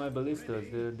bullying my ballistas.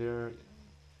 They're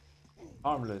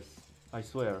harmless. I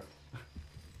swear.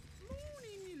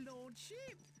 Morning, your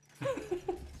lordship.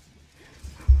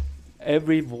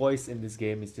 Every voice in this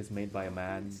game is just made by a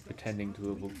man pretending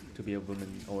to be a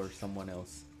woman or someone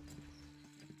else.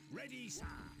 Ready, sir.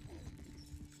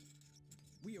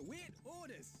 We await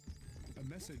orders. A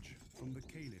message from the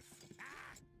Caliph.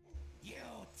 Ah! You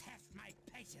test my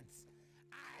patience.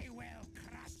 I will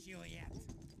crush you yet.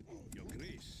 Your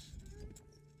Grace,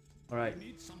 Alright,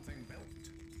 need something built.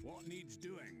 What needs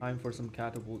doing? time for some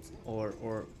catapults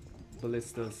or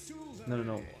ballistas.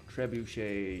 No,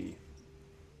 trebuchet.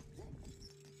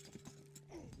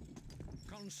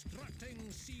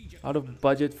 Constructing siege. Out of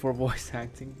budget for voice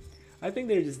acting. I think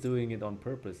they're just doing it on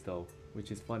purpose though, which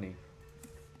is funny.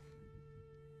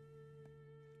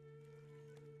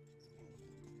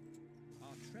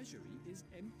 Our treasury is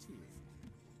empty.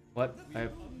 What?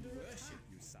 Worship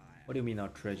you, sire. What do you mean our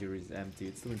treasure is empty?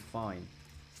 It's doing fine.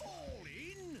 Fall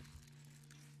in.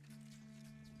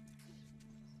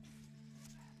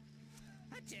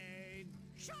 Attain.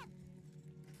 Shot.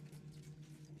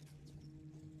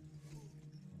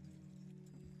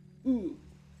 Ooh.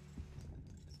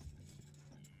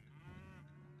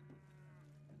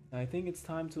 I think it's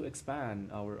time to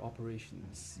expand our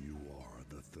operations. You are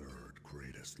the third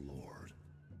greatest lord.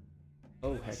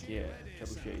 Oh heck yeah,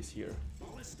 trebuchet is here.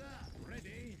 Ballista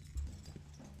ready.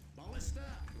 Ballista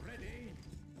ready.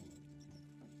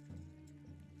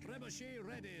 Trebuchet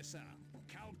ready, sir.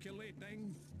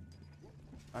 Calculating.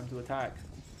 Time to attack.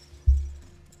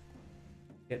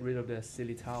 Get rid of the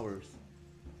silly towers.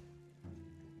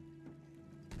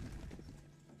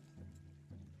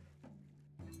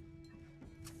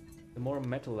 The more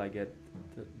metal I get,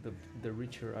 the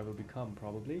richer I will become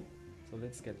probably. So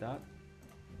let's get that.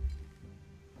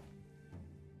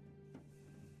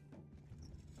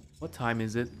 What time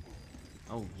is it?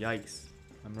 Oh yikes,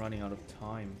 I'm running out of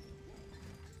time.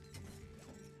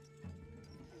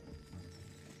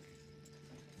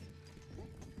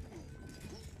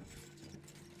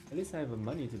 At least I have the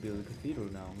money to build a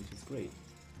cathedral now, which is great.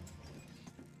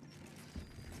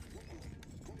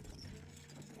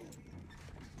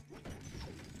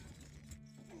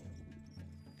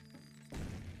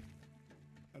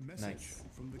 A message Nice.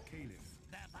 from the Caliph.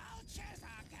 The vultures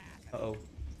are gathered. Uh-oh.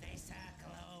 They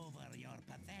circle over your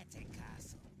pathetic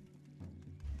castle.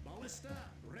 Ballista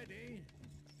ready.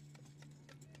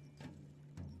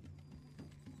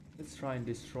 Let's try and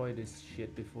destroy this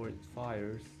shit before it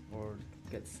fires or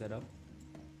gets set up.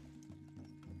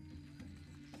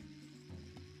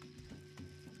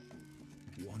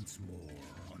 Once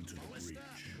more unto the Ballista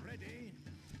breach.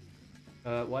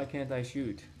 ready. Why can't I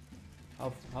shoot?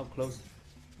 How close?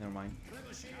 Never mind.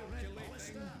 Trebuchet ready.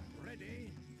 Ballista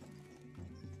ready.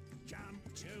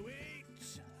 Jump to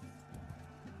it.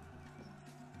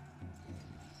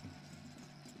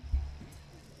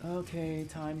 Okay,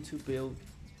 time to build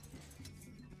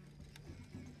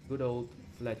good old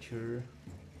Fletcher.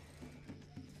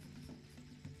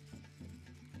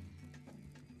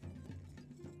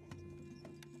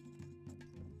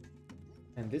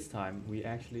 And this time we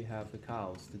actually have the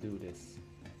cows to do this.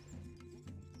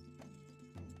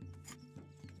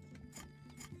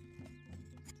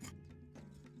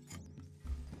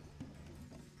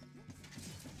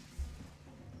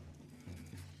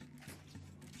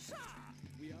 Sir,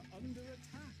 we are under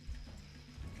attack.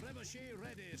 Trebuchet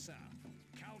ready, sir.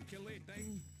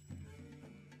 Calculating.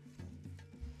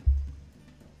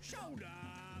 Shoulder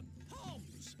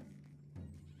palms.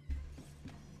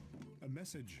 A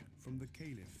message from the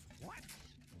Caliph. What?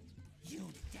 You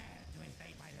dare to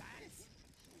invade my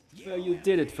lands? Well, you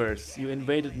did it first. You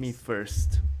invaded me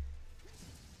first.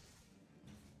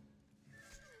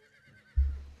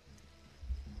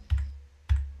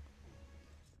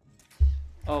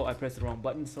 Oh, I pressed the wrong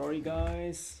button. Sorry,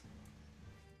 guys.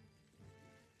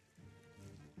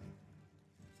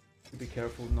 Be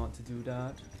careful not to do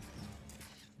that.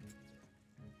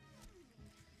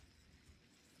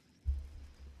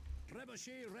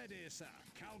 Trebuchet ready, sir.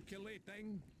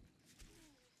 Calculating.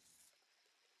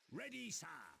 Ready, sir.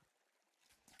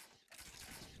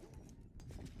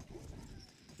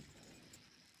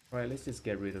 Right, let's just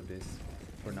get rid of this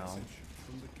for now. Message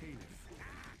from the Caliph.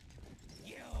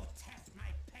 You test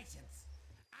my patience.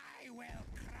 I will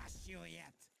crush you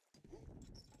yet.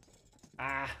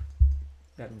 Ah,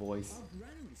 that voice. Our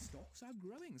granary stocks are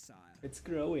growing, sire. It's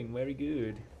growing, very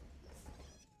good.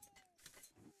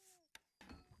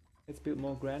 Let's build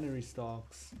more granary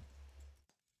stocks.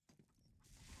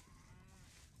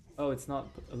 Oh, it's not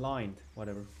aligned.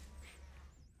 Whatever.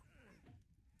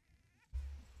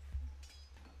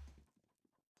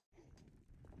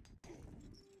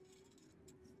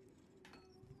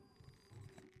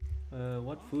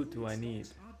 What food do I need?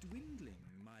 Are dwindling,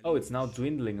 my Oh, it's now liege.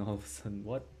 dwindling all of a sudden.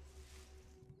 What?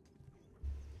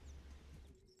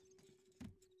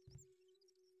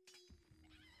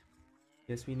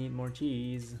 Guess we need more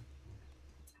cheese.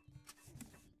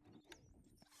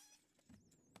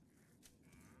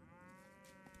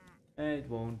 It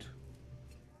won't.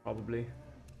 Probably.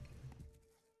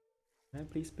 Can I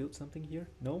please build something here?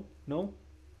 No? No?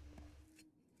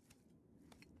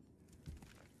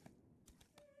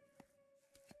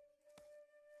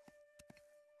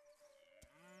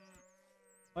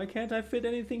 Why can't I fit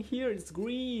anything here? It's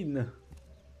green.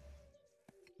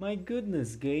 My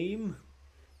goodness, game.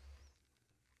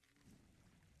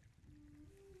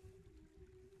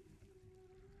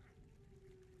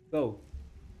 Go.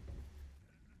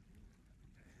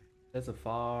 That's a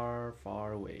far,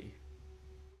 far away.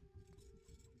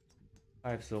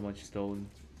 I have so much stone.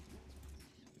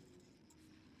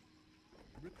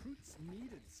 Recruits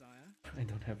needed, sire. I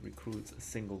don't have recruits,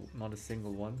 not a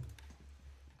single one.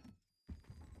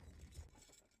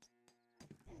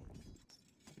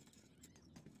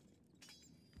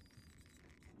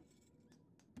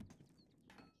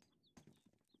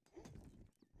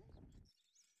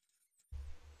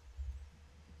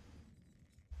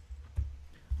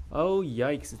 Oh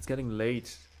yikes, it's getting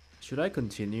late. Should I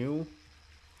continue?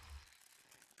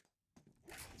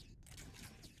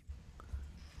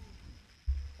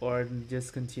 Or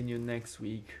just continue next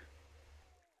week?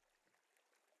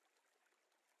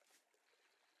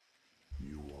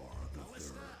 You are the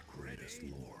third greatest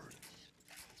lord.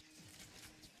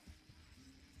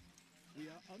 We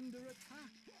are under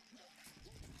attack.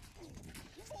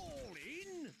 Fall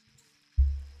in.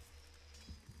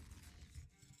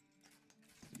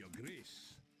 Your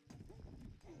Grace.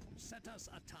 Set us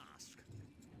a task.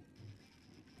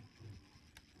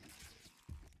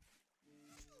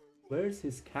 Where's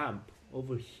his camp?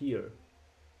 Over here.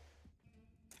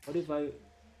 What if I...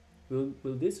 Will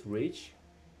this reach?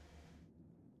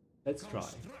 Let's try.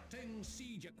 Constructing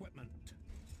siege equipment.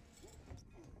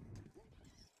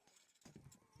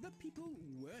 The people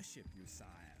worship you, sire.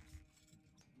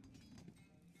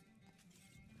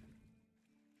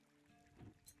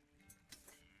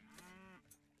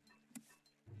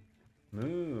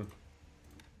 Moo.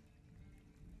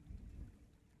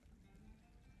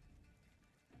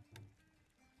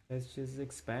 Let's just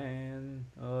expand.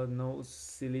 Oh, no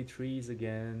silly trees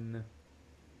again.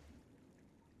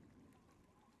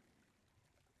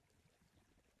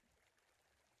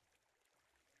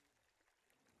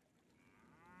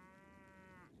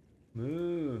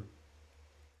 Moo.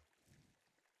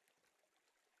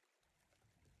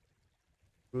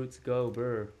 Roots go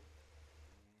burr.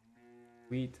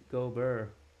 Wheat go burr.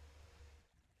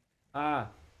 Ah,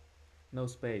 no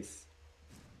space.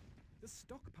 The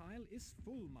stockpile is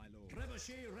full, my lord.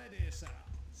 Trebuchet ready, sir.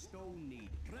 Stone need.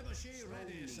 Trebuchet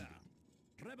ready, sir.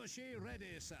 Trebuchet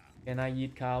ready, sir. Can I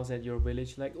eat cows at your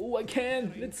village? Like, oh, I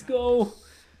can. Let's go.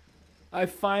 I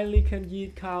finally can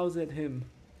eat cows at him.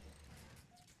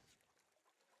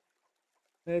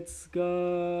 Let's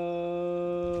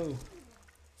go.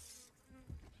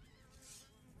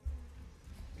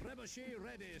 Trebuchet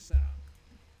ready, sir.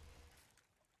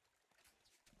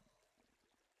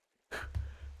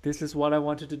 This is what I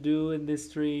wanted to do in this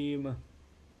stream.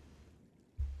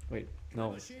 Wait,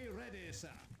 no. Trebuchet ready, sir.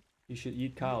 You should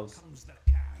eat cows. Here comes the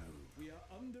cow. We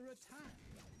are under attack.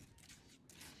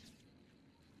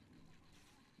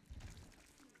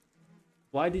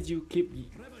 Why did you keep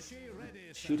Trebuchet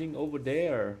ready, sir. shooting over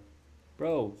there?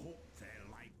 Bro. Hope they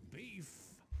like beef.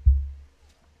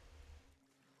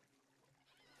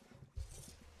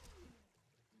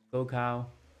 Go cow.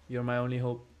 You're my only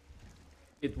hope.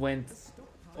 It went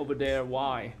over there.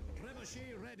 Why?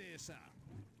 Trebuchet ready, sir.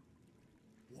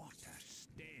 What a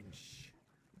stench.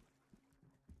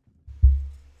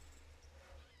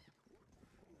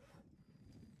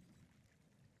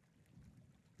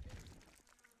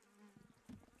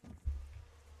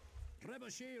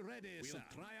 Trebuchet ready, sir.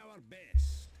 We'll try our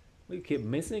best. We keep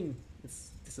missing.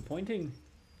 It's disappointing.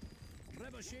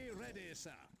 Trebuchet ready,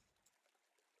 sir.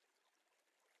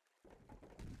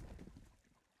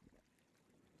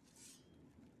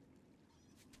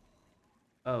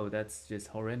 Oh, that's just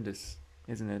horrendous,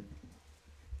 isn't it?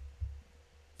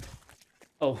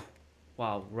 Oh,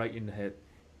 wow, right in the head.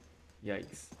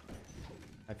 Yikes.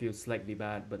 I feel slightly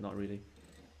bad, but not really.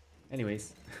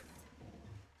 Anyways.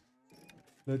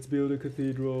 Let's build a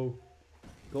cathedral.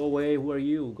 Go away, who are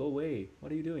you? Go away.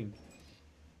 What are you doing?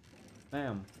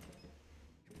 Ma'am.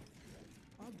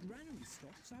 Our granary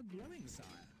stocks are growing, sire.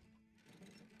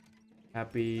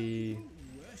 Happy. People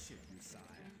worship you, sire.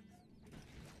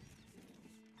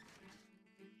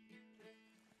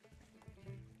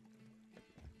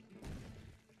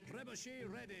 Trebuchet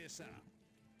ready, sir.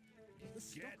 The Get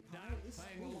stockpile that is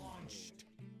thing full. launched.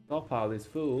 Stockpile is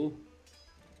full.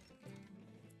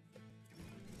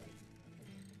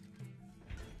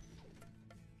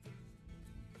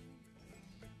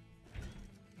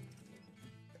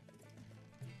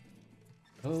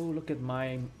 Oh, look at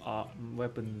my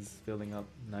weapons filling up.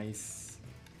 Nice.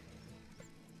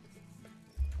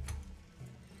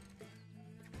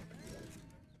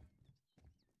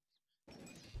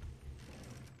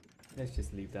 Let's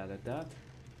just leave that at that.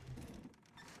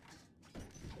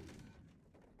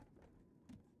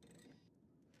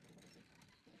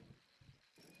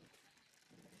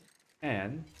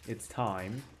 And it's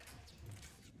time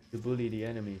to bully the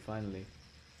enemy finally.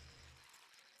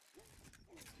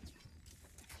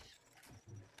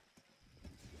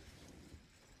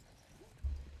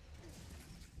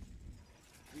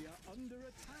 We are under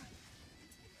attack.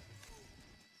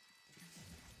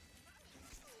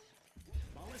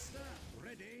 Ballista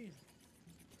ready.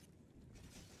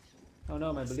 Oh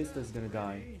no, my ballista is gonna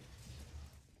die.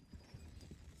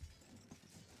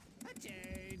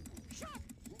 Attain. Shot.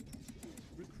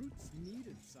 Recruits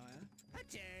needed, sire.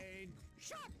 Attain.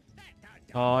 Shot. That.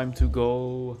 Time to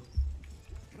go.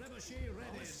 Trebuchet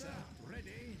ready, sir.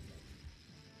 Ready.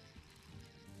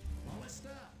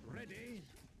 Ballista ready.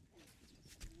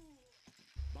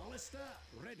 Ballista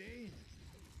ready.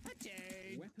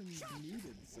 Attain. Weapons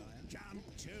needed, sire.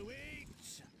 Jump to it.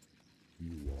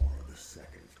 You are the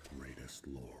second greatest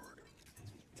lord.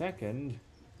 Second.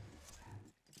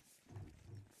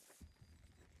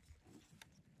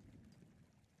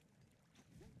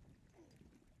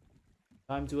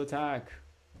 Time to attack.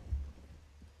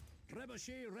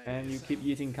 Trebuchet ready. And you sir. keep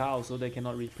eating cows so they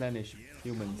cannot replenish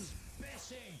humans.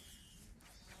 Bessie.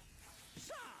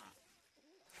 Sir.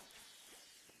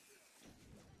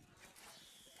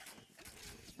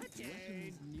 Attain.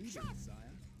 Weapons needed, Shot. sire.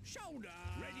 Shoulder.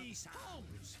 Ready, sir.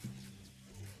 Arms.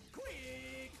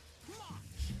 Quick.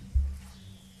 March.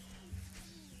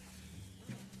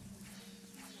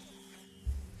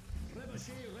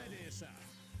 Trebuchet ready, sir.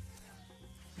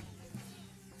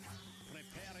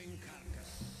 Preparing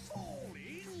carcass. Fall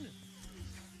in.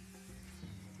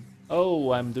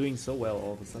 Oh, I'm doing so well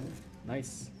all of a sudden.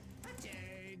 Nice.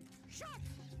 Attain. Shot.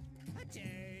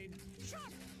 Attain.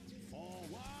 Shot.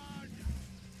 Forward.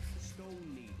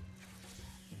 Stone needed.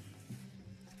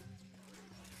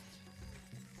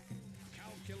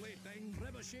 Calculating.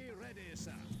 Trebuchet ready,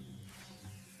 sir.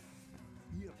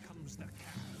 Here comes the cow.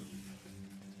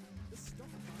 The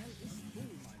stockpile is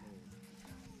full, my lord.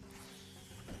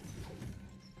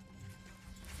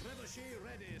 Trebuchet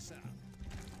ready, sir.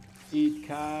 Eat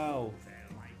cow.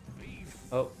 They like beef.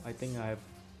 Oh, I think I have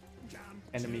Jump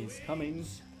enemies to coming.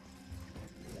 it.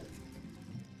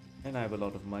 And I have a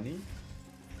lot of money.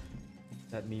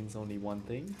 That means only one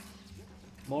thing.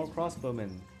 More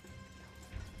crossbowmen.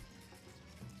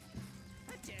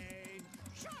 Attain.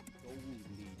 Shot. Gold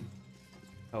needed.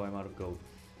 Oh, I'm out of gold.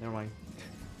 Never mind.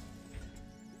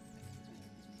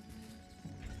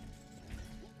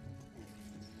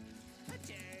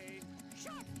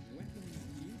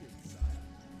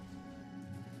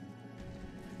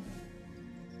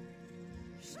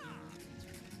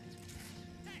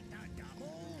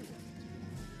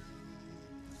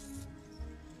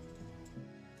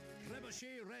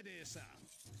 ready, sir.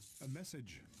 A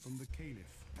message from the Caliph.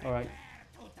 All right.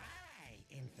 Prepare to die,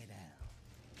 infidel.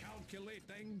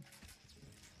 Calculating.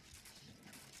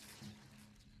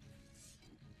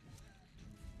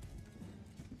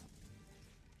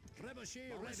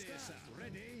 Trebuchet ready, sir.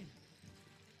 Ready.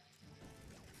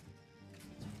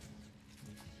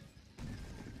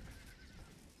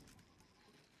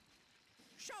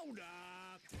 Shoulder.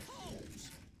 Halt.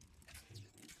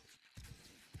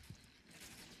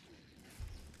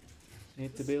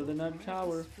 Need to build another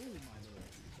tower. Full, my lord.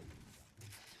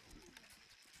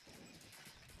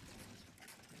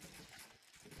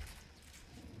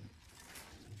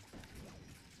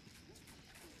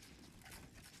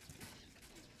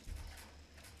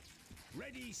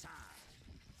 Ready, sir.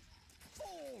 Fall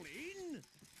in.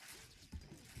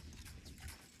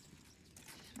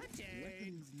 Attain.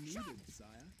 Weapons needed, Shot. sire.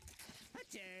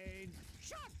 Attain.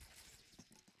 Shot.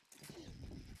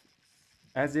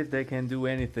 As if they can do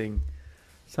anything.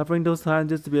 Suffering those times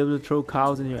just to be able to throw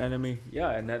cows in your enemy.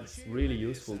 Yeah, and that's really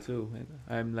useful too. And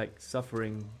I'm like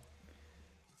suffering,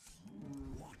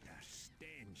 What a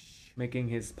stench. making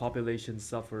his population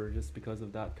suffer just because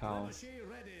of that cow. Trebuchet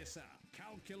ready, sir.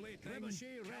 Calculating.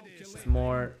 Trebuchet ready, sir. It's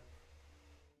more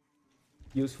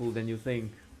useful than you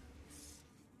think.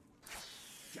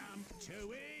 Jump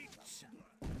to it.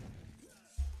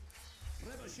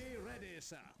 Trebuchet ready,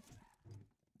 sir.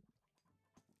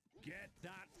 Get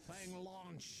that thing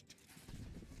launched.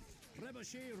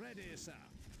 Trebuchet ready, sir.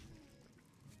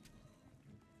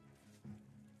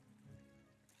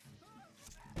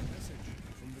 Message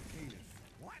from the Caliph.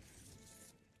 What?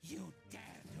 You dare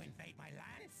to invade my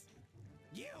lands?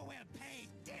 You will pay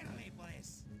dearly for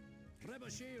this.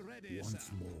 Trebuchet ready, Once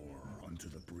sir. more unto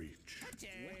the breach.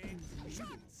 Attain. Weapons Shot.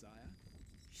 needed, sire.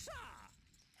 Sir.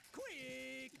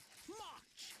 Quick.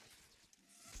 March.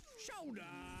 Shoulder.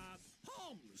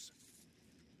 Arms.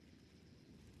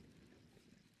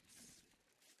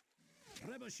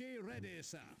 Trebuchet ready,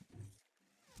 sir.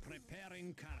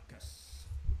 Preparing carcass.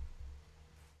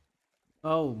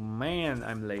 Oh man,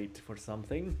 I'm late for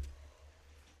something.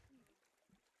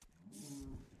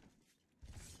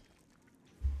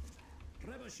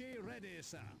 Trebuchet ready,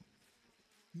 sir.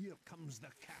 Here comes the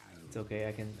cow. It's okay,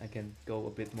 I can go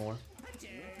a bit more. Attain.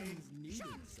 Weapons needed,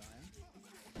 Shot. sire.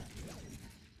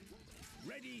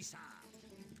 Ready, sir.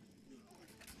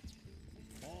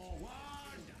 Forward.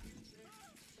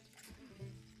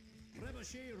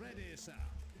 Trebuchet ready, sir.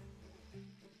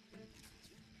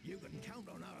 You can count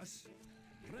on us.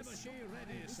 Trebuchet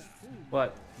ready, sir.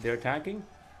 What? They're attacking?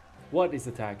 What is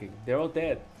attacking? They're all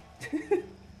dead.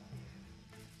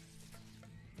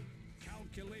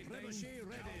 Calculating. Trebuchet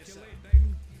ready, sir.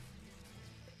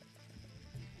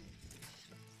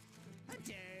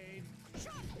 Attain.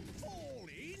 Shot. Fall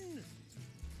in.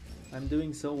 I'm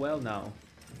doing so well now.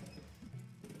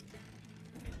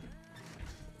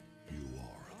 You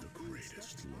are the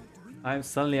greatest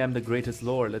lord. I'm the greatest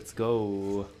lord. Let's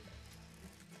go.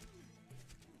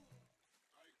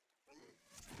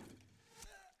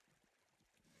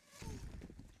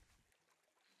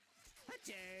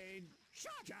 Attain.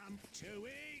 Shot. Jump to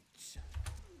it.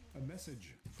 A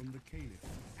message from the Caliph.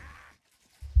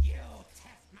 You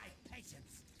test my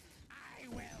patience. I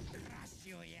will crush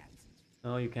you yet.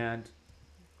 No, you can't.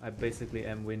 I basically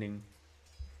am winning.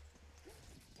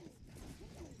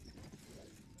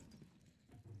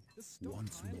 The stockpile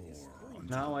Once is more full.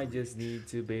 unto Now I just need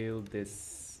to build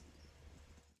this.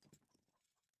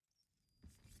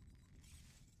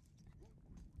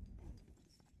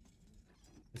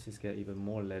 Let's just get even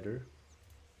more leather.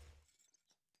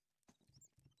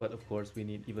 But of course we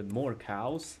need even more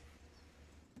cows.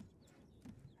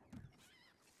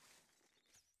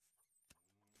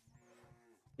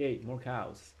 Yay, more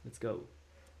cows. Let's go.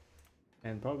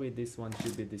 And probably this one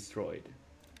should be destroyed.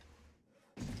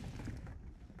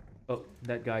 Oh,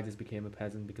 that guy just became a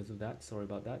peasant because of that. Sorry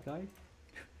about that, guy.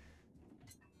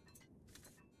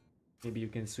 Maybe you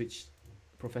can switch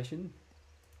profession.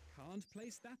 Can't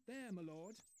place that there, my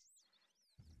lord.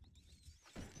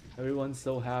 Everyone's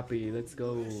so happy. Let's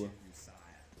go. Worship you, sire.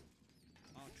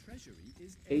 Our treasury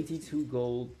is 82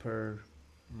 gold per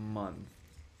month.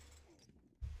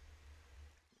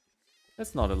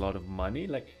 That's not a lot of money.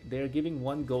 Like, they're giving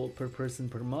 1 gold per person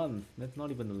per month. That's not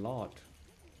even a lot.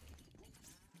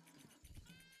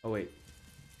 Oh, wait.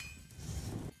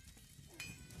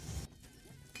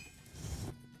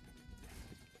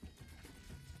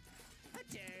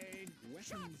 Attain.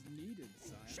 weapons needed,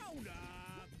 sire. Shoulder.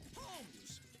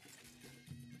 Arms.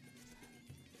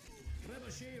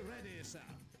 Trebuchet ready, sir.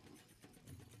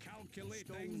 Calculating.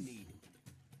 Stone needed.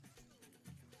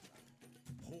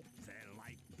 Hope they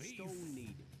like beef. Stone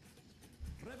needed.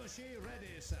 Trebuchet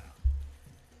ready, sir.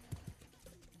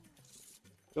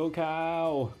 Go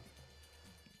cow!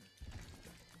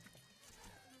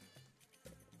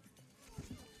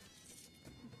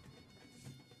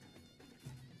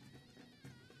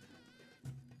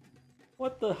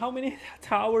 What the? How many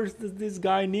towers does this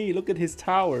guy need? Look at his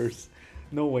towers.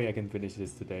 No way I can finish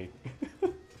this today.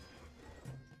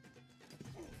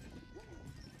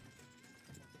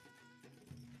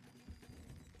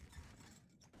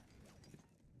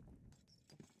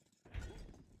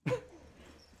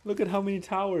 Look at how many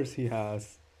towers he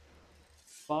has.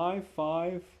 5,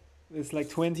 5. It's like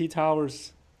 20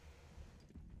 towers.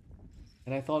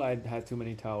 And I thought I had too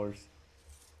many towers.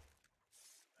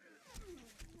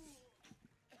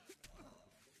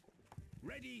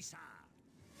 Ready, sir.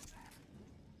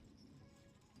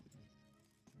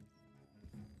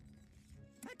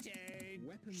 Attain.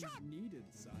 Weapons Shot. needed,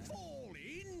 sire. Fall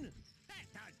in.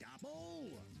 That's a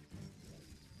double.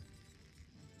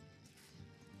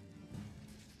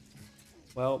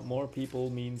 Well, more people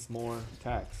means more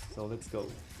tax, so let's go.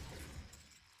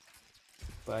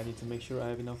 But I need to make sure I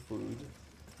have enough food.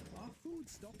 Our food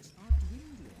stocks are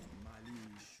dwindling, my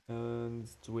liege. And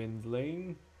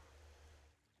dwindling.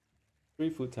 3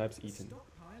 food types eaten.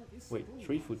 Stockpile is Wait, full.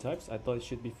 3 food types? I thought it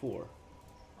should be 4.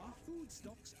 Our food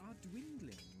stocks are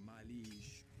dwindling, my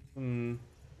liege.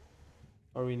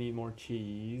 Or we need more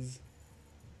cheese.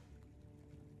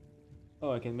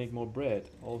 Oh, I can make more bread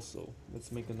also.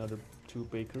 Let's make another 2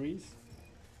 bakeries.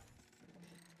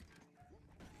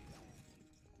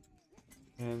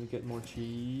 And get more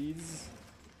cheese.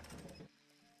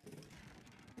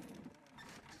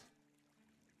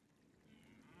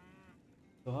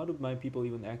 So how do my people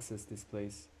even access this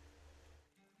place?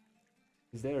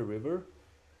 Is there a river?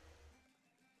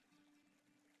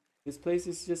 This place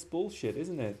is just bullshit,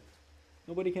 isn't it?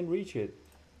 Nobody can reach it.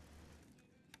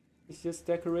 It's just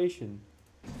decoration.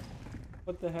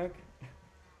 What the heck?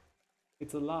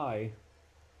 It's a lie.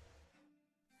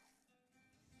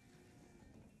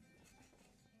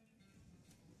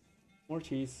 More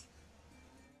cheese.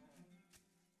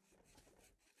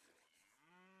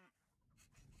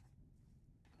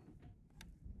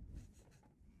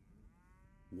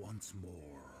 Once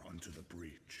more unto the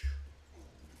breach.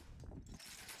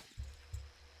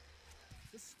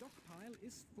 The stockpile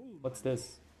is full. What's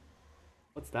this?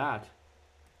 What's that?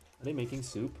 Are they making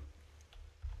soup?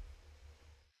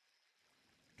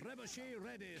 Trebuchet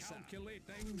ready, sir.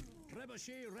 Calculating.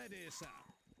 Trebuchet ready, sir.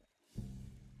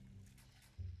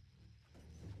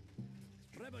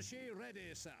 Trebuchet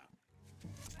ready, sir.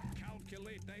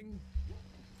 Calculating.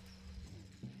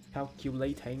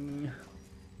 Calculating.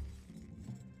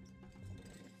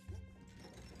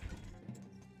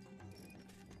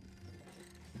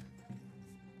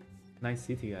 Nice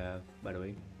city, by the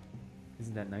way.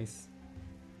 Isn't that nice?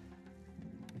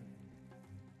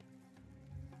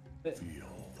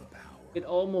 Feel the power. It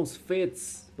almost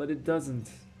fits, but it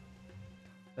doesn't.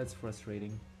 That's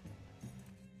frustrating.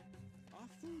 Our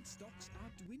food stocks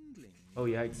are dwindling. Oh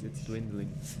yikes, it's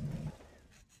dwindling.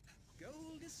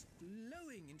 Gold is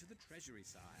flowing into the treasury,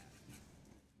 sire.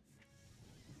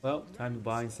 Well, time to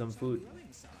buy some food.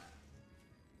 Growing, sire.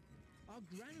 Our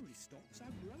granary stocks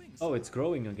are growing. Oh, sire. it's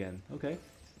growing again. Okay,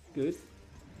 good.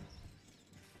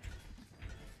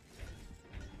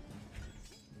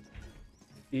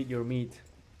 Eat your meat.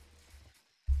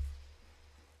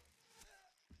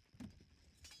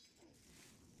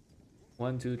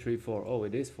 One, two, three, four. Oh,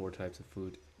 it is 4 types of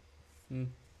food.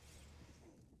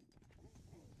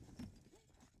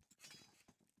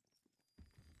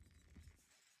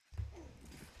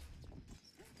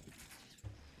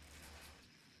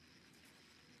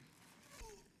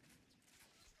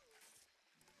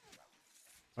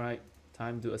 Alright,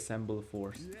 time to assemble a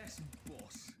force. Yes,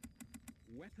 boss.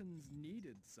 Weapons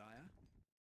needed, sire.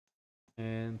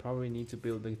 And probably need to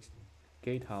build a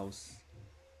gatehouse.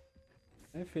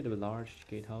 Can I fit a large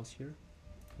gatehouse here?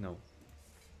 No.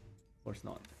 Of course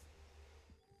not.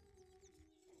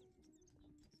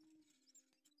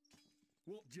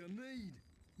 What do you need?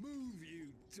 Move, you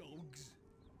dogs.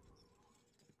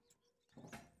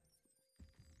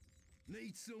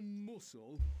 Need some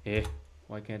muscle? Eh,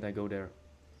 why can't I go there?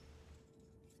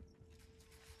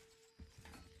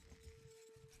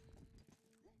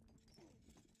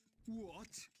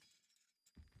 What?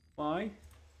 Why?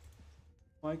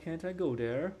 Why can't I go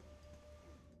there?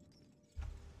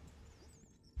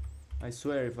 I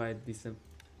swear if I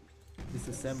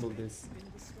disassemble this,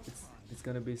 it's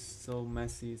gonna be so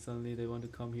messy. Suddenly they want to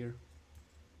come here.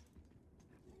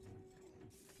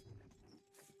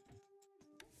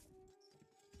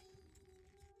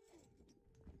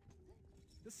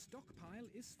 The The stockpile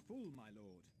is full, my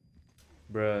lord.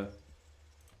 Bruh.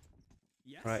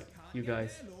 Yes, Right, can't you get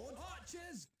guys. there, lord.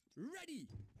 Archers, ready.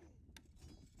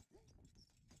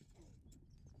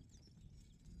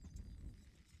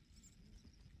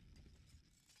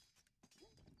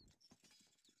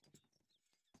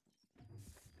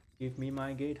 Give me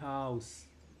my gatehouse.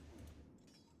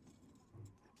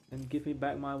 And give me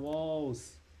back my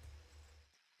walls.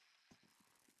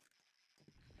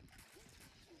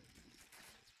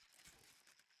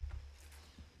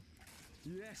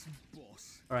 Yes,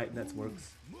 boss. Alright, that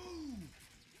works. Move!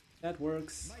 That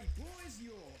works. My bow is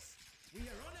yours. We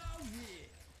are on our way.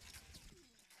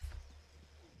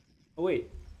 Oh wait,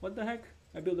 what the heck?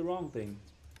 I built the wrong thing.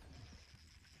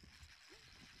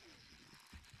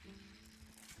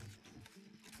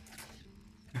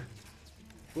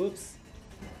 Whoops.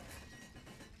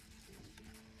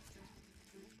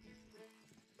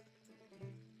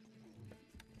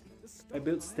 I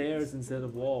built stairs instead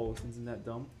of walls. Isn't that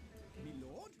dumb? Me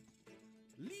lord,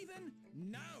 leaving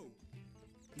now.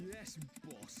 Yes,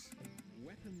 boss.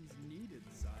 Weapons needed,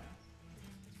 sire.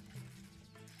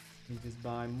 Let me just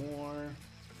buy more.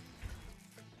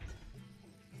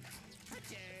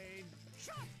 Attain!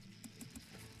 Shot!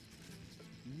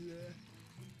 Yeah.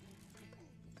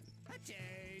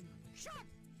 Attain! Shot!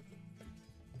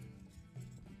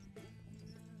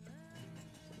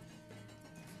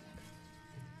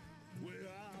 Where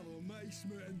are the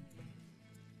macemen?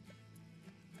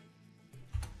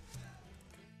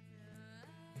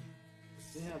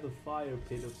 They have a fire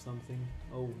pit of something.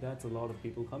 Oh, that's a lot of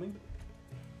people coming.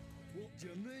 What do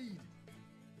you need?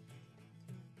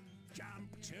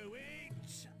 Jump to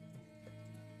it!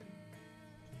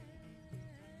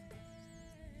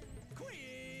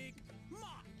 Quick!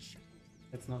 March!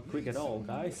 That's not quick at all,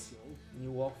 guys.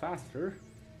 You walk faster.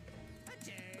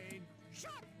 Attain!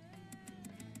 Shot!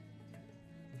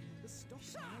 The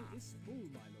stockpile is full,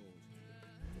 my lord.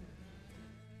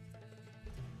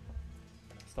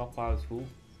 Stockpile is full.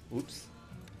 Oops.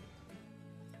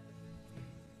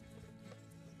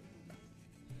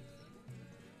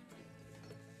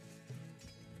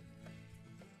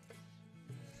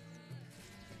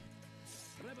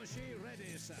 Trebuchet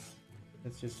ready, sir.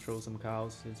 Let's just throw some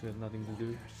cows since we have nothing to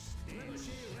do.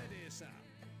 Trebuchet ready, sir.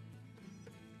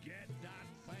 Get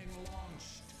that thing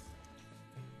launched!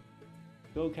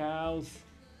 Go cows!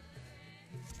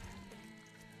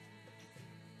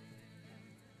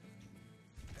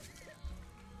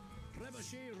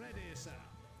 Trebuchet ready, sir.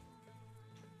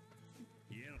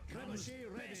 Here comes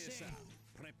Trebuchet ready, Bessie. sir.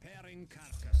 Preparing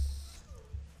carcass.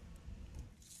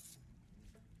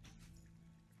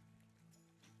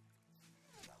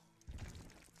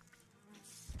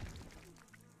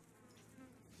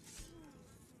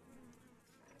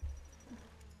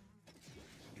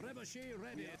 Trebuchet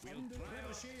ready.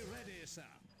 Trebuchet ready, sir.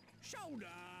 Shoulder!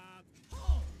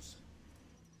 Horns!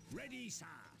 Ready, sir!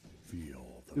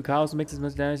 Feel the Do cows make as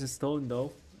much damage as stone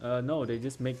though? No, they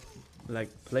just make like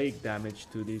plague damage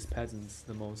to these peasants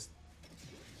the most.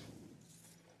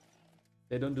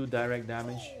 They don't do direct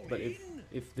damage, but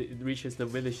if it reaches the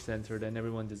village center, then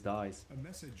everyone just dies. A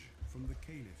message from the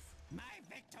Caliph. My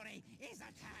victory is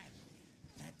at hand!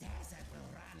 The desert will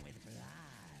run with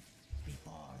blood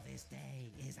before this day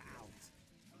is out.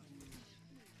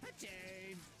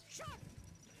 Attain! Shot!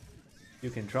 You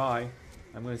can try.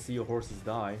 I'm gonna see your horses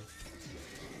die.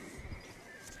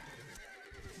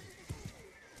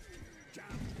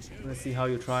 I'm gonna see how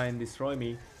you try and destroy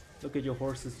me. Look at your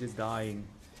horses just dying.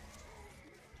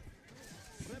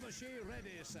 Trebuchet ready,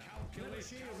 sir.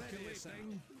 Trebuchet ready, sir.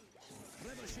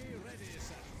 Trebuchet ready,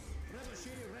 sir.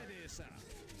 Trebuchet ready, sir.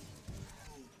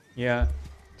 Yeah,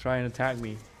 try and attack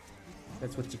me.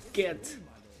 That's what you get.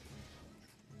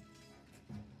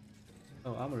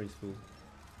 Oh, armory's full.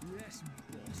 Yes,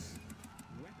 boss.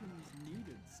 Weapons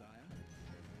needed, sire.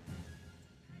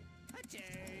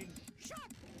 Attain! Shot!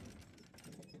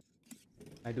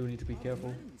 I do need to be careful.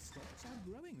 Land stocks are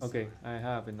growing, Okay, sire. I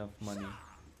have enough money.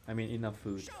 I mean, enough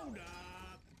food. Shoulder!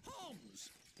 Horns!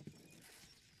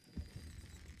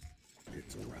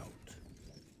 it's a rout.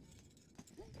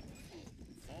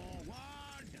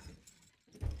 Forward!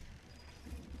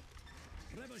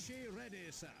 Trebuchet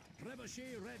ready, sir.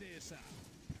 Trebuchet ready, sir.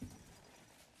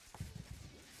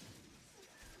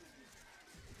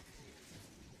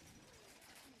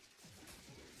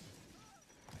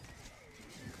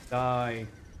 Die.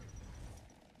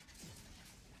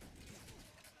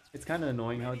 It's kind of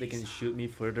annoying how they can shoot me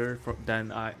further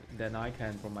than I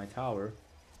can from my tower,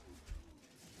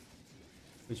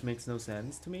 which makes no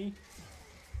sense to me.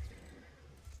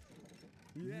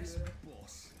 Yes,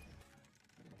 boss.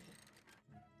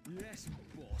 Yes,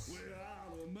 boss. We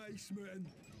are the macemen.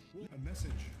 A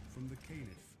message from the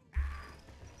Caliph.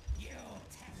 You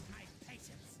test my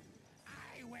patience.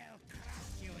 I will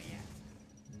crush you yet.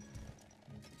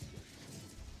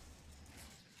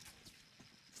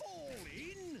 Fall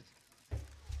in!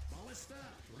 Ballista,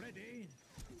 ready.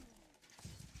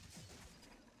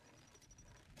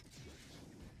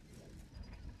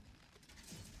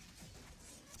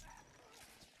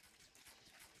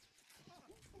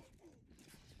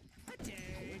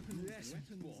 Yes,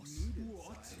 boss.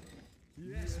 What?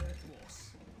 Yes,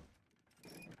 boss.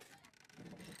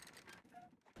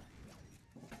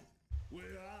 We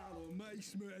are the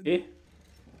macemen. Eh?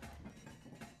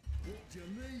 What do you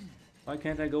need? Why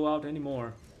can't I go out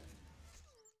anymore?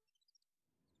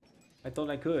 I thought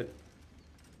I could.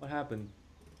 What happened?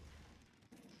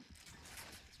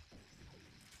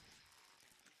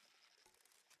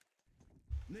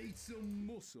 Need some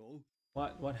muscle?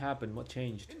 What happened? What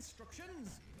changed?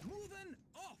 Instructions, moving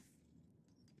off.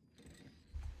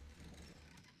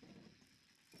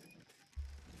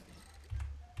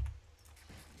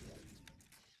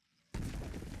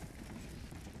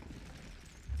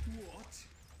 What?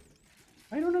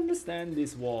 I don't understand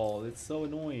this wall. It's so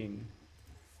annoying.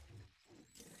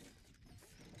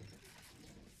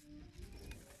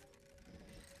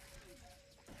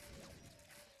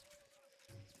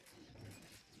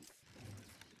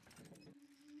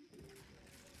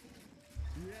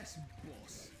 Yes,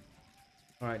 boss.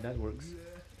 Alright, that works.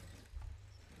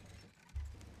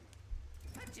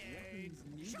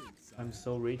 I'm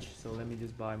so rich, so let me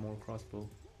just buy more crossbow.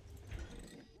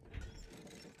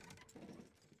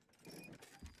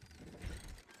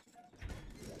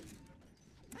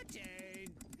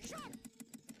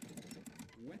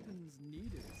 Weapons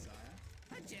needed, sire.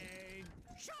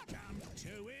 Come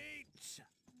to it!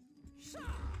 Sir!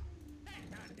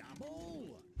 And a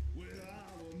double! We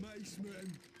are the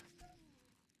macemen.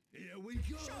 Here we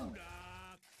go. Shoulder!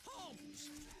 Halt!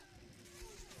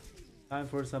 Time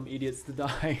for some idiots to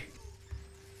die.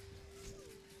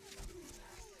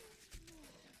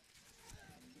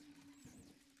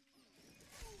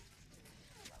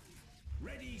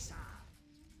 Ready, sir!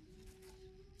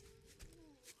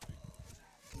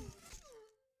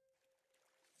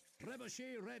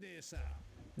 Trebuchet ready, sir.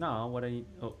 Now, what I need...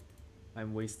 Oh,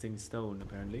 I'm wasting stone,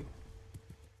 apparently.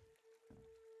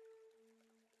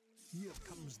 Here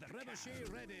comes the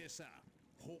trebuchet ready, sir.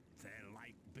 Hope they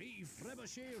like beef.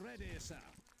 Trebuchet ready, sir.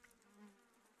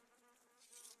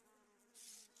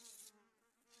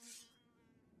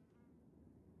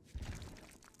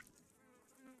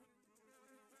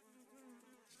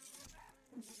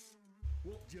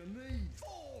 What do you need?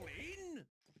 Fall in!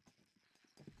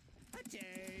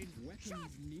 Attain!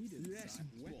 Weapons needed, Yes, sire.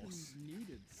 boss. Weapons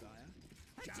needed, sire.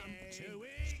 Come to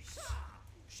it! Sir.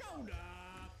 Shoulder!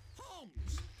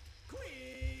 Humps!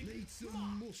 Quick! Need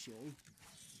some muscle?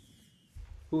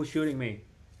 Who's shooting me?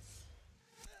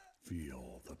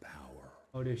 Feel the power.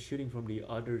 Oh, they're shooting from the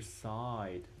other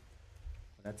side.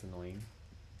 Oh, that's annoying.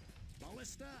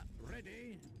 Ballista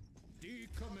ready.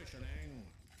 Decommissioning.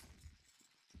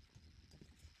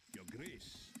 Your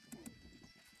Grace.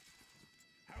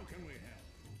 How can we help?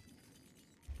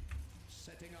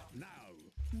 Setting up now.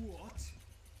 What?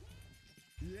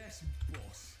 Yes,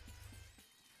 boss.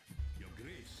 Your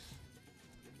Grace.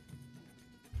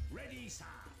 Ready, sir.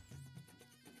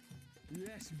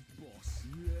 Yes, boss.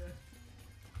 Yeah.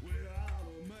 We are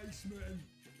the macemen.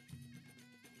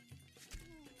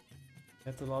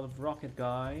 That's a lot of rocket, You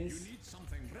guys. need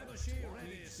something. Trebuchet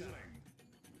ready, sir.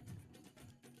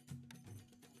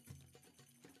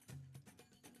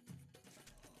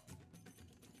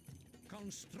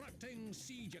 Constructing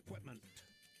siege equipment.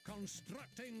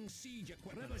 Constructing siege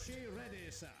equipment. Trebuchet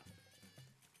ready, sir.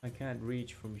 I can't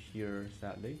reach from here,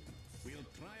 sadly. We'll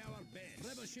try our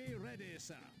best. Trebuchet ready,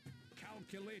 sir.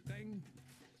 Calculating.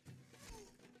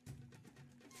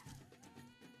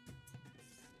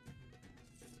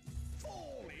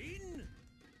 Fall in.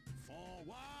 Forward.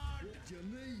 What do you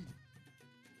need?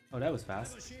 Oh, that was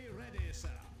fast. Trebuchet ready, sir.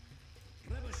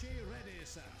 Trebuchet ready,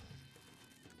 sir.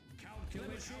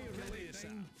 Calculating. Ready, sir.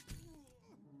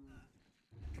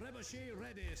 Trebuchet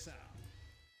ready, sir.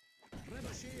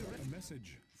 Trebuchet ready. A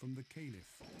message from the Caliph.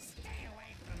 Stay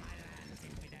away from my lands,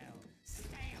 infidel.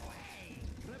 Stay away.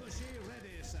 Trebuchet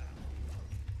ready, sir.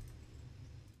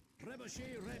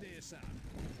 Trebuchet ready, sir.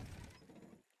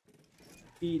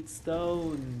 Eat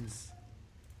stones.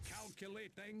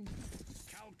 Calculating.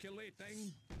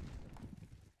 Calculating.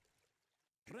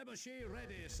 Trebuchet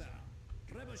ready, sir.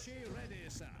 Trebuchet ready,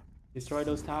 sir. Destroy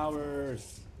those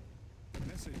towers.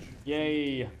 Message.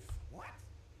 Yay. What?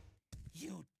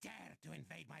 You dare to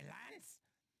invade my lands?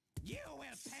 You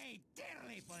will pay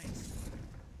dearly for it.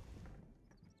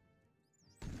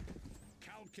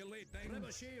 Calculating.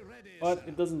 Trebuchet ready, What? sir.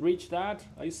 It doesn't reach that?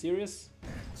 Are you serious?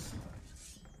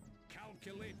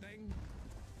 Calculating.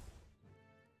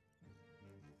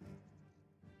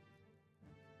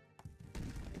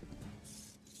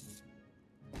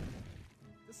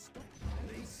 The stock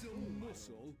Need some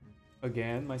muscle.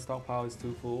 Again, my stockpile is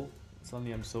too full.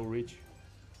 Suddenly I'm so rich.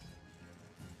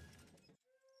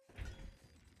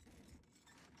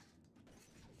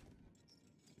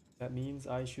 That means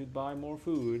I should buy more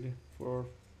food for...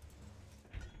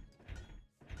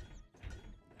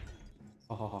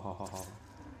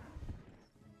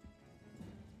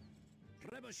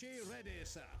 Trebuchet ready,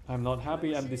 sir. I'm not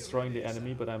happy I'm destroying the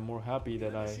enemy, but I'm more happy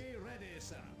that I... Trebuchet ready,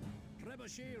 sir.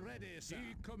 Trebuchet ready, sir.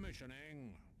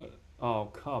 Decommissioning.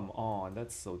 Oh, come on.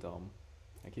 That's so dumb.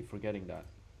 I keep forgetting that.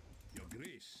 Your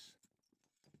Grace.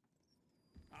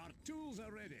 Our tools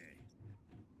are ready.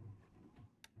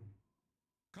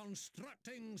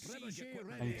 Constructing siege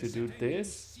I need to do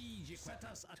this, Let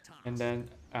attack. and then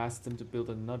ask them to build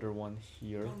another one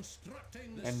here.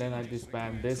 Constructing And then I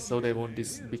disband this so they won't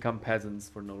become peasants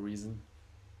for no reason.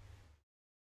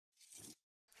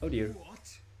 Oh dear.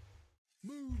 What?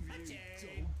 Move you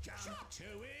dog. To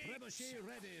it. Trebuchet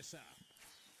ready, sir.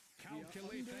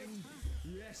 Calculating.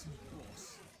 Yes,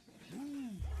 boss.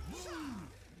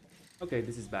 Okay,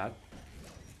 this is bad.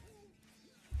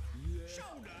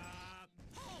 Shoulder.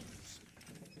 Halt.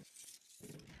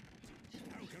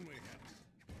 How can we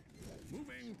help?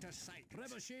 Moving to site.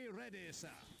 Trebuchet ready, sir.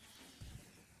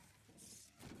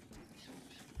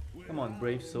 Come on,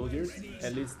 brave soldiers.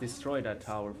 At least destroy that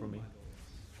tower for me.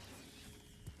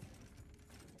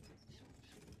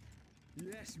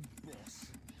 Yes, boss.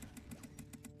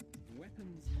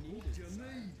 weapons What needed. do you sir.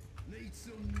 need? Need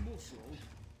some muscle.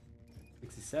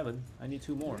 67. I need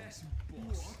 2 more. Yes,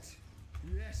 boss. What?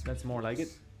 Yes. That's more like it.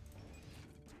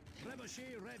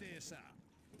 Trebuchet ready, sir.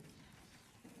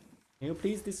 Can you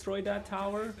please destroy that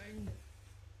tower?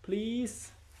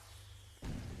 Please?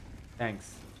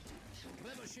 Thanks.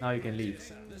 Now you can leave.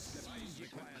 The siege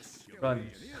requires skill. Run.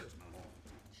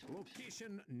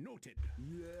 Location noted.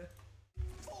 Yeah.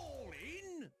 Fall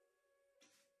in.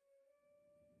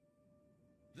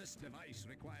 This device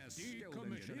requires skilled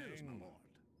engineers, my lord.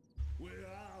 Where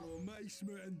are the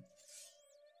macemen?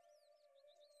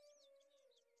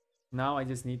 Now I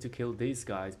just need to kill these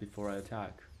guys before I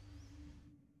attack.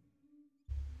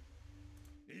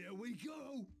 Here we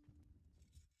go.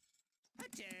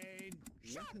 Attain.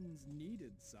 Weapons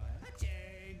needed, sire.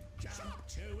 Attain. Jump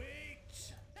to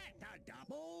it. That's a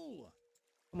double.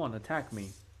 Come on, attack me,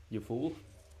 you fool.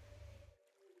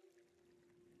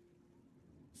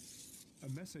 A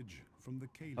message from the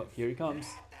Caliph. Oh, here he comes.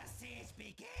 Let the siege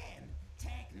begin.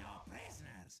 Take no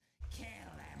prisoners. Kill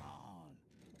them all.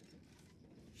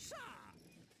 Sir.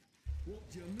 What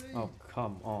do you need? Oh,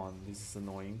 come on. This is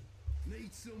annoying.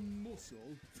 Need some muscle.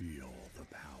 Feel the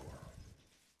power.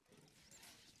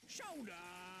 Shoulder.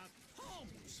 Halt.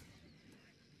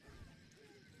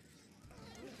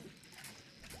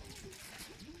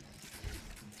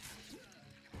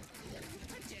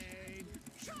 Attain.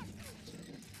 Shot.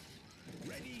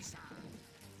 Ready, sir.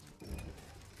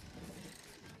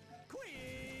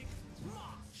 Quick.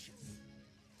 March.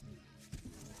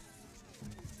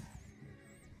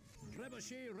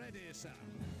 Trebuchet ready, sir.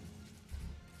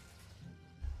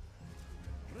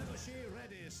 Trebuchet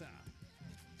ready, sir.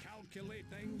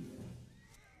 Calculating.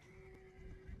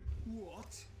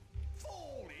 What?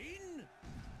 Fall in?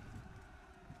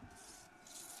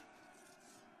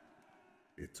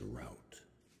 It's a rout.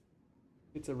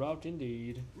 It's a rout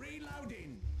indeed.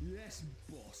 Reloading. Yes,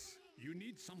 boss. You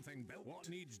need something built. What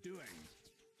needs doing?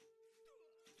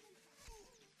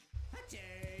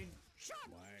 Attain. Shot.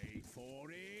 Wait for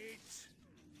it.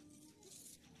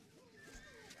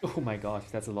 Oh my gosh,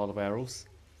 that's a lot of arrows.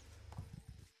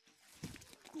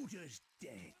 Scooter's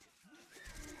dead.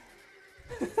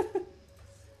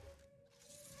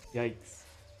 Yikes.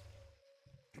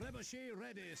 Trebuchet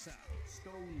ready, sir.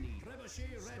 Stone need.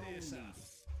 Trebuchet ready, sir.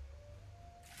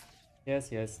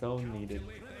 Yes, stone needed.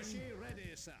 Trebuchet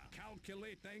ready, sir.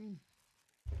 Calculating.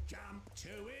 Jump to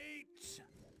it.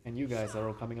 And you guys are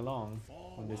all coming along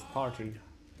on this party.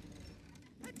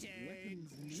 Attain.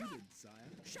 Weapons needed, sire.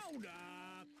 Shoulder.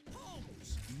 Halt.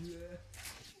 Yeah.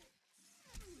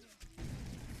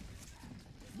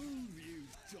 Move, you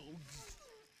dogs.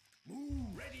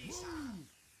 Move. Ready, sir.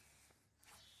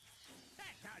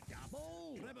 That's a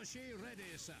double. Trebuchet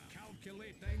ready, sir.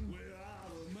 Calculating. Where are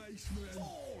the macemen?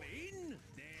 Fall in.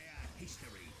 Their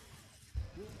history.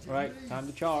 Alright, time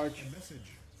to charge. A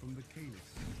message from the Caliph.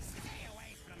 Stay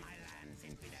away from my lands,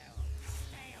 infidel.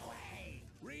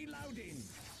 Reloading.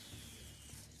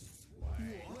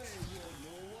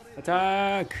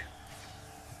 Attack!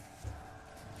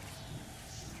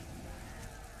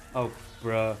 Oh,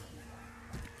 bruh.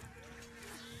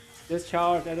 Just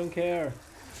charge, I don't care.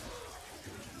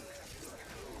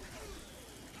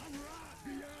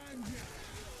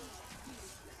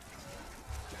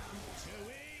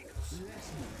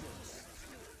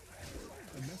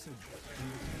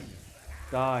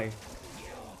 Die.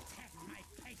 Test my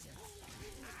patience.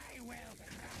 I will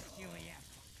crush you yet.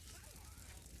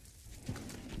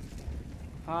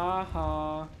 Ha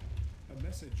ha. A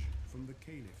message from the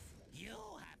Caliph. You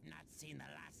have not seen the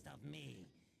last of me.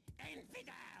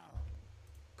 Infidel!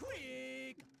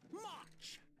 Quick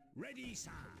march. Ready,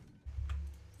 sir.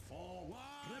 Forward.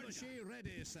 Trebuchet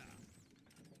ready, sir.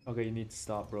 Okay, you need to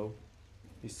stop, bro.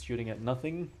 He's shooting at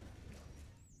nothing.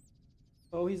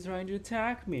 Oh, he's trying to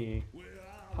attack me.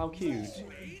 How cute.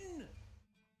 In.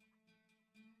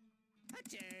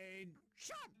 Attention.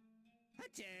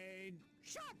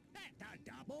 Attention. That's a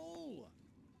double.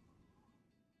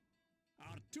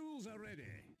 Our tools are ready.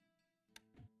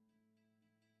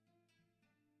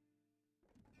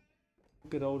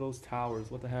 Look at all those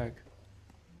towers, what the heck?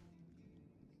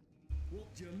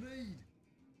 What do you need?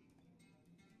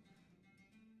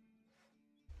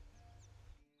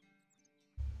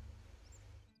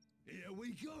 Here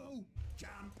we go.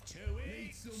 Jump to Need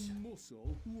it. some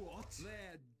muscle. What?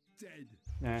 They're dead.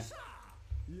 Nah.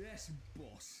 Yes,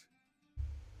 boss.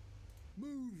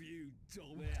 Move, you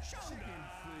dog. Chicken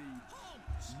feed.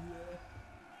 Yeah.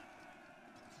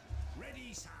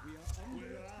 Ready, sir.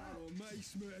 We're our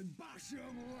macemen. Bash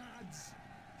 'em, lads.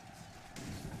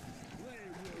 They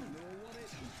won't know what it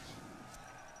is.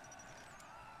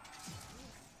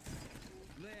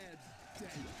 They're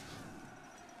dead.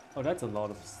 Oh, that's a lot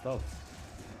of stuff.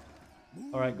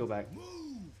 Alright, go back.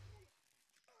 Move.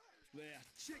 They're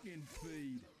chicken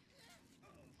feed.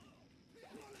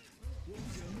 What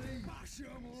do you need? Bash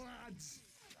 'em, lads.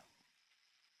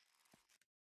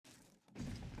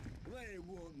 They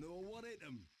won't know what hit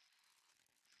 'em.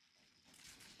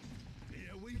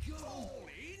 Here we go. All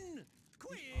in.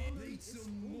 Quick. Need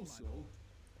some muscle.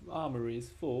 Armory is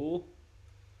full.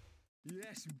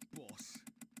 Yes, boss.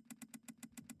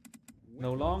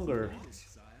 No longer.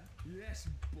 Sire. Yes,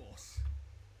 boss.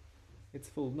 It's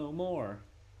full no more.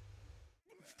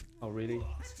 Oh, really?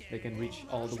 They can reach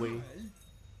all the way.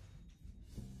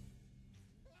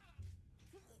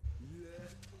 Yeah.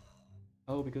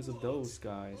 Oh, because of those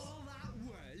guys. All that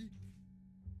way.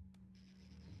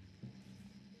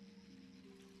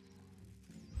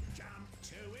 Jump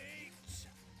to it.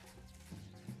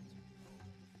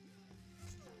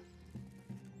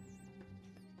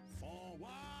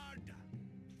 Forward.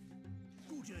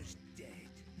 Good as dead.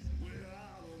 We're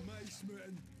our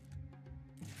macemen.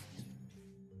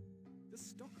 The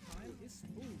stockpile is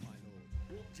full, my lord.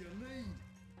 What do you need?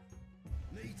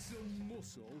 Need some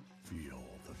muscle. Feel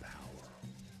the power.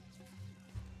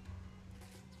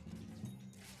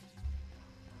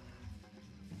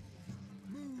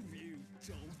 Move, you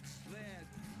dogs. They're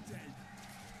dead.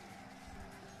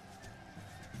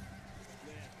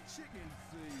 They're chicken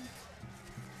feed.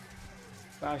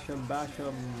 Bash 'em, bash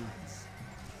 'em.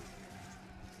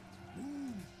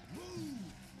 Move, move.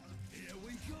 Here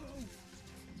we go.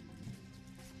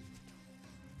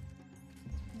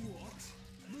 What?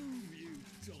 Move, you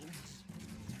dogs.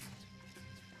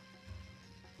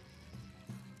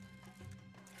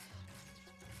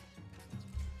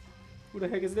 Who the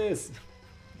heck is this?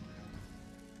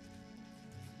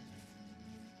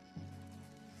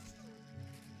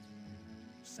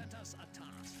 Set us a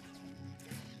task.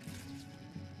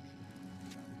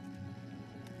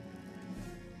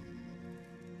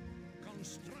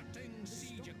 Constructing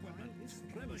siege equipment.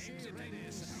 Trebuchet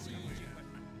ready, siege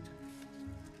equipment.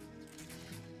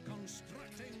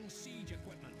 Constructing siege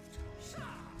equipment. Sir.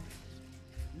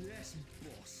 Yes,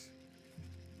 boss.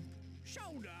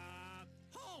 Shoulder.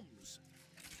 Homs.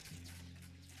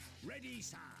 Ready,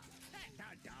 sir. That's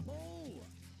a double.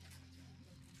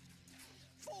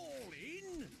 Fall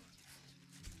in.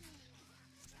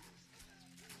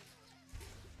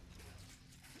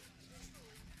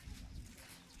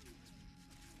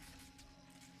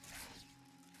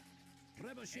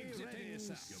 Trebuchet ready,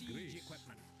 sir. Siege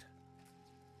equipment.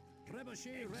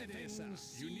 Trebuchet ready, sir.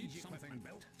 You need something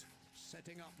built.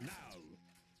 Setting up now.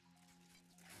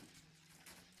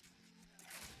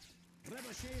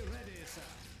 Trebuchet ready, sir.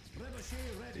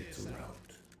 Trebuchet ready, It's a sir.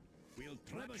 rout. We'll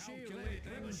trebuchet ready.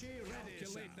 Trebuchet ready,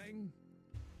 sir.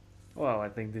 Well, I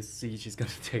think this siege is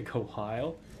gonna take a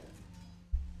while.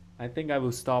 I think I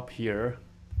will stop here.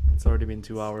 It's already been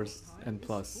 2 hours and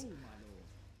plus.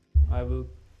 I will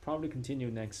probably continue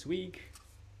next week.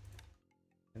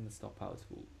 And the stockpile is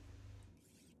full.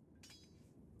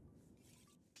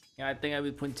 Yeah, I think I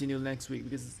will continue next week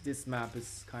because this map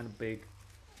is kind of big.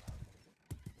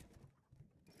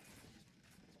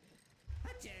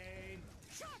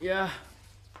 Yeah,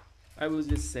 I will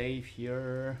just save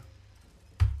here.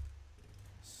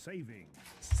 Saving,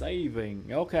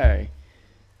 okay.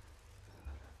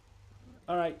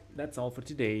 Alright, that's all for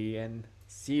today, and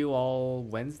see you all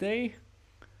Wednesday.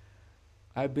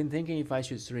 I've been thinking if I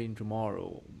should stream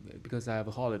tomorrow because I have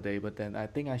a holiday, but then I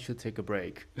think I should take a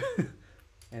break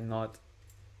and not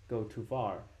go too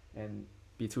far and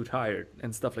be too tired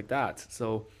and stuff like that.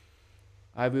 So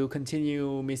I will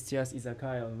continue Mistia's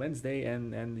Izakaya on Wednesday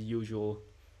and the usual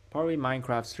probably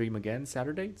Minecraft stream again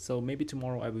Saturday. So maybe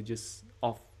tomorrow I will just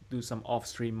do some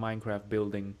off-stream Minecraft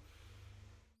building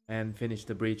and finish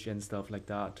the bridge and stuff like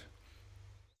that.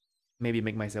 Maybe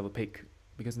make myself a pick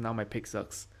because now my pick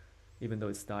sucks, even though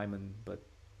it's diamond, but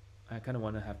I kind of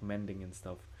want to have mending and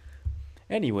stuff.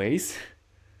 Anyways,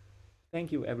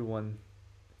 thank you everyone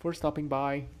for stopping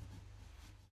by,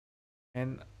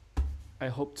 and I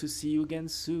hope to see you again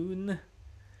soon.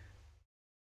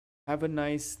 Have a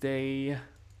nice day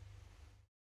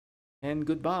and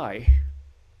goodbye.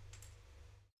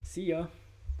 See ya.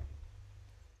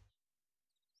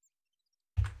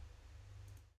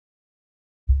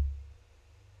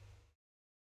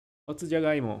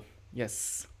 Otsujagaimo.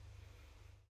 Yes.